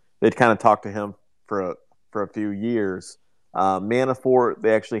 and they'd kind of talked to him for a few years. Manafort,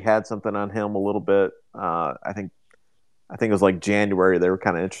 they actually had something on him a little bit. I think it was like January. They were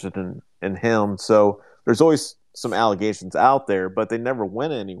kind of interested in him. So there's always some allegations out there, but they never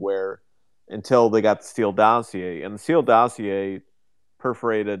went anywhere until they got the Steele dossier. And the Steele dossier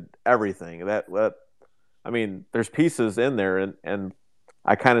perforated everything. I mean, there's pieces in there, and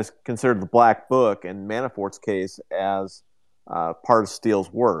I kind of consider the Black Book and Manafort's case as part of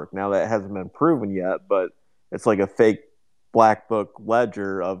Steele's work. Now, that hasn't been proven yet, but it's like a fake Black Book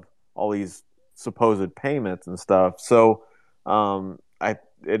ledger of all these supposed payments and stuff. So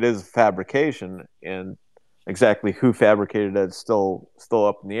it is fabrication, and exactly who fabricated it is still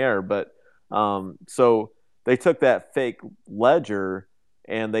up in the air. But so they took that fake ledger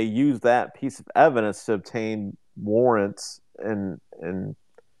and they used that piece of evidence to obtain warrants and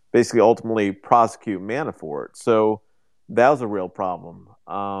basically ultimately prosecute Manafort. So that was a real problem.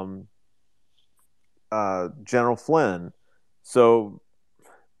 General Flynn. So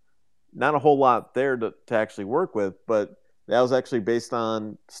not a whole lot there to actually work with, but that was actually based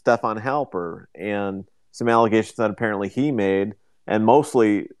on Stefan Halper and some allegations that apparently he made, and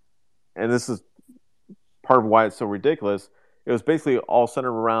mostly, and this is part of why it's so ridiculous, it was basically all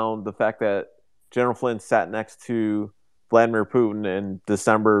centered around the fact that General Flynn sat next to Vladimir Putin in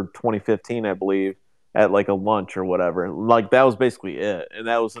December 2015, I believe, at like a lunch or whatever. Like that was basically it, and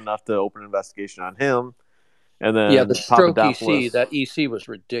that was enough to open an investigation on him. And then The stroke Papadopoulos, EC, that EC was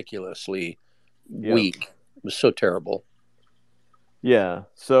ridiculously weak. It was so terrible. Yeah.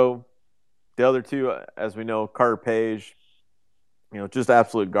 So the other two, as we know, Carter Page, just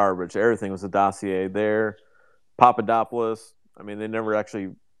absolute garbage. Everything was a dossier there. Papadopoulos, I mean, they never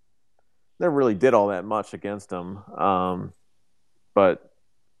really did all that much against him. But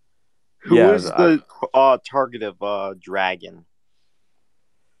who is the target of Dragon?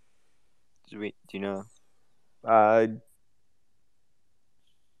 Do you know?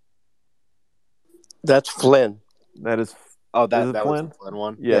 That's Flynn. That is. Oh, that was Flynn? The Flynn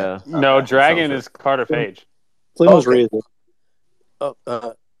one. Yeah. No, Dragon is Carter Page. Flynn was Razor. Oh,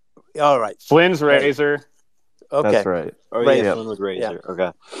 all right. Flynn's Razor. Okay. That's right. Oh, yeah, Flynn was Razor. Yeah.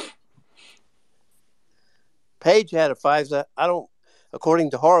 Okay. Page had a FISA.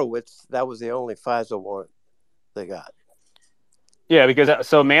 According to Horowitz, that was the only FISA warrant they got. Yeah, because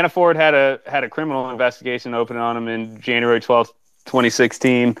Manafort had a criminal investigation open on him in January 12th,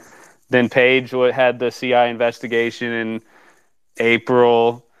 2016. Then Page had the CI investigation in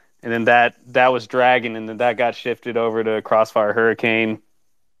April, and then that was Dragon, and then that got shifted over to Crossfire Hurricane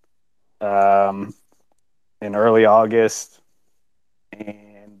in early August.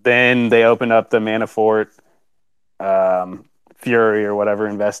 And then they opened up the Manafort Fury or whatever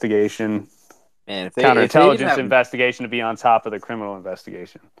investigation. Man, counterintelligence investigation to be on top of the criminal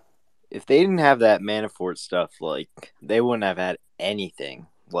investigation. If they didn't have that Manafort stuff, like, they wouldn't have had anything.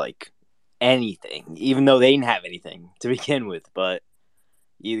 Like, anything. Even though they didn't have anything to begin with. But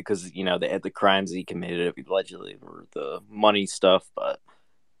either because, they had the crimes he committed allegedly or the money stuff. But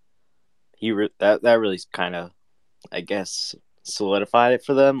that really kind of, I guess, solidified it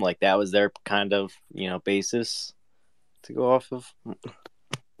for them. Like, that was their kind of, basis to go off of.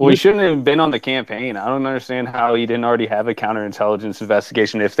 Well, he shouldn't have been on the campaign. I don't understand how he didn't already have a counterintelligence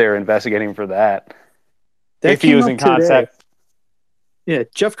investigation if they're investigating for that. If he was in contact. Yeah,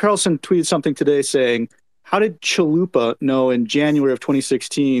 Jeff Carlson tweeted something today saying, how did Chalupa know in January of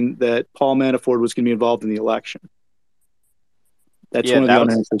 2016 that Paul Manafort was going to be involved in the election? That's Yeah, one of the that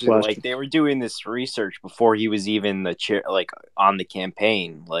was unanswered like questions. they were doing this research before he was even the chair, like on the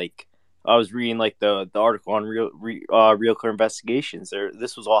campaign. Like I was reading like the article on Real Clear Investigations.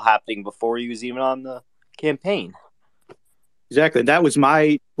 This was all happening before he was even on the campaign. Exactly. That was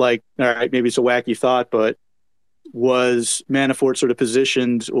my, like, all right, maybe it's a wacky thought, but was Manafort sort of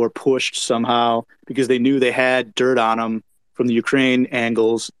positioned or pushed somehow because they knew they had dirt on him from the Ukraine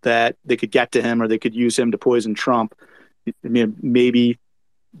angles that they could get to him or they could use him to poison Trump? I mean, maybe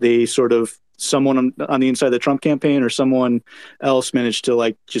they sort of, someone on the inside of the Trump campaign or someone else managed to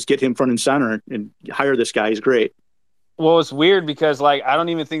like just get him front and center and hire this guy. He's great. Well, it's weird because like I don't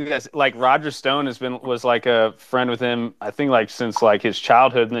even think that's like Roger Stone was like a friend with him. I think like since like his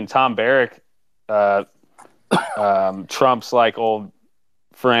childhood, and then Tom Barrack, uh, Trump's like old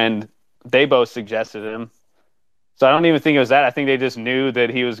friend, they both suggested him. So I don't even think it was that. I think they just knew that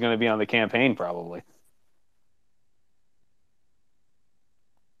he was going to be on the campaign, probably.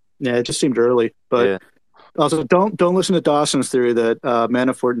 Yeah, it just seemed early, but Yeah. also don't listen to Dawson's theory that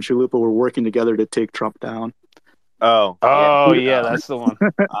Manafort and Chalupa were working together to take Trump down. Oh yeah, that's the one.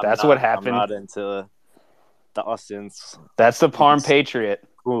 That's what I'm happened. not into Dawson's. That's the Parm Patriot.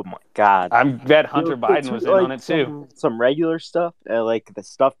 Oh my god! I bet Hunter Biden was in like on it too. Some regular stuff, like the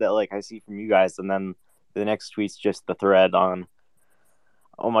stuff that like I see from you guys, and then the next tweet's just the thread on.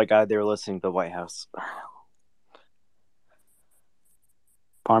 Oh my god, they were listening to the White House.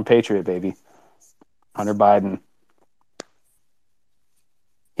 Parm Patriot, baby. Hunter Biden.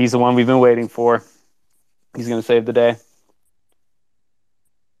 He's the one we've been waiting for. He's going to save the day.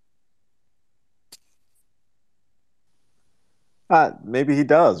 Maybe he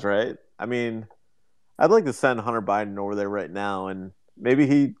does, right? I mean, I'd like to send Hunter Biden over there right now, and maybe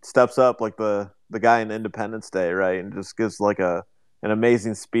he steps up like the guy in Independence Day, right, and just gives like an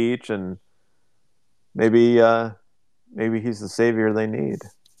amazing speech, and maybe he's the savior they need.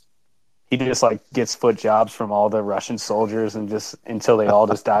 He just like gets foot jobs from all the Russian soldiers and just until they all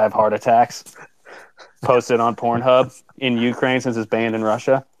just die of heart attacks. Posted on Pornhub in Ukraine since it's banned in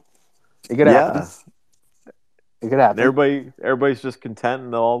Russia. It could happen. It could happen. And everybody's just content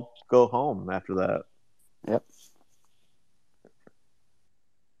and they'll all go home after that. Yep.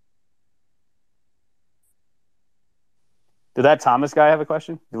 Did that Thomas guy have a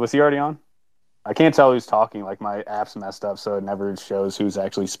question? Was he already on? I can't tell who's talking. Like my app's messed up, so it never shows who's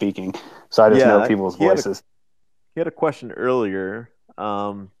actually speaking. So I just know people's voices. He had a question earlier.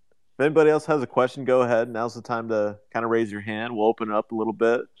 If anybody else has a question, go ahead. Now's the time to kind of raise your hand. We'll open it up a little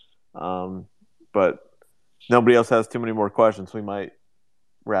bit. But nobody else has too many more questions. We might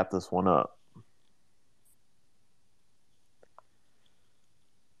wrap this one up.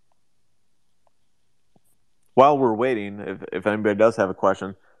 While we're waiting, if anybody does have a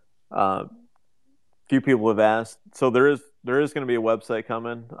question, few people have asked. So there is going to be a website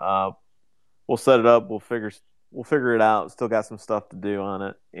coming. We'll set it up. We'll figure it out. Still got some stuff to do on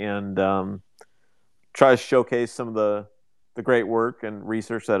it, and try to showcase some of the great work and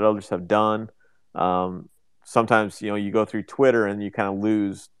research that others have done. Sometimes you go through Twitter and you kind of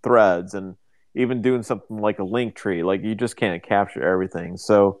lose threads, and even doing something like a link tree, like you just can't capture everything.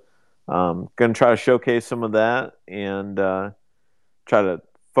 So going to try to showcase some of that and try to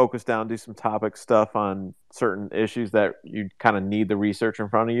focus down, do some topic stuff on certain issues that you kind of need the research in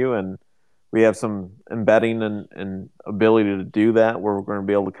front of you. And we have some embedding and ability to do that where we're going to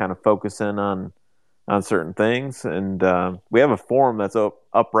be able to kind of focus in on certain things. And we have a forum that's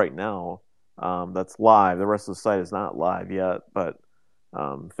up right now that's live. The rest of the site is not live yet, but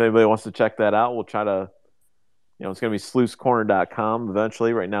if anybody wants to check that out, we'll try to, it's going to be sleuthscorner.com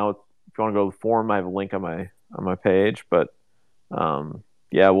eventually. Right now, if you want to go to the forum, I have a link on my page, but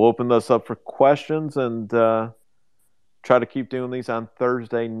we'll open this up for questions and try to keep doing these on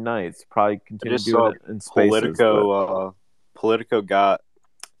Thursday nights. Probably continue doing it in spaces. Politico got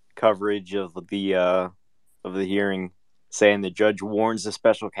coverage of the hearing, saying the judge warns the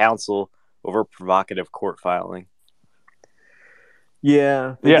special counsel over provocative court filing.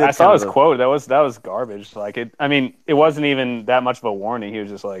 Yeah, I saw his quote. That was garbage. Like it. I mean, it wasn't even that much of a warning. He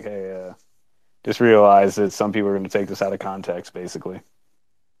was just like, "Hey, just realize that some people are going to take this out of context." Basically,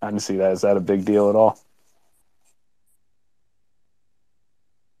 I didn't see that. Is that a big deal at all?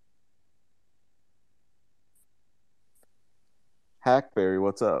 Hackberry,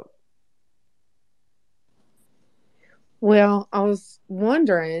 what's up? Well, I was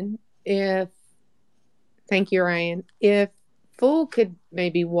wondering thank you, Ryan, if Fool could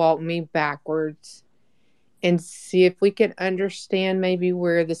maybe walk me backwards and see if we could understand maybe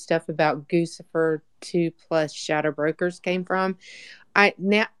where the stuff about Guccifer 2 plus shadow brokers came from.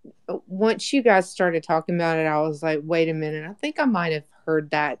 Now once you guys started talking about it, I was like, wait a minute, I think I might have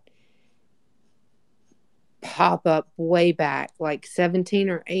heard that pop up way back, like 17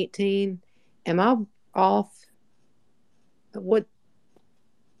 or 18. Am I off? What?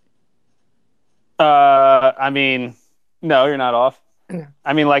 I mean, no, you're not off. Okay.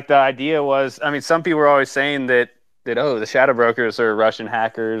 I mean, like the idea was, I mean, some people were always saying that the shadow brokers are Russian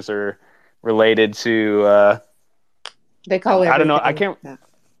hackers or related to. They call I don't know. everything I can't. that.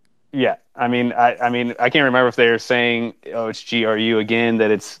 Yeah, I mean, I can't remember if they were saying, "Oh, it's GRU again,"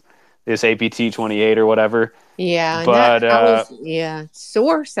 that it's this APT-28 or whatever. Yeah, and But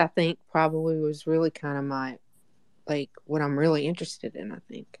source, I think, probably was really kind of my, like, what I'm really interested in, I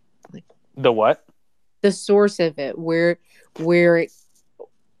think. Like the what? the source of it, where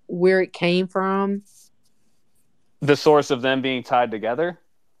it came from. The source of them being tied together?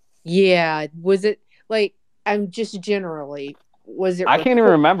 Yeah, was it like, I'm just generally, was it I can't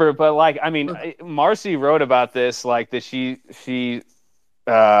even remember, but like, I mean, Marcy wrote about this, like that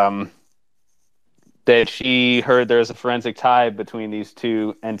um, that she heard there's a forensic tie between these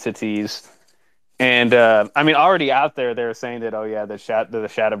two entities. And I mean, already out there, they were saying that, oh yeah, the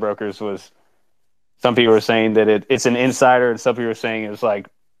Shadow Brokers was. Some people were saying that it's an insider, and some people were saying it was like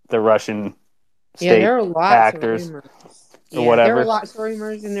the Russian Yeah, state there are lots of actors rumors. or Yeah, there were whatever. lots of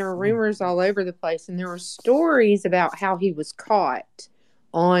rumors, and there were rumors all over the place, and there were stories about how he was caught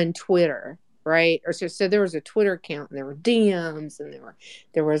on Twitter, right? Or so there was a Twitter account, and there were DMs, and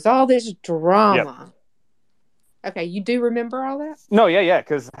there was all this drama. Yep. Okay, you do remember all that? No, yeah,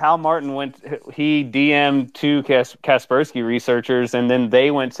 because Hal Martin he DM'd two Kaspersky researchers, and then they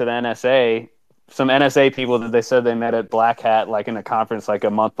went to the NSA. Some NSA people that they said they met at Black Hat, like in a conference, like a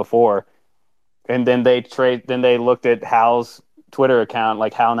month before, and then they looked at Hal's Twitter account,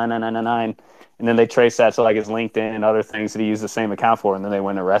 like Hal 9999, and then they traced that to like his LinkedIn and other things that he used the same account for, and then they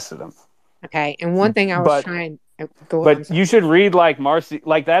went and arrested him. Okay, and one thing I was trying. Go on. But you should read like Marcy,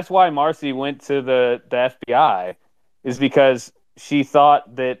 like that's why Marcy went to the FBI, is because she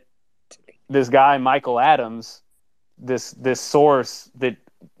thought that this guy Michael Adams, this source that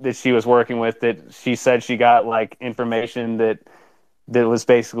she was working with, that she said she got like information that was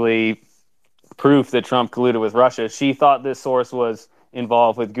basically proof that Trump colluded with Russia. She thought this source was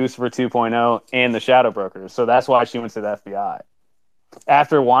involved with Guccifer 2.0 and the Shadow Brokers, so that's why she went to the FBI.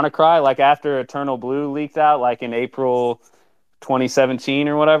 After WannaCry, like after Eternal Blue leaked out, like in April 2017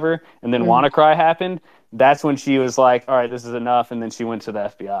 or whatever, and then WannaCry happened, that's when she was like, all right, this is enough, and then she went to the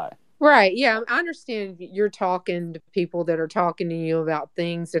FBI. Right, yeah, I understand you're talking to people that are talking to you about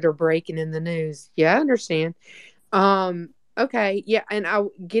things that are breaking in the news. Yeah, I understand. Okay, yeah, and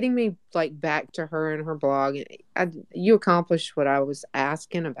getting me like back to her and her blog, you accomplished what I was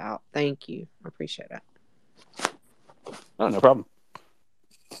asking about. Thank you. I appreciate it. Oh, no problem.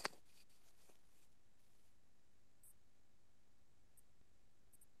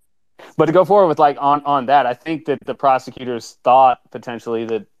 But to go forward with like on that, I think that the prosecutors thought potentially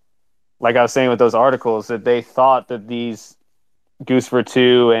that, like I was saying with those articles, that they thought that these Guccifer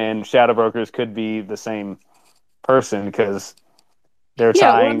 2 and Shadow Brokers could be the same person because they're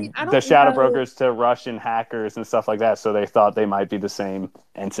tying the Shadow Brokers to Russian hackers and stuff like that. So they thought they might be the same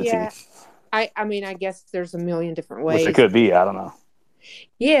entity. Yeah, I mean, I guess there's a million different ways. Which it could be. I don't know.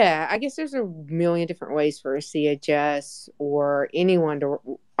 Yeah, I guess there's a million different ways for a CHS or anyone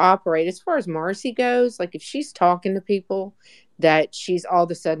to operate. As far as Marcy goes, like if she's talking to people that she's all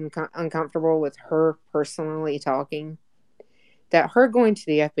of a sudden uncomfortable with her personally talking, that her going to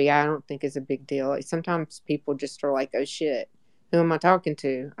the FBI, I don't think is a big deal. Like sometimes people just are like, oh shit, who am I talking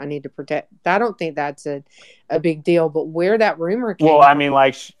to? I need to protect. I don't think that's a big deal. But where that rumor came I mean,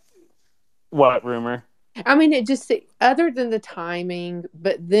 like, what rumor? I mean, it just, other than the timing,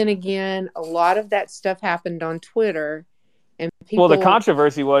 but then again, a lot of that stuff happened on Twitter, and people. Well, the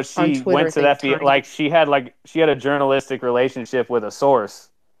controversy was she went to the FBI, like she had a journalistic relationship with a source,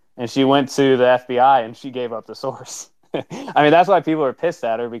 and she went to the FBI and she gave up the source. I mean, that's why people are pissed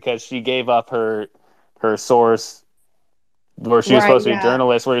at her, because she gave up her source, where she was supposed to be a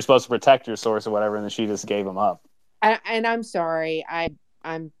journalist, where you're supposed to protect your source or whatever, and then she just gave them up. And I'm sorry,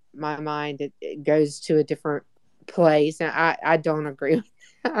 I'm. My mind it goes to a different place, and I don't agree.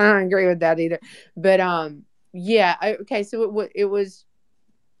 I don't agree with that either. But yeah, okay. So it was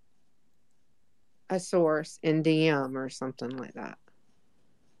a source in DM or something like that.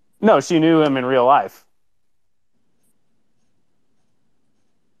 No, she knew him in real life.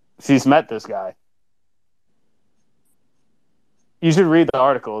 She's met this guy. You should read the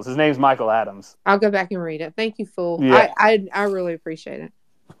articles. His name's Michael Adams. I'll go back and read it. Thank you, Fool. Yeah. I really appreciate it.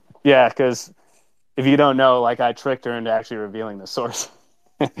 Yeah, because if you don't know, like I tricked her into actually revealing the source.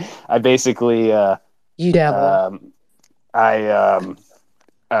 I basically, You devil. I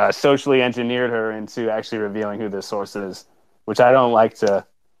socially engineered her into actually revealing who this source is, which I don't like to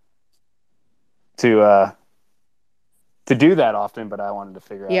do that often, but I wanted to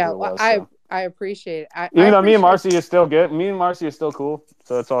figure out Yeah, who it well, was. So I appreciate it. I even though me and appreciate Marcy is still good, me and Marcy is still cool,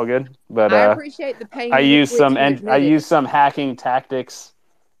 so it's all good. But I appreciate the pain I with use which some you I admitted use it. some hacking tactics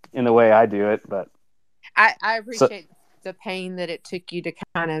in the way I do it, but I so appreciate the pain that it took you to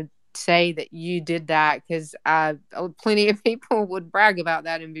kind of say that you did that, because plenty of people would brag about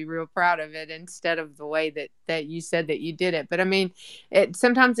that and be real proud of it instead of the way that you said that you did it. But I mean,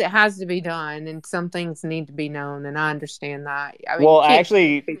 sometimes it has to be done, and some things need to be known, and I understand that. I mean, you well, I can't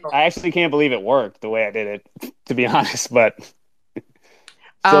actually people. I actually can't believe it worked the way I did it, to be honest. But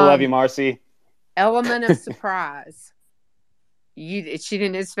still love you, Um, Marcy. Element of surprise. She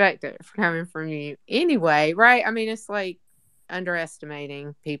didn't expect it coming from you anyway, right? I mean, it's like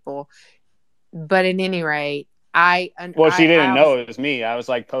underestimating people. But at any rate, Well, she I didn't also, know it was me. I was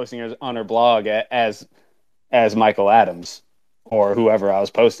like posting her on her blog as Michael Adams or whoever I was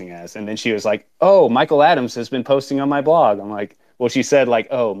posting as, and then she was like, "Oh, Michael Adams has been posting on my blog." I'm like, "Well," she said, like,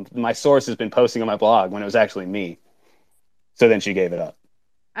 "Oh, my source has been posting on my blog," when it was actually me. So then she gave it up.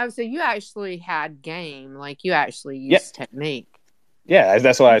 so you actually had game, like you actually Yeah, used technique. yeah.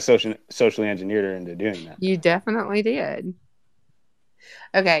 That's why I socially engineered her into doing that. You definitely did.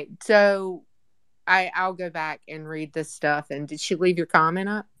 Okay, so I'll go back and read this stuff. And did she leave your comment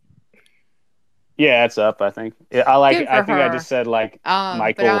up? Yeah, it's up. I think. Yeah, Good I for think I just her. said like But I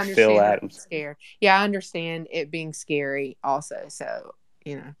Michael Phil understand her being Adams. scared. Yeah, I understand it being scary also. So,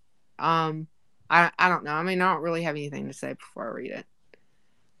 I don't know. I mean, I don't really have anything to say before I read it.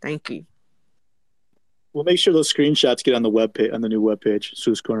 Thank you. We'll make sure those screenshots get on the web page, on the new web page,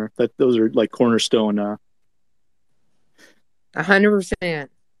 Seuss Corner. Those are like cornerstone. 100%.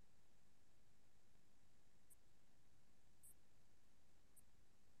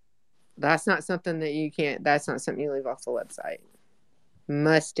 That's not something that you can't. That's not something you leave off the website.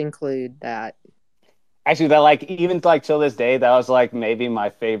 Must include that. Actually, that like even like till this day, that was like maybe my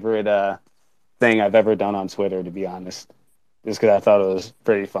favorite thing I've ever done on Twitter, to be honest. Just because I thought it was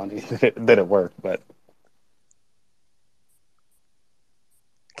pretty funny that it worked, but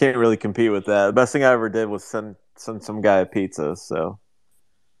Can't really compete with that. The best thing I ever did was send some guy a pizza. So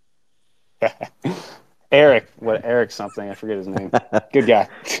Eric something, I forget his name. Good guy.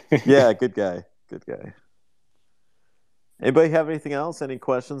 yeah, good guy. Good guy. Anybody have anything else? Any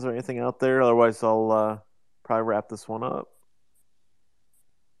questions or anything out there? Otherwise, I'll probably wrap this one up.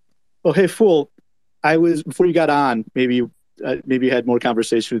 Oh, hey, fool! I was before you got on. Maybe you had more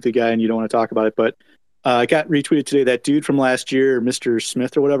conversation with the guy and you don't want to talk about it, but I got retweeted today that dude from last year, Mr.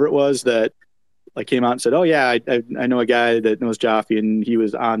 Smith or whatever it was, that like came out and said, "Oh yeah, I know a guy that knows Jaffe, and he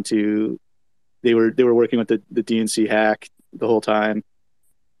was on to they were working with the DNC hack the whole time,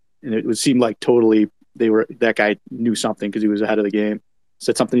 and it would seem like totally that guy knew something because he was ahead of the game." Is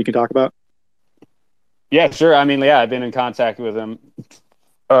that something you can talk about? Yeah, sure. I mean, yeah, I've been in contact with him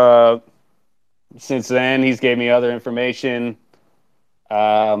since then. He's gave me other information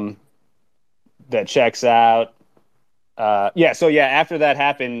that checks out. So yeah, after that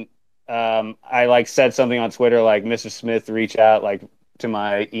happened, I like said something on Twitter like Mr. Smith reach out like to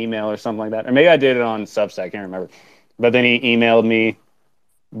my email or something like that, or maybe I did it on Substack. I can't remember. But then he emailed me.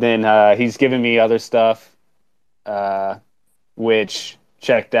 Then he's given me other stuff, which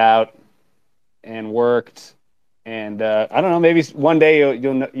checked out and worked. And I don't know, maybe one day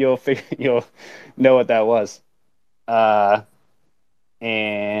you'll figure you'll know what that was.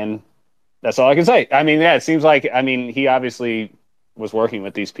 And that's all I can say. I mean, yeah, it seems like he obviously was working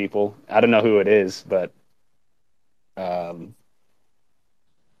with these people. I don't know who it is, but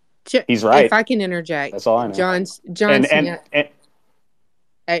he's If right. I can interject, That's all I know. John And Smith.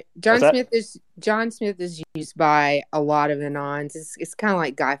 what's that? John Smith is used by a lot of anons. It's kind of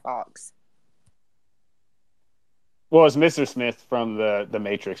like Guy Fawkes. Well, it's Mr. Smith from the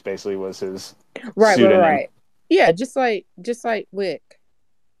Matrix. Basically, was his Right. pseudonym. Yeah, just like Wick.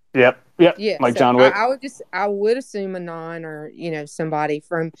 Yep. Yeah, Like so John Wick. I would assume anon, or somebody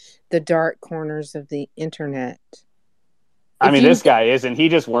from the dark corners of the internet. I mean, this guy isn't. He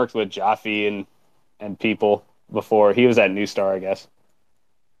just worked with Jaffe and people before. He was at New Star, I guess.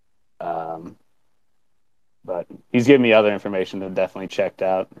 But he's given me other information that definitely checked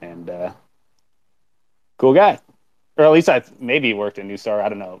out, and cool guy. Or at least maybe he worked at New Star. I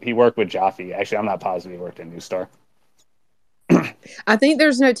don't know. He worked with Jaffe. Actually, I'm not positive he worked at New Star. I think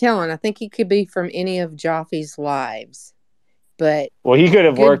there's no telling. I think he could be from any of Joffe's lives, But Well, he could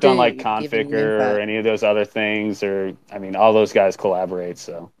have good worked on like dude giving Config you info. or any of those other things, or I mean, all those guys collaborate.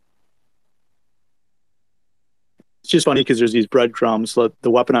 So It's just funny because there's these breadcrumbs, like the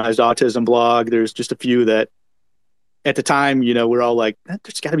weaponized autism blog. There's just a few that at the time, we're all like,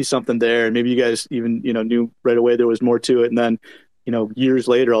 there's got to be something there. And maybe you guys even, knew right away there was more to it. And then, years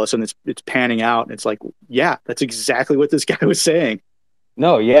later, all of a sudden it's panning out. And it's like, yeah, that's exactly what this guy was saying.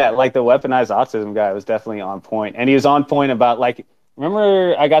 no, yeah, like the weaponized autism guy was definitely on point, and he was on point about like,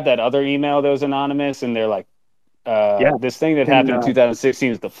 remember I got that other email that was anonymous, and they're like, Yeah. this thing that And happened in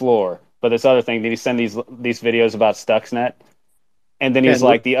 2016 is the floor, but this other thing, did he send these videos about Stuxnet? And then he's and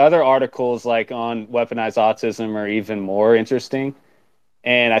like, the other articles like on weaponized autism are even more interesting.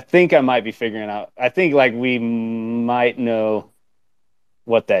 And I think I might be figuring out. I think like we might know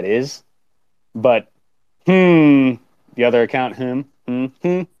what that is, but the other account has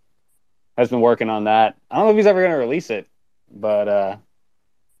been working on that. I don't know if he's ever going to release it, but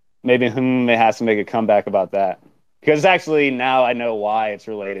maybe it has to make a comeback about that, because actually now I know why it's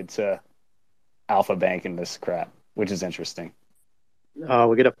related to Alpha Bank and this crap, which is interesting. oh,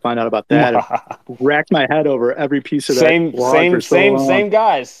 we got to find out about that. I've racked my head over every piece of that same blog for so long. same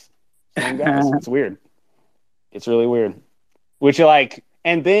guys. It's weird. It's really weird. Which like,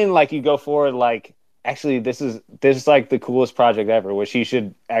 and then like you go forward, like actually this is like the coolest project ever, which he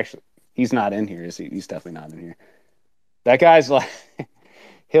should actually, he's not in here, is he? He's definitely not in here. That guy's like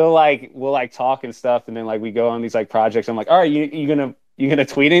we'll like talk and stuff, and then like we go on these like projects. I'm like, all right, you gonna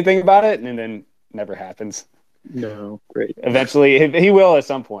tweet anything about it? And then never happens. No, great. Eventually he will at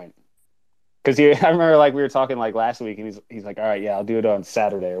some point. Because I remember like we were talking like last week, and he's like, all right, yeah, I'll do it on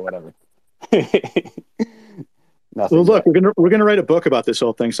Saturday or whatever. Nothing Well, look, yet. we're gonna write a book about this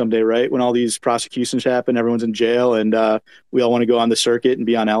whole thing someday, right? When all these prosecutions happen, everyone's in jail, and we all want to go on the circuit and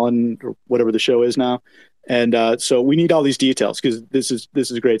be on Ellen or whatever the show is now. And so we need all these details because this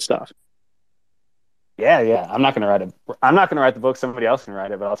is great stuff. Yeah. I'm not gonna write the book. Somebody else can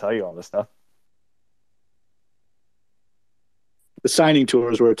write it, but I'll tell you all this stuff. The signing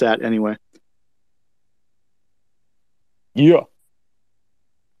tour is where it's at anyway. Yeah.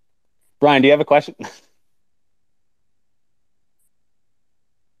 Brian, do you have a question?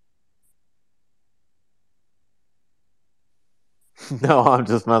 No, I'm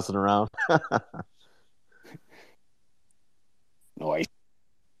just messing around. Noise.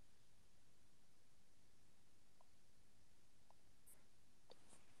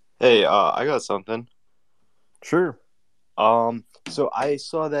 Hey, I got something. Sure. So I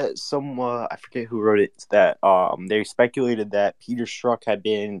saw that I forget who wrote it, that they speculated that Peter Strzok had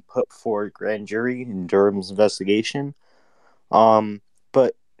been put before a grand jury in Durham's investigation.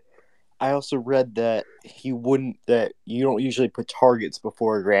 But I also read that that you don't usually put targets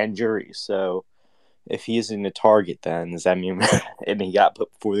before a grand jury. So if he isn't a target, then does that mean and he got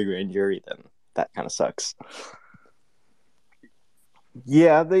put before the grand jury? Then that kind of sucks.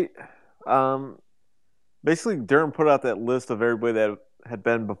 Yeah, they basically Durham put out that list of everybody that had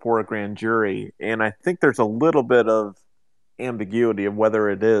been before a grand jury, and I think there's a little bit of ambiguity of whether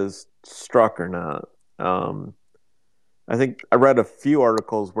it is Strzok or not. I think I read a few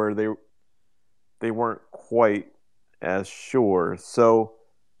articles where they weren't quite as sure. So,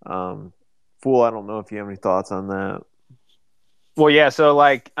 Fool, I don't know if you have any thoughts on that. Well, yeah. So,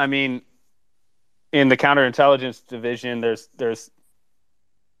 like, I mean, in the counterintelligence division, there's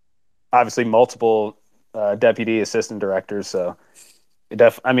obviously multiple deputy assistant directors. So,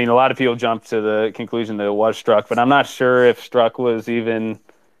 I mean, a lot of people jump to the conclusion that it was Strzok, but I'm not sure if Strzok was even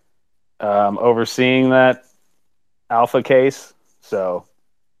overseeing that Alpha case. So,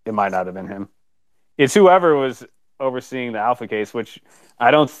 it might not have been him. It's whoever was overseeing the Alpha case, which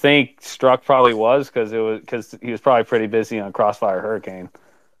I don't think Strzok probably was, because he was probably pretty busy on Crossfire Hurricane.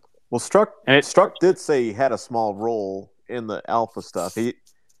 Well, Strzok did say he had a small role in the Alpha stuff. He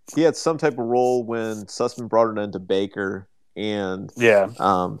had some type of role when Sussman brought it into Baker and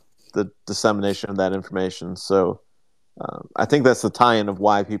the dissemination of that information. So I think that's the tie-in of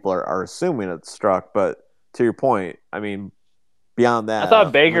why people are assuming it's Strzok. But to your point, I mean, beyond that, I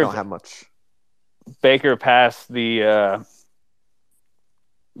thought we don't have much. Baker passed the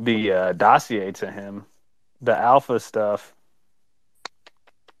dossier to him, the Alpha stuff.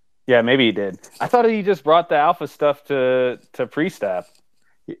 Yeah, maybe he did. I thought he just brought the Alpha stuff to pre-stab.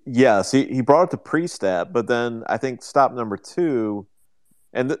 Yes, he brought it to pre-stab, but then I think stop number 2,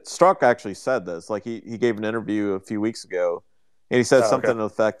 and Strzok actually said this. Like he gave an interview a few weeks ago, and he said something to the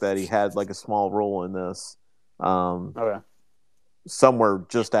effect that he had like a small role in this. Somewhere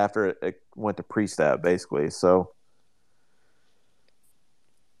just after it went to pre-stab, basically. So,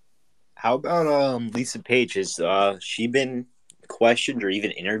 how about Lisa Page? Has she been questioned or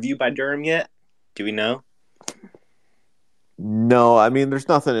even interviewed by Durham yet? Do we know? No, I mean, there's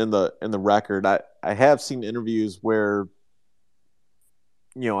nothing in the record. I have seen interviews where,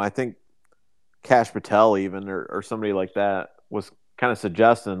 I think Kash Patel even or somebody like that was kind of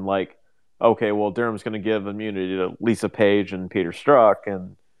suggesting like, okay, well, Durham's going to give immunity to Lisa Page and Peter Strzok,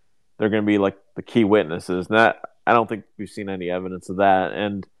 and they're going to be like the key witnesses. And that, I don't think we've seen any evidence of that.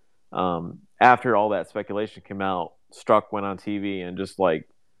 And after all that speculation came out, Strzok went on TV and just like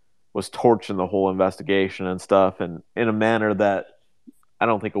was torching the whole investigation and stuff, and in a manner that I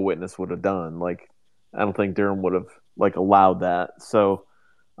don't think a witness would have done. Like, I don't think Durham would have like allowed that. So,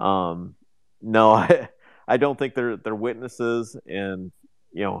 no, I don't think they're witnesses, and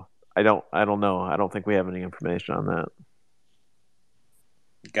I don't know. I don't think we have any information on that.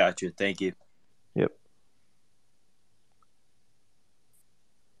 Gotcha. Thank you. Yep.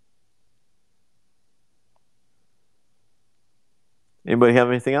 Anybody have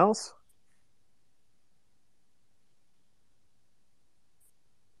anything else?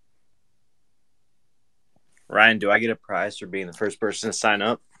 Ryan, do I get a prize for being the first person to sign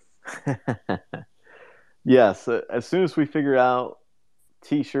up? Yes. As soon as we figure out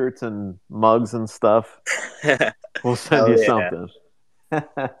T-shirts and mugs and stuff, we'll send you something.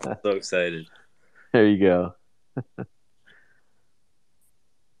 So excited. There you go.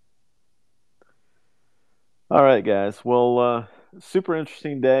 All right, guys. Well, super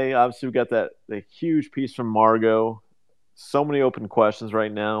interesting day. Obviously, we got the huge piece from Margot. So many open questions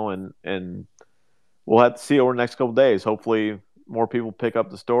right now, and we'll have to see over the next couple of days. Hopefully, more people pick up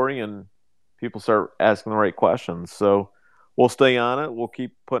the story and people start asking the right questions. So we'll stay on it. We'll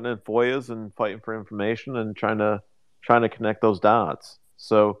keep putting in FOIAs and fighting for information and trying to connect those dots.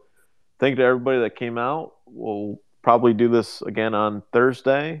 So thank you to everybody that came out. We'll probably do this again on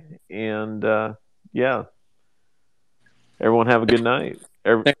Thursday, and yeah. Everyone have a good night.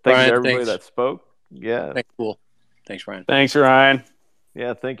 Thank you to everybody that spoke. Yeah. Thanks, Fool. Thanks, Ryan. Thanks, Ryan.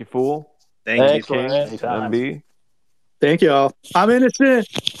 Yeah, thank you, Fool. Thank you, King. MB. Thank you all. I'm innocent.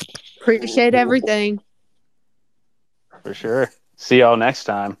 Appreciate everything. For sure. See y'all next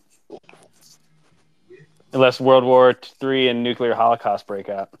time. Unless World War III and nuclear holocaust break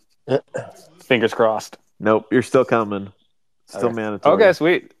out. Fingers crossed. Nope, you're still coming. Still mandatory. Okay,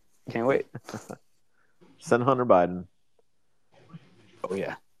 sweet. Can't wait. Send Hunter Biden. Oh,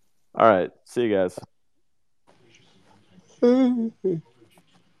 yeah. All right. See you guys.